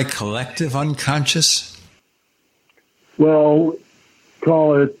anything like collective unconscious? Well,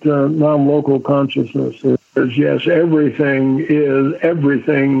 call it non-local consciousness. Yes, everything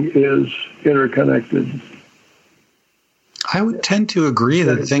is interconnected. I would tend to agree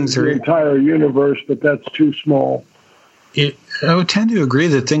that things are... The entire universe, but that's too small. I would tend to agree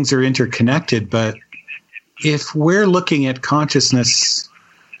that things are interconnected, but if we're looking at consciousness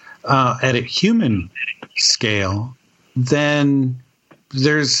at a human scale, then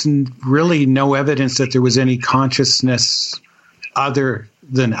there's really no evidence that there was any consciousness other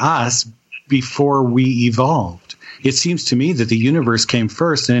than us before we evolved. It seems to me that the universe came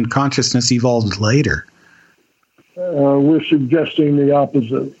first and then consciousness evolved later. We're suggesting the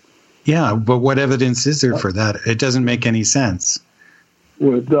opposite. Yeah, but what evidence is there for that? It doesn't make any sense.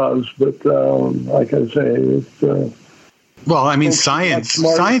 Well, it does, but like I say, it's... well, I mean, science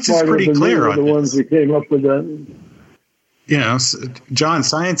is pretty clear on this. The ones that came up with that. John,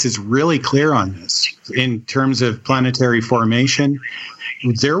 science is really clear on this in terms of planetary formation.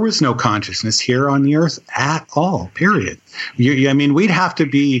 There was no consciousness here on the Earth at all, period. I mean, we'd have to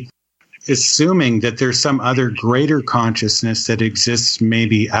be assuming that there's some other greater consciousness that exists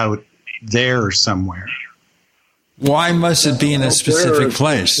maybe out there somewhere. Why must it be in a specific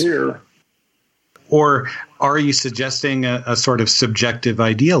place? Here. Or are you suggesting a sort of subjective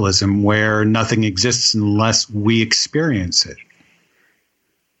idealism where nothing exists unless we experience it?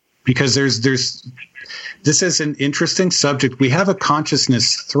 Because this is an interesting subject. We have a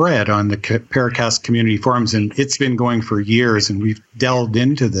consciousness thread on the Paracast community forums, and it's been going for years, and we've delved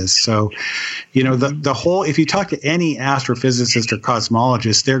into this. So, the whole, if you talk to any astrophysicist or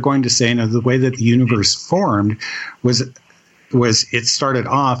cosmologist, they're going to say, the way that the universe formed was it started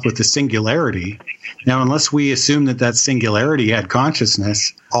off with the singularity. Now, unless we assume that singularity had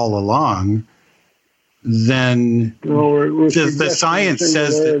consciousness all along, then the science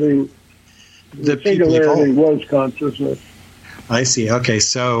says that the singularity was consciousness. I see. Okay,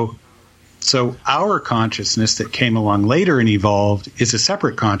 so our consciousness that came along later and evolved is a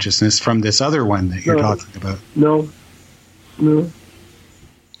separate consciousness from this other one that you're talking about. No.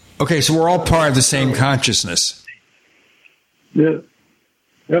 Okay, so we're all part of the same consciousness. Yeah.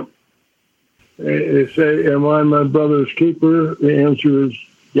 Yep. They say, am I my brother's keeper? The answer is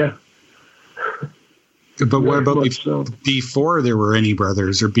yeah. But what about before there were any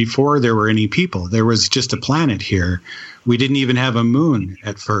brothers or before there were any people? There was just a planet here. We didn't even have a moon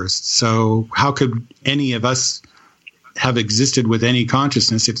at first. So how could any of us have existed with any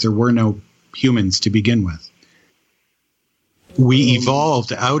consciousness if there were no humans to begin with? We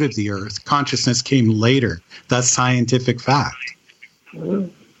evolved out of the Earth. Consciousness came later. That's scientific fact.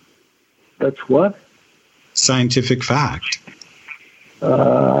 That's what? Scientific fact.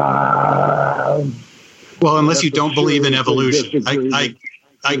 Well, unless you don't believe in evolution. I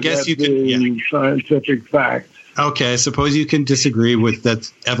guess you can. Yeah. Scientific fact. Okay, I suppose you can disagree with that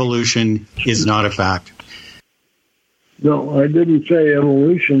evolution is not a fact. No, I didn't say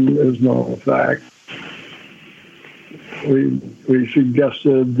evolution is not a fact. We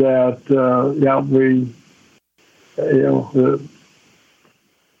suggested that, the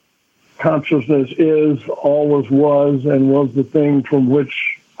consciousness is, always was, and was the thing from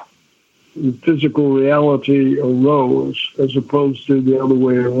which the physical reality arose, as opposed to the other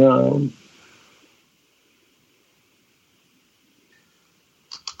way around.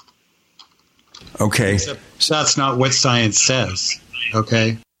 Okay. So that's not what science says,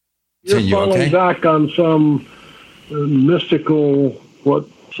 okay? You're falling back on some mystical, what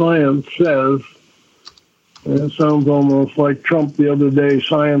science says. And it sounds almost like Trump the other day,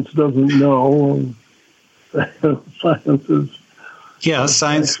 science doesn't know. Science is... Yeah,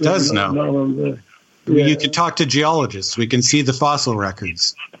 science does know. You can talk to geologists. We can see the fossil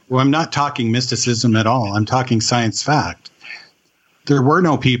records. Well, I'm not talking mysticism at all. I'm talking science fact. There were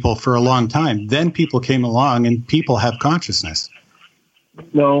no people for a long time. Then people came along, and people have consciousness.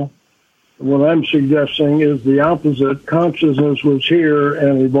 No. What I'm suggesting is the opposite. Consciousness was here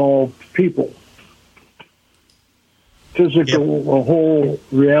and evolved people. Whole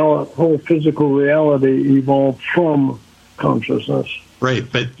physical reality evolved from consciousness. Right,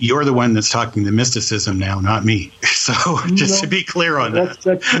 but you're the one that's talking the mysticism now, not me. So just to be clear on that's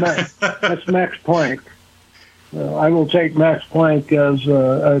Max Planck. I will take Max Planck as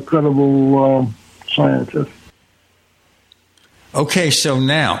a credible scientist. Okay, so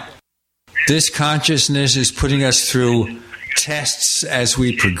now this consciousness is putting us through tests as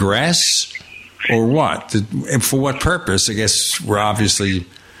we progress, or what? And for what purpose? I guess we're obviously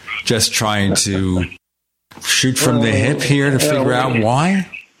just trying to shoot from the hip here to figure out why.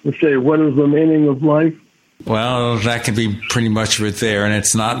 You say, what is the meaning of life? Well, that could be pretty much of it there, and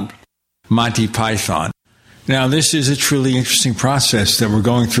it's not Monty Python. Now, this is a truly interesting process that we're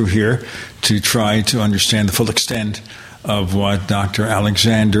going through here to try to understand the full extent of what Dr.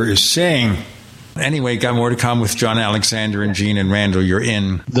 Alexander is saying. Anyway, got more to come with John Alexander and Gene and Randall. You're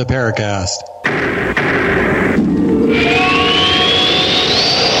in the Paracast.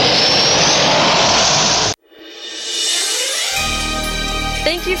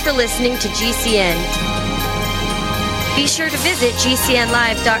 Thank you for listening to GCN. Be sure to visit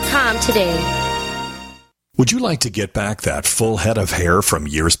GCNlive.com today. Would you like to get back that full head of hair from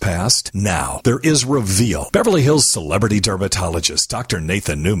years past? Now, there is Reveal. Beverly Hills celebrity dermatologist Dr.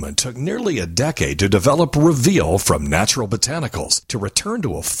 Nathan Newman took nearly a decade to develop Reveal from natural botanicals to return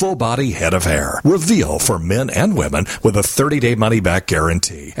to a full-body head of hair. Reveal for men and women with a 30-day money-back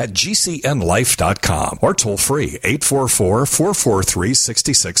guarantee at GCNlife.com or toll-free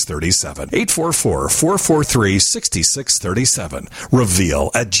 844-443-6637. 844-443-6637.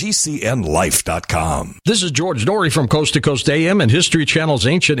 Reveal at GCNlife.com. This is George Norrie from Coast to Coast AM and History Channel's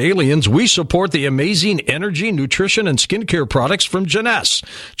Ancient Aliens. We support the amazing energy, nutrition, and skincare products from Jeunesse.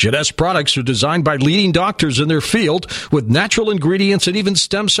 Jeunesse products are designed by leading doctors in their field with natural ingredients and even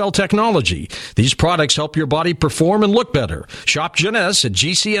stem cell technology. These products help your body perform and look better. Shop Jeunesse at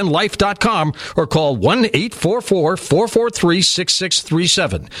GCNlife.com or call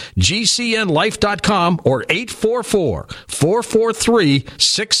 1-844-443-6637. GCNlife.com or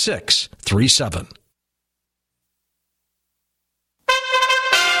 844-443-6637.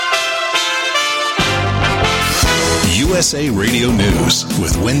 USA Radio News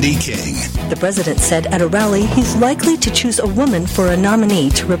with Wendy King. The president said at a rally he's likely to choose a woman for a nominee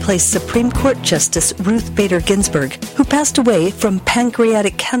to replace Supreme Court Justice Ruth Bader Ginsburg, who passed away from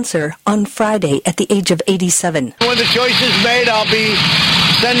pancreatic cancer on Friday at the age of 87. When the choice is made, I'll be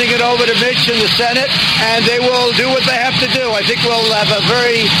sending it over to Mitch in the Senate, and they will do what they have to do. I think we'll have a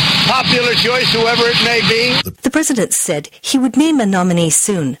very popular choice, whoever it may be. The president said he would name a nominee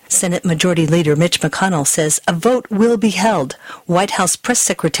soon. Senate Majority Leader Mitch McConnell says a vote will be held. White House Press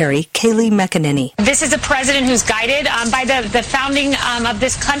Secretary Kayleigh McEnany. This is a president who's guided by the founding of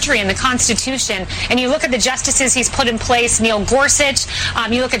this country and the Constitution. And you look at the justices he's put in place, Neil Gorsuch,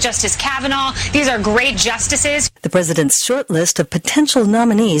 you look at Justice Kavanaugh. These are great justices. The president's short list of potential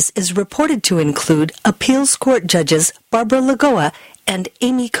nominees is reported to include appeals court judges Barbara Lagoa and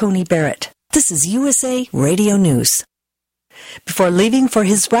Amy Coney Barrett. This is USA Radio News. Before leaving for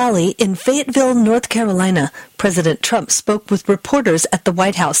his rally in Fayetteville, North Carolina, President Trump spoke with reporters at the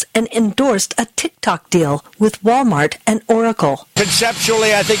White House and endorsed a TikTok deal with Walmart and Oracle.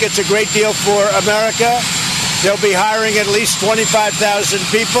 Conceptually, I think it's a great deal for America. They'll be hiring at least 25,000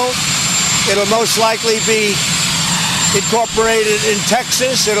 people. It'll most likely be incorporated in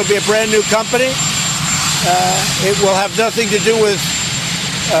Texas. It'll be a brand new company. It will have nothing to do with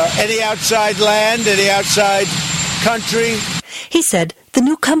any outside land, any outside country. He said the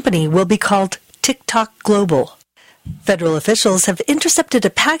new company will be called TikTok Global. Federal officials have intercepted a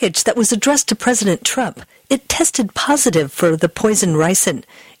package that was addressed to President Trump. It tested positive for the poison ricin.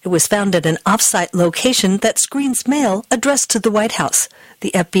 It was found at an off-site location that screens mail addressed to the White House.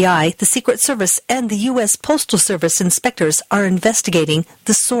 The FBI, the Secret Service, and the U.S. Postal Service inspectors are investigating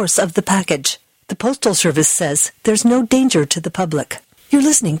the source of the package. The Postal Service says there's no danger to the public. You're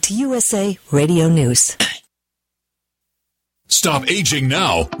listening to USA Radio News. Stop aging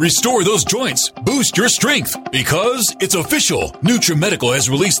now. Restore those joints. Boost your strength. Because it's official. NutriMedical has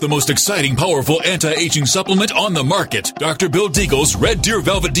released the most exciting, powerful anti-aging supplement on the market. Dr. Bill Deagle's Red Deer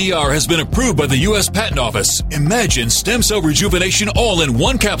Velvet DR has been approved by the U.S. Patent Office. Imagine stem cell rejuvenation all in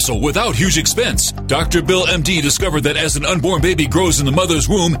one capsule without huge expense. Dr. Bill MD discovered that as an unborn baby grows in the mother's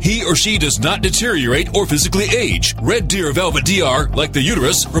womb, he or she does not deteriorate or physically age. Red Deer Velvet DR, like the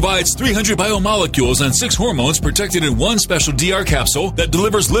uterus, provides 300 biomolecules and 6 hormones protected in one special DR capsule that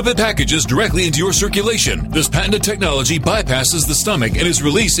delivers lipid packages directly into your circulation. This patented technology bypasses the stomach and is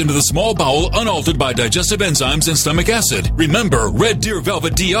released into the small bowel unaltered by digestive enzymes and stomach acid. Remember Red Deer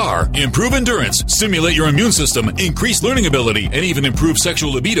Velvet DR. Improve endurance, stimulate your immune system, increase learning ability, and even improve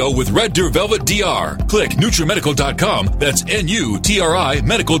sexual libido with Red Deer Velvet DR. Click NutriMedical.com. That's NUTRI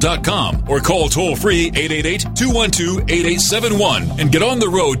Medical.com. Or call toll-free 888-212-8871 and get on the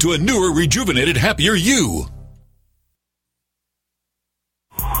road to a newer, rejuvenated, happier you.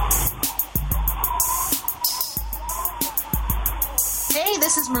 Hey,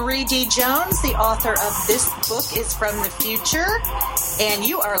 this is Marie D. Jones, the author of This Book is from the Future, and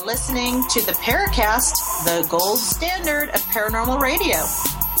you are listening to the Paracast, the gold standard of paranormal radio.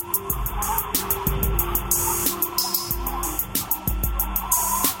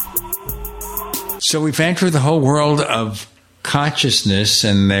 So we've entered the whole world of consciousness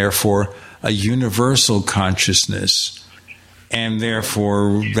and therefore a universal consciousness, and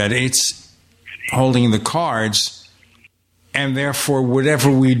therefore that it's holding the cards, and therefore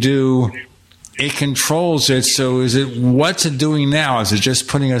whatever we do, it controls it. So is it, what's it doing now? Is it just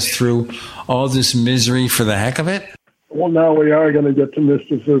putting us through all this misery for the heck of it? Well, now we are going to get to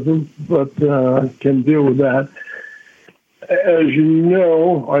mysticism, but can deal with that. As you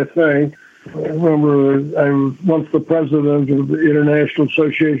know, I think, I remember I was once the president of the International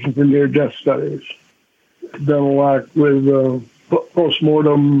Association for Near-Death Studies. Done a lot with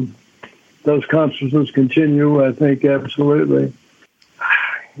postmortem. Does consciousness continue? I think absolutely.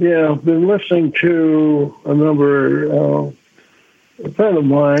 Yeah, I've been listening to a friend of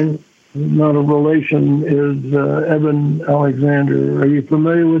mine, not a relation, is Eben Alexander. Are you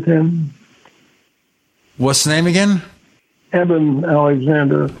familiar with him? What's the name again? Eben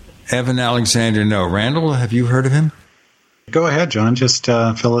Alexander. Evan Alexander, no. Randall, have you heard of him? Go ahead, John. Just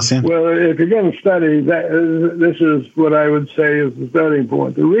fill us in. Well, if you're going to study, this is what I would say is the starting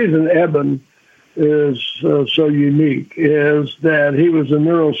point. The reason Eben is so unique is that he was a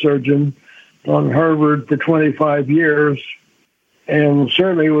neurosurgeon on Harvard for 25 years and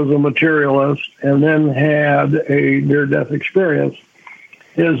certainly was a materialist, and then had a near-death experience.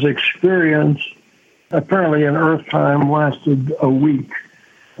 His experience, apparently in Earth time, lasted a week.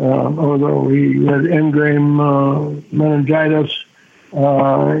 Although he had engram meningitis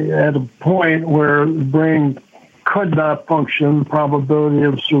at a point where the brain could not function, probability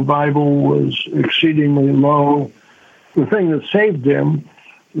of survival was exceedingly low. The thing that saved him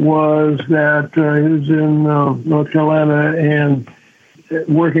was that he was in North Carolina and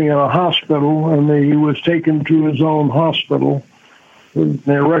working at a hospital, and he was taken to his own hospital.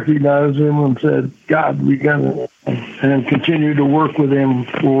 They recognized him and said, God, we got to, and continued to work with him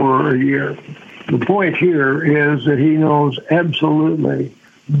for a year. The point here is that he knows absolutely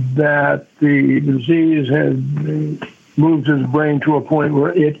that the disease had moved his brain to a point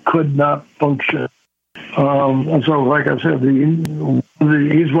where it could not function. And so, like I said,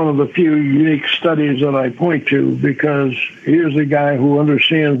 he's one of the few unique studies that I point to, because here's a guy who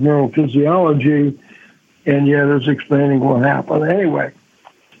understands neurophysiology and yet is explaining what happened. Anyway,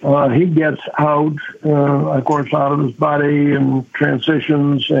 he gets out, of course, out of his body and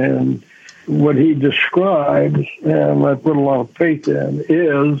transitions, and what he describes, and I put a lot of faith in,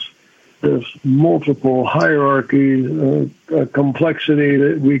 is this multiple hierarchy, complexity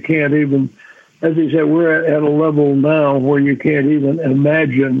that we can't even, as he said, we're at a level now where you can't even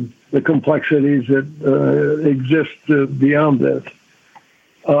imagine the complexities that exist beyond this.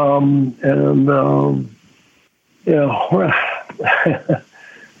 It's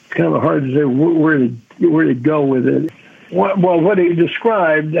kind of hard to say where to go with it. What he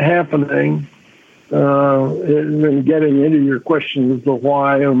described happening, and getting into your question as to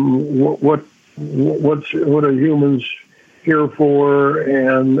why and what are humans here for,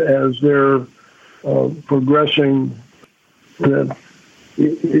 and as they're progressing, that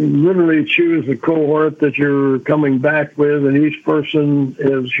you literally choose the cohort that you're coming back with, and each person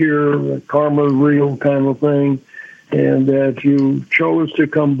is here, karma real kind of thing, and that you chose to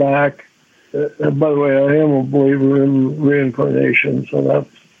come back. By the way, I am a believer in reincarnation, so that's,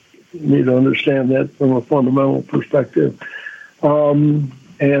 you need to understand that from a fundamental perspective. And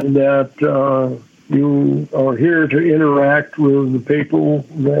that you are here to interact with the people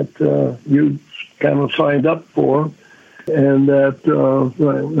that you kind of signed up for, and that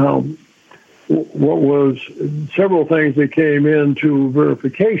now what was several things that came into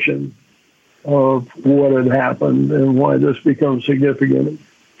verification of what had happened and why this becomes significant.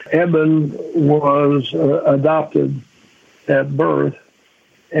 Eben was adopted at birth,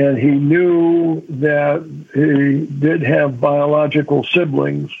 and he knew that he did have biological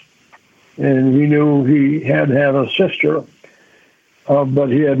siblings, and he knew he had a sister. but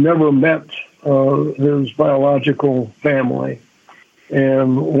he had never met his biological family.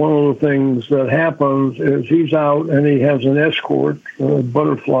 And one of the things that happens is he's out and he has an escort, a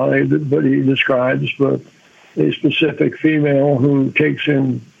butterfly that he describes, but a specific female who takes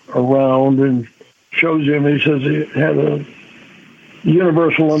him around and shows him, he says he had a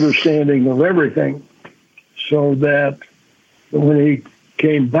universal understanding of everything, so that when he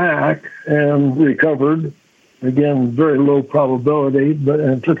came back and recovered, again, very low probability, but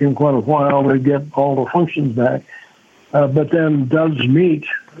it took him quite a while to get all the functions back, but then does meet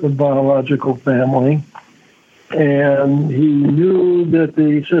the biological family, and he knew that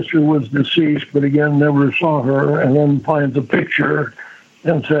the sister was deceased, but again, never saw her, and then finds a picture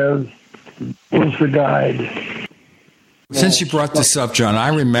and says, "Who's the guide?" Since you brought this up, John,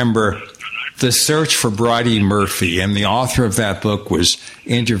 I remember the search for Bridie Murphy, and the author of that book was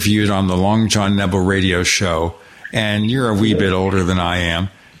interviewed on the Long John Nebel radio show, and you're a wee bit older than I am,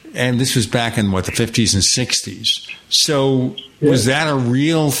 and this was back in, the 50s and 60s. So was that a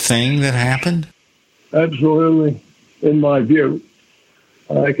real thing that happened? Absolutely, in my view.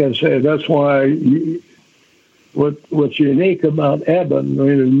 Like I said, that's why what's unique about Eben, I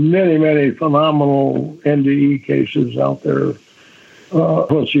mean, there's many, many phenomenal NDE cases out there.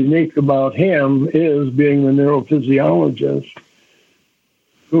 What's unique about him is being the neurophysiologist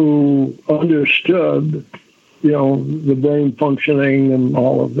who understood, the brain functioning and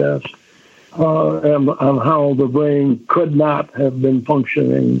all of this, and how the brain could not have been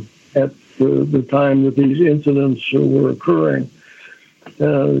functioning at the time that these incidents were occurring.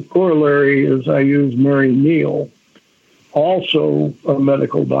 Corollary is I use Mary Neal, also a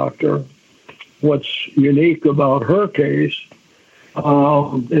medical doctor. What's unique about her case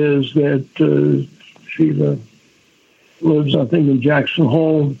is that she lives, I think, in Jackson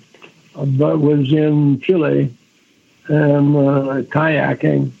Hole, but was in Chile and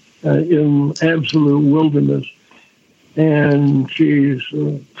kayaking in absolute wilderness. And she's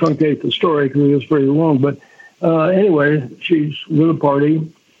truncate the story because it is very long, but anyway, she's with a party,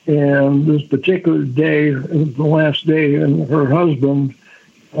 and this particular day, the last day, and her husband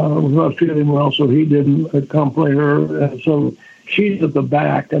was not feeling well, so he didn't accompany her. And so she's at the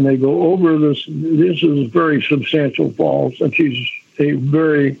back, and they go over this. This is very substantial falls, and she's a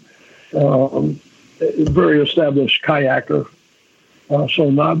very, very established kayaker. So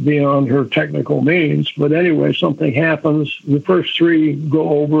not beyond her technical means. But anyway, something happens. The first three go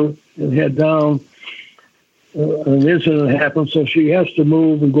over and head down. An incident happens, so she has to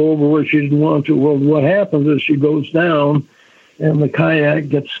move and go over where she didn't want to. Well, what happens is she goes down, and the kayak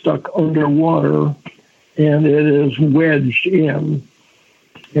gets stuck underwater, and it is wedged in.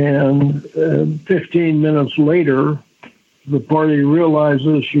 And 15 minutes later, the party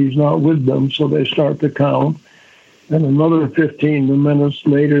realizes she's not with them, so they start to count. And another 15 minutes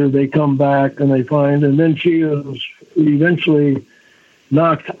later, they come back and they find, and then she is eventually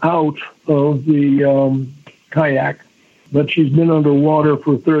knocked out of the kayak, but she's been underwater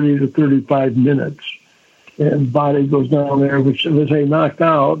for 30 to 35 minutes. And body goes down there, which as they knocked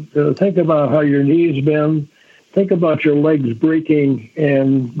out, think about how your knees bend. Think about your legs breaking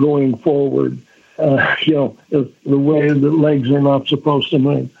and going forward, the way that legs are not supposed to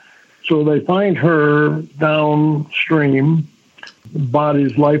move. So they find her downstream, the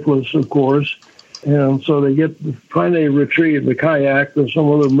body's lifeless, of course, and so they trying to retrieve the kayak. There's some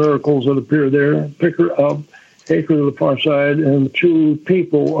other miracles that appear there. Pick her up, take her to the far side, and two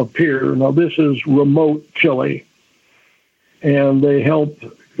people appear. Now, this is remote Chile, and they help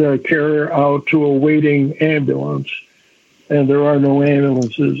carry her out to a waiting ambulance, and there are no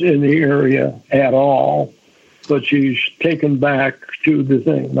ambulances in the area at all. But she's taken back to the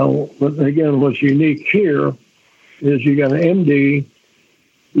thing. Now, again, what's unique here is you got an MD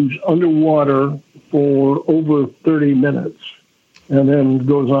who's underwater for over 30 minutes and then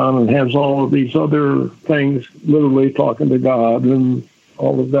goes on and has all of these other things, literally talking to God and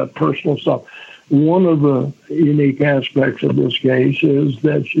all of that personal stuff. One of the unique aspects of this case is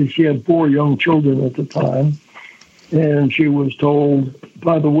that she had 4 young children at the time, and she was told,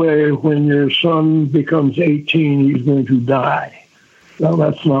 by the way, when your son becomes 18, he's going to die. Now,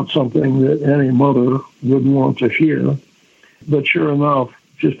 that's not something that any mother would want to hear. But sure enough,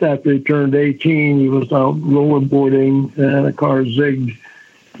 just after he turned 18, he was out rollerboarding, and a car zigged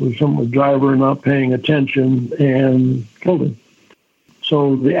with some driver not paying attention and killed him.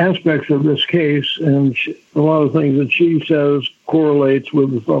 So the aspects of this case and a lot of things that she says correlates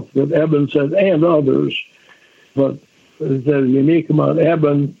with the stuff that Eben said and others. But the unique about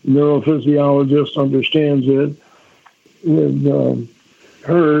Eben, neurophysiologist, understands it. With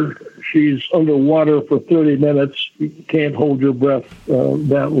her, she's underwater for 30 minutes. You can't hold your breath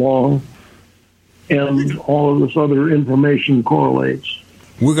that long. And all of this other information correlates.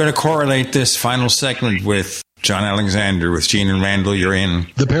 We're going to correlate this final segment with John Alexander, with Gene and Randall. You're in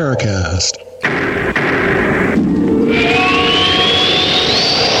the Paracast.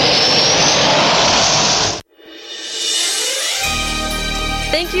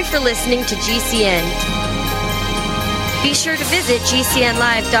 Thank you for listening to GCN. Be sure to visit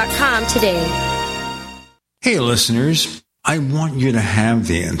GCNlive.com today. Hey, listeners. I want you to have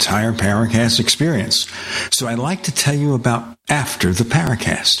the entire Paracast experience. So I'd like to tell you about After the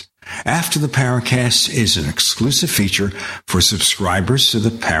Paracast. After the Paracast is an exclusive feature for subscribers to the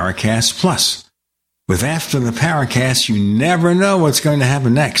Paracast Plus. With After the Paracast, you never know what's going to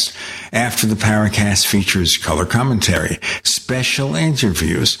happen next. After the Paracast features color commentary, special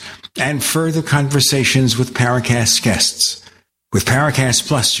interviews, and further conversations with Paracast guests. With Paracast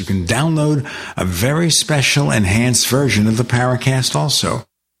Plus, you can download a very special enhanced version of the Paracast also.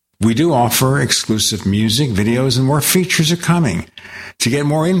 We do offer exclusive music, videos, and more features are coming. To get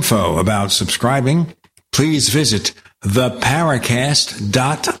more info about subscribing, please visit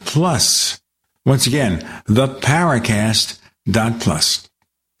theparacast.plus. Once again, theparacast.plus.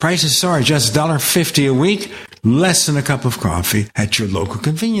 Prices are just $1.50 a week, less than a cup of coffee at your local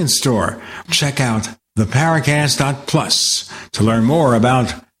convenience store. Check out theparacast.plus to learn more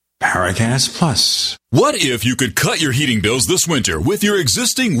about Paracast Plus. What if you could cut your heating bills this winter with your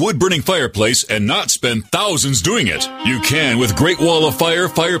existing wood-burning fireplace and not spend thousands doing it? You can with Great Wall of Fire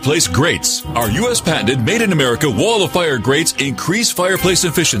fireplace grates. Our U.S. patented made-in-America Wall of Fire grates increase fireplace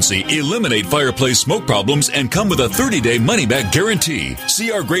efficiency, eliminate fireplace smoke problems, and come with a 30-day money-back guarantee.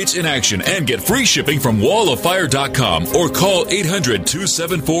 See our grates in action and get free shipping from walloffire.com or call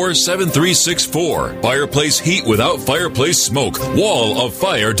 800-274-7364. Fireplace heat without fireplace smoke.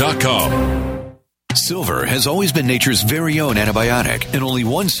 walloffire.com. Silver has always been nature's very own antibiotic, and only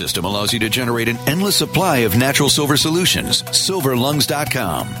one system allows you to generate an endless supply of natural silver solutions.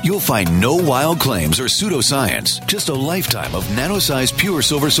 SilverLungs.com. You'll find no wild claims or pseudoscience, just a lifetime of nano-sized pure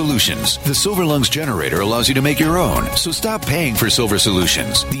silver solutions. The Silver Lungs generator allows you to make your own, so stop paying for silver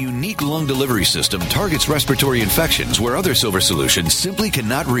solutions. The unique lung delivery system targets respiratory infections where other silver solutions simply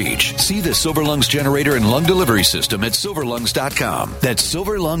cannot reach. See the Silver Lungs generator and lung delivery system at SilverLungs.com. That's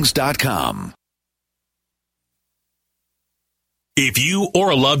SilverLungs.com. If you or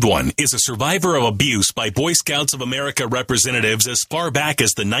a loved one is a survivor of abuse by Boy Scouts of America representatives as far back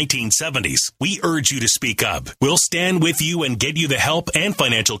as the 1970s, we urge you to speak up. We'll stand with you and get you the help and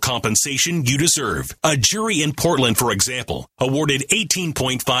financial compensation you deserve. A jury in Portland, for example, awarded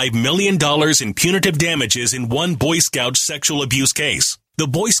 $18.5 million in punitive damages in one Boy Scout sexual abuse case. The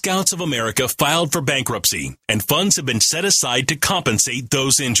Boy Scouts of America filed for bankruptcy, and funds have been set aside to compensate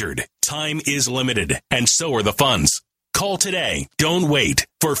those injured. Time is limited, and so are the funds. Call today. Don't wait.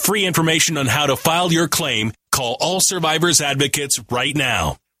 For free information on how to file your claim, call All Survivors Advocates right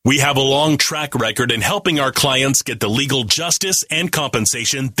now. We have a long track record in helping our clients get the legal justice and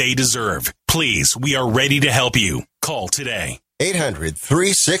compensation they deserve. Please, we are ready to help you. Call today.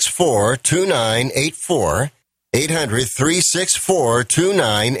 800-364-2984.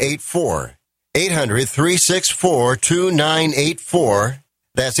 800-364-2984. 800-364-2984.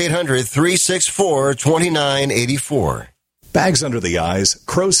 That's 800-364-2984. Bags under the eyes,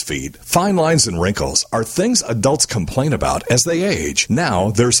 crow's feet, fine lines, and wrinkles are things adults complain about as they age.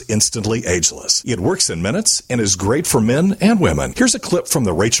 Now there's Instantly Ageless. It works in minutes and is great for men and women. Here's a clip from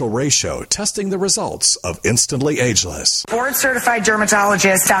The Rachel Ray Show testing the results of Instantly Ageless. Board-certified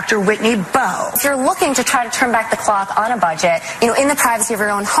dermatologist Dr. Whitney Bowe. If you're looking to try to turn back the clock on a budget, in the privacy of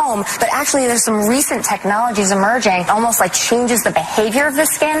your own home, but actually there's some recent technologies emerging, almost like changes the behavior of the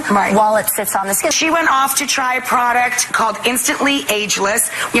skin while it sits on the skin. She went off to try a product called Instantly Ageless.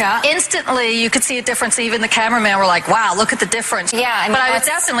 Yeah, instantly you could see a difference. Even the cameraman were like, wow, look at the difference. Yeah, but I would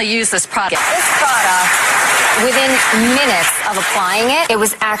definitely use this product. This product, within minutes of applying it, it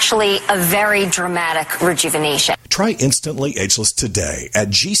was actually a very dramatic rejuvenation. Try Instantly Ageless today at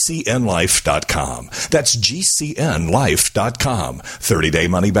GCNlife.com. That's GCNlife.com. 30-day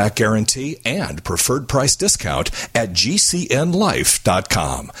money-back guarantee and preferred price discount at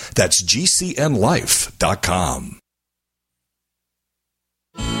GCNlife.com. That's GCNlife.com.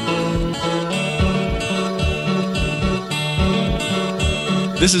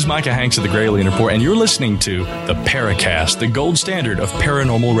 This is Micah Hanks of the Gray Alien Report, and you're listening to the Paracast, the gold standard of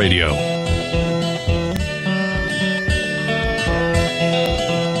paranormal radio.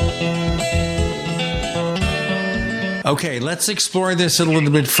 Okay, let's explore this a little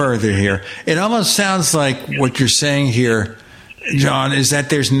bit further here. It almost sounds like what you're saying here John, is that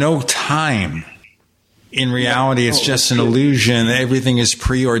there's no time. In reality, it's just an illusion. Everything is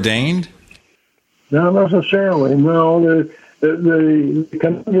preordained? Not necessarily. No, the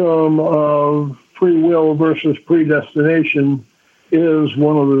conundrum of free will versus predestination is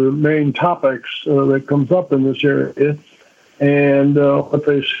one of the main topics that comes up in this area. And what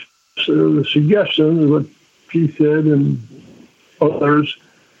the suggestion, what she said and others,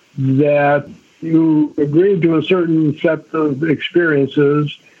 that you agree to a certain set of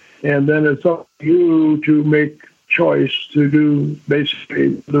experiences, and then it's up to you to make choice to do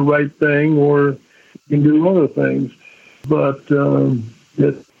basically the right thing, or you can do other things. But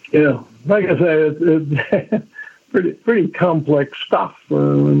like I say, it's pretty complex stuff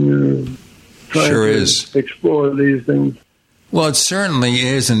when you're trying to explore these things. Well, it certainly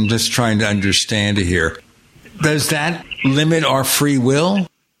is, and just trying to understand it here. Does that limit our free will?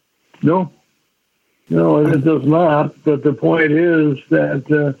 No, it does not. But the point is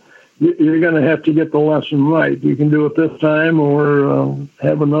that you're going to have to get the lesson right. You can do it this time or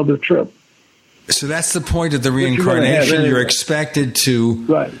have another trip. So that's the point of the reincarnation. You're expected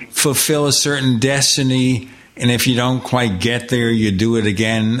to fulfill a certain destiny, and if you don't quite get there, you do it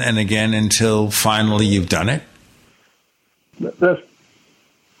again and again until finally you've done it? That's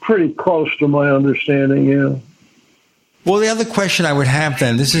pretty close to my understanding, yeah. Well, the other question I would have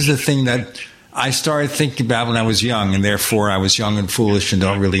then, this is the thing that I started thinking about when I was young, and therefore I was young and foolish and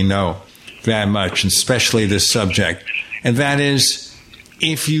don't really know that much, especially this subject. And that is,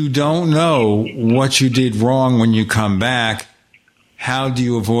 if you don't know what you did wrong when you come back, how do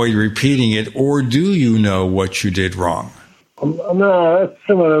you avoid repeating it, or do you know what you did wrong? No, that's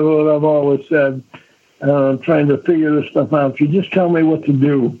similar to what I've always said. Trying to figure this stuff out. If you just tell me what to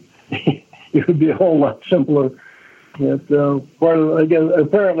do, it would be a whole lot simpler.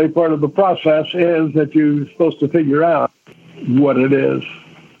 Apparently part of the process is that you're supposed to figure out what it is.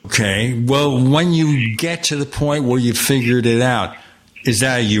 Okay. Well, when you get to the point where you figured it out, is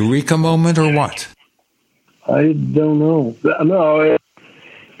that a eureka moment or what? I don't know. No,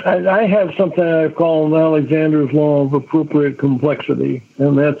 I have something I call Alexander's Law of Appropriate Complexity,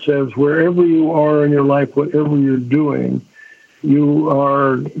 and that says wherever you are in your life, whatever you're doing, you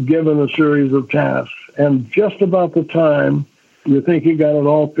are given a series of tasks. And just about the time you think you got it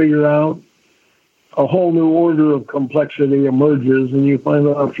all figured out, a whole new order of complexity emerges, and you find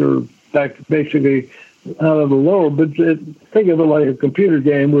out you're back basically out of the lower. But think of it like a computer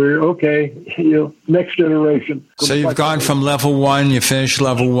game where, next generation. So you've gone from level 1, you finish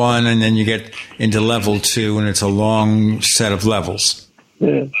level 1, and then you get into level 2, and it's a long set of levels.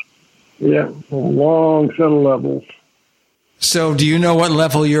 Yeah, a long set of levels. So do you know what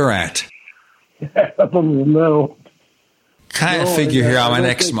level you're at? No. Kind of figure here I'm an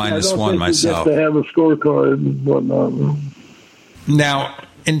X minus 1 myself. You get to have a scorecard and whatnot. Now,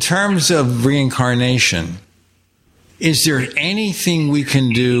 in terms of reincarnation, is there anything we can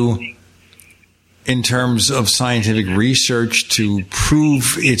do in terms of scientific research to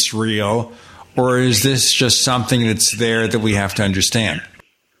prove it's real, or is this just something that's there that we have to understand?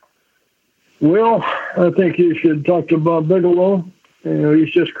 Well, I think you should talk to Bob Bigelow.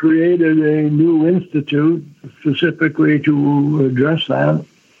 He's just created a new institute specifically to address that.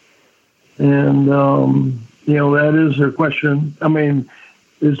 And, that is a question. I mean,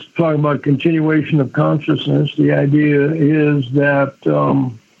 it's talking about continuation of consciousness. The idea is that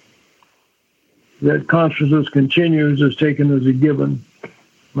that consciousness continues is taken as a given.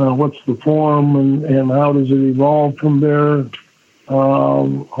 What's the form and how does it evolve from there?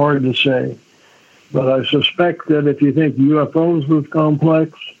 Hard to say. But I suspect that if you think UFOs was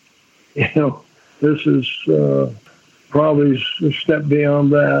complex, this is probably a step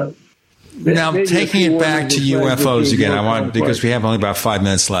beyond that. Now, taking it back to UFOs again, because we have only about 5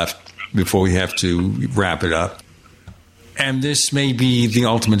 minutes left before we have to wrap it up. And this may be the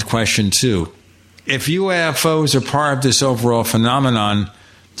ultimate question, too. If UFOs are part of this overall phenomenon,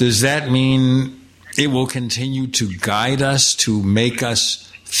 does that mean it will continue to guide us, to make us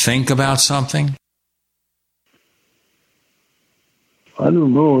think about something? I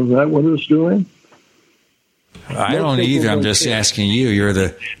don't know. Is that what it's doing? I don't either. I'm just asking you. You're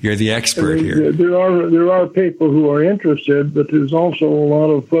the expert here. There are people who are interested, but there's also a lot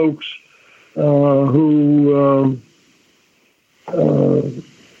of folks who,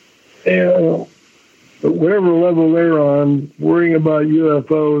 whatever level they're on, worrying about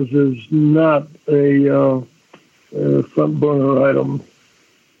UFOs is not a front burner item.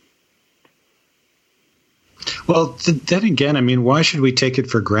 Well, then again, I mean, why should we take it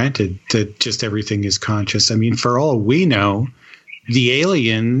for granted that just everything is conscious? I mean, for all we know, the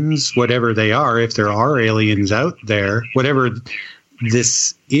aliens, whatever they are, if there are aliens out there, whatever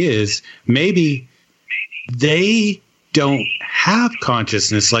this is, maybe they don't have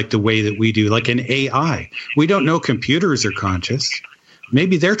consciousness like the way that we do, like an AI. We don't know computers are conscious.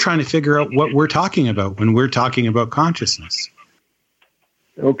 Maybe they're trying to figure out what we're talking about when we're talking about consciousness.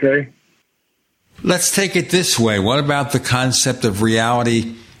 Okay. Let's take it this way. What about the concept of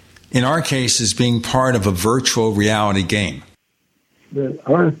reality, in our case, as being part of a virtual reality game?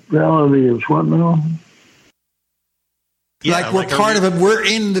 Our reality is what now? Yeah, like we're part of it. We're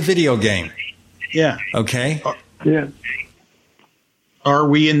in the video game. Yeah. Okay. Yeah. Are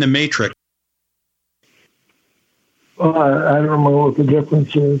we in the Matrix? Well, I don't know what the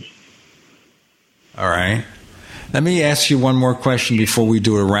difference is. All right. Let me ask you one more question before we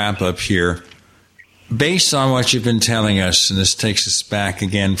do a wrap-up here. Based on what you've been telling us, and this takes us back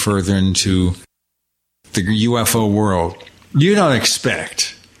again further into the UFO world, you don't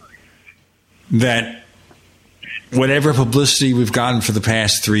expect that whatever publicity we've gotten for the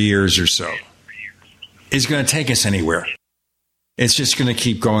past 3 years or so is going to take us anywhere. It's just going to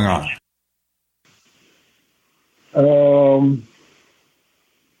keep going on.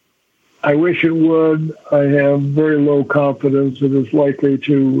 I wish it would. I have very low confidence that it's likely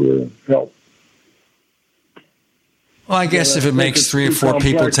to help. Well, I guess if it makes 3 or 4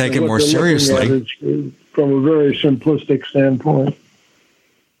 people take it more seriously. From a very simplistic standpoint.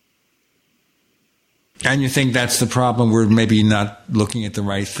 And you think that's the problem? We're maybe not looking at the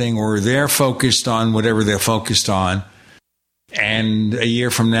right thing, or they're focused on whatever they're focused on, and a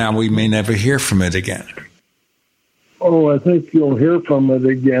year from now we may never hear from it again. Oh, I think you'll hear from it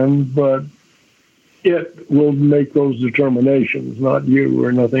again, but it will make those determinations, not you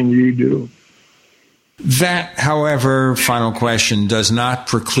or nothing you do. That, however, final question, does not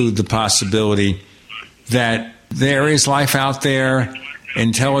preclude the possibility that there is life out there,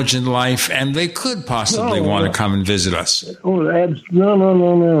 intelligent life, and they could possibly want to come and visit us. Oh,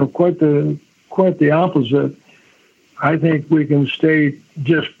 no. Quite the opposite. I think we can state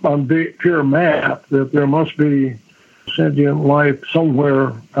just on pure math that there must be sentient life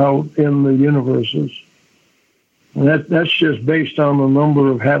somewhere out in the universes. And that's just based on the number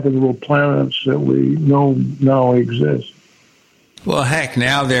of habitable planets that we know now exist. Well, heck,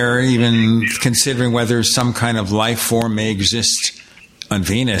 now they're even considering whether some kind of life form may exist on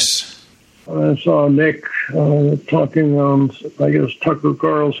Venus. I saw Nick talking on, I guess, Tucker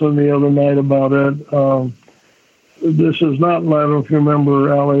Carlson the other night about it. This is not, I don't know if you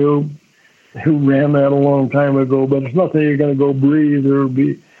remember Ali, who ran that a long time ago, but it's nothing you're going to go breathe or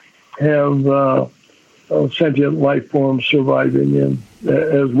have sentient life forms surviving in,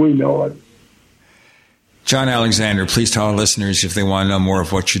 as we know it. John Alexander, please tell our listeners, if they want to know more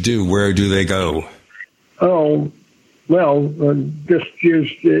of what you do, where do they go? Oh, well, just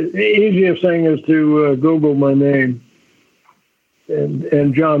the easiest thing is to Google my name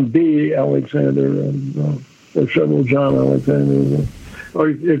and John B. Alexander, and there's several John Alexander. Or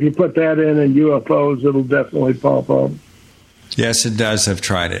if you put that in UFOs, it'll definitely pop up. Yes, it does. I've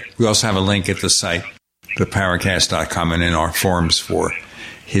tried it. We also have a link at the site, theparacast.com, and in our forums for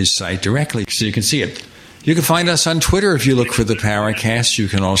his site directly, so you can see it. You can find us on Twitter if you look for the Paracast. You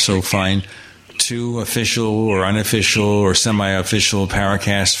can also find 2 official or unofficial or semi-official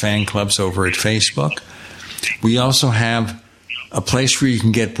Paracast fan clubs over at Facebook. We also have a place where you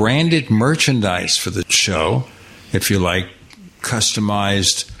can get branded merchandise for the show, if you like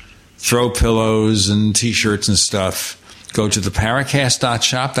customized throw pillows and T-shirts and stuff. Go to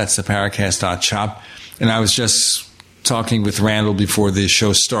theparacast.shop. That's theparacast.shop. And I was just talking with Randall before the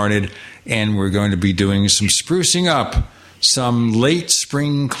show started, and we're going to be doing some sprucing up, some late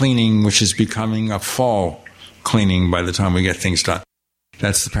spring cleaning, which is becoming a fall cleaning by the time we get things done.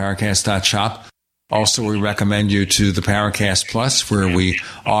 That's the Paracast.shop. Also, we recommend you to the Paracast Plus, where we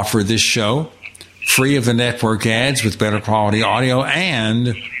offer this show free of the network ads with better quality audio.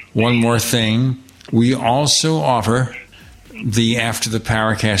 And one more thing, we also offer the After the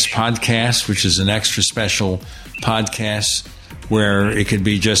Paracast podcast, which is an extra special podcast where it could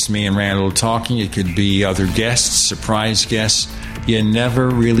be just me and Randall talking. It could be other guests, surprise guests. You never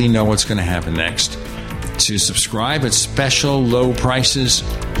really know what's going to happen next. To subscribe at special low prices,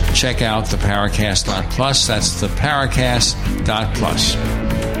 check out the Paracast.plus. That's the Paracast.plus.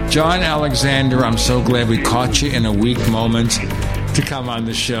 John Alexander, I'm so glad we caught you in a weak moment to come on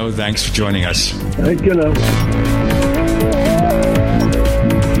the show. Thanks for joining us. Thank you.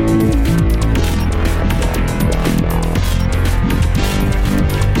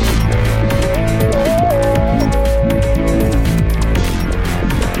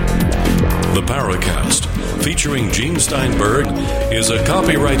 The Paracast, featuring Gene Steinberg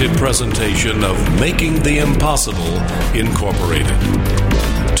illustrated presentation of Making the Impossible Incorporated.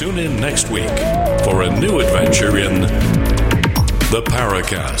 Tune in next week for a new adventure in the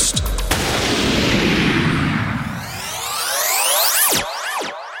Paracast.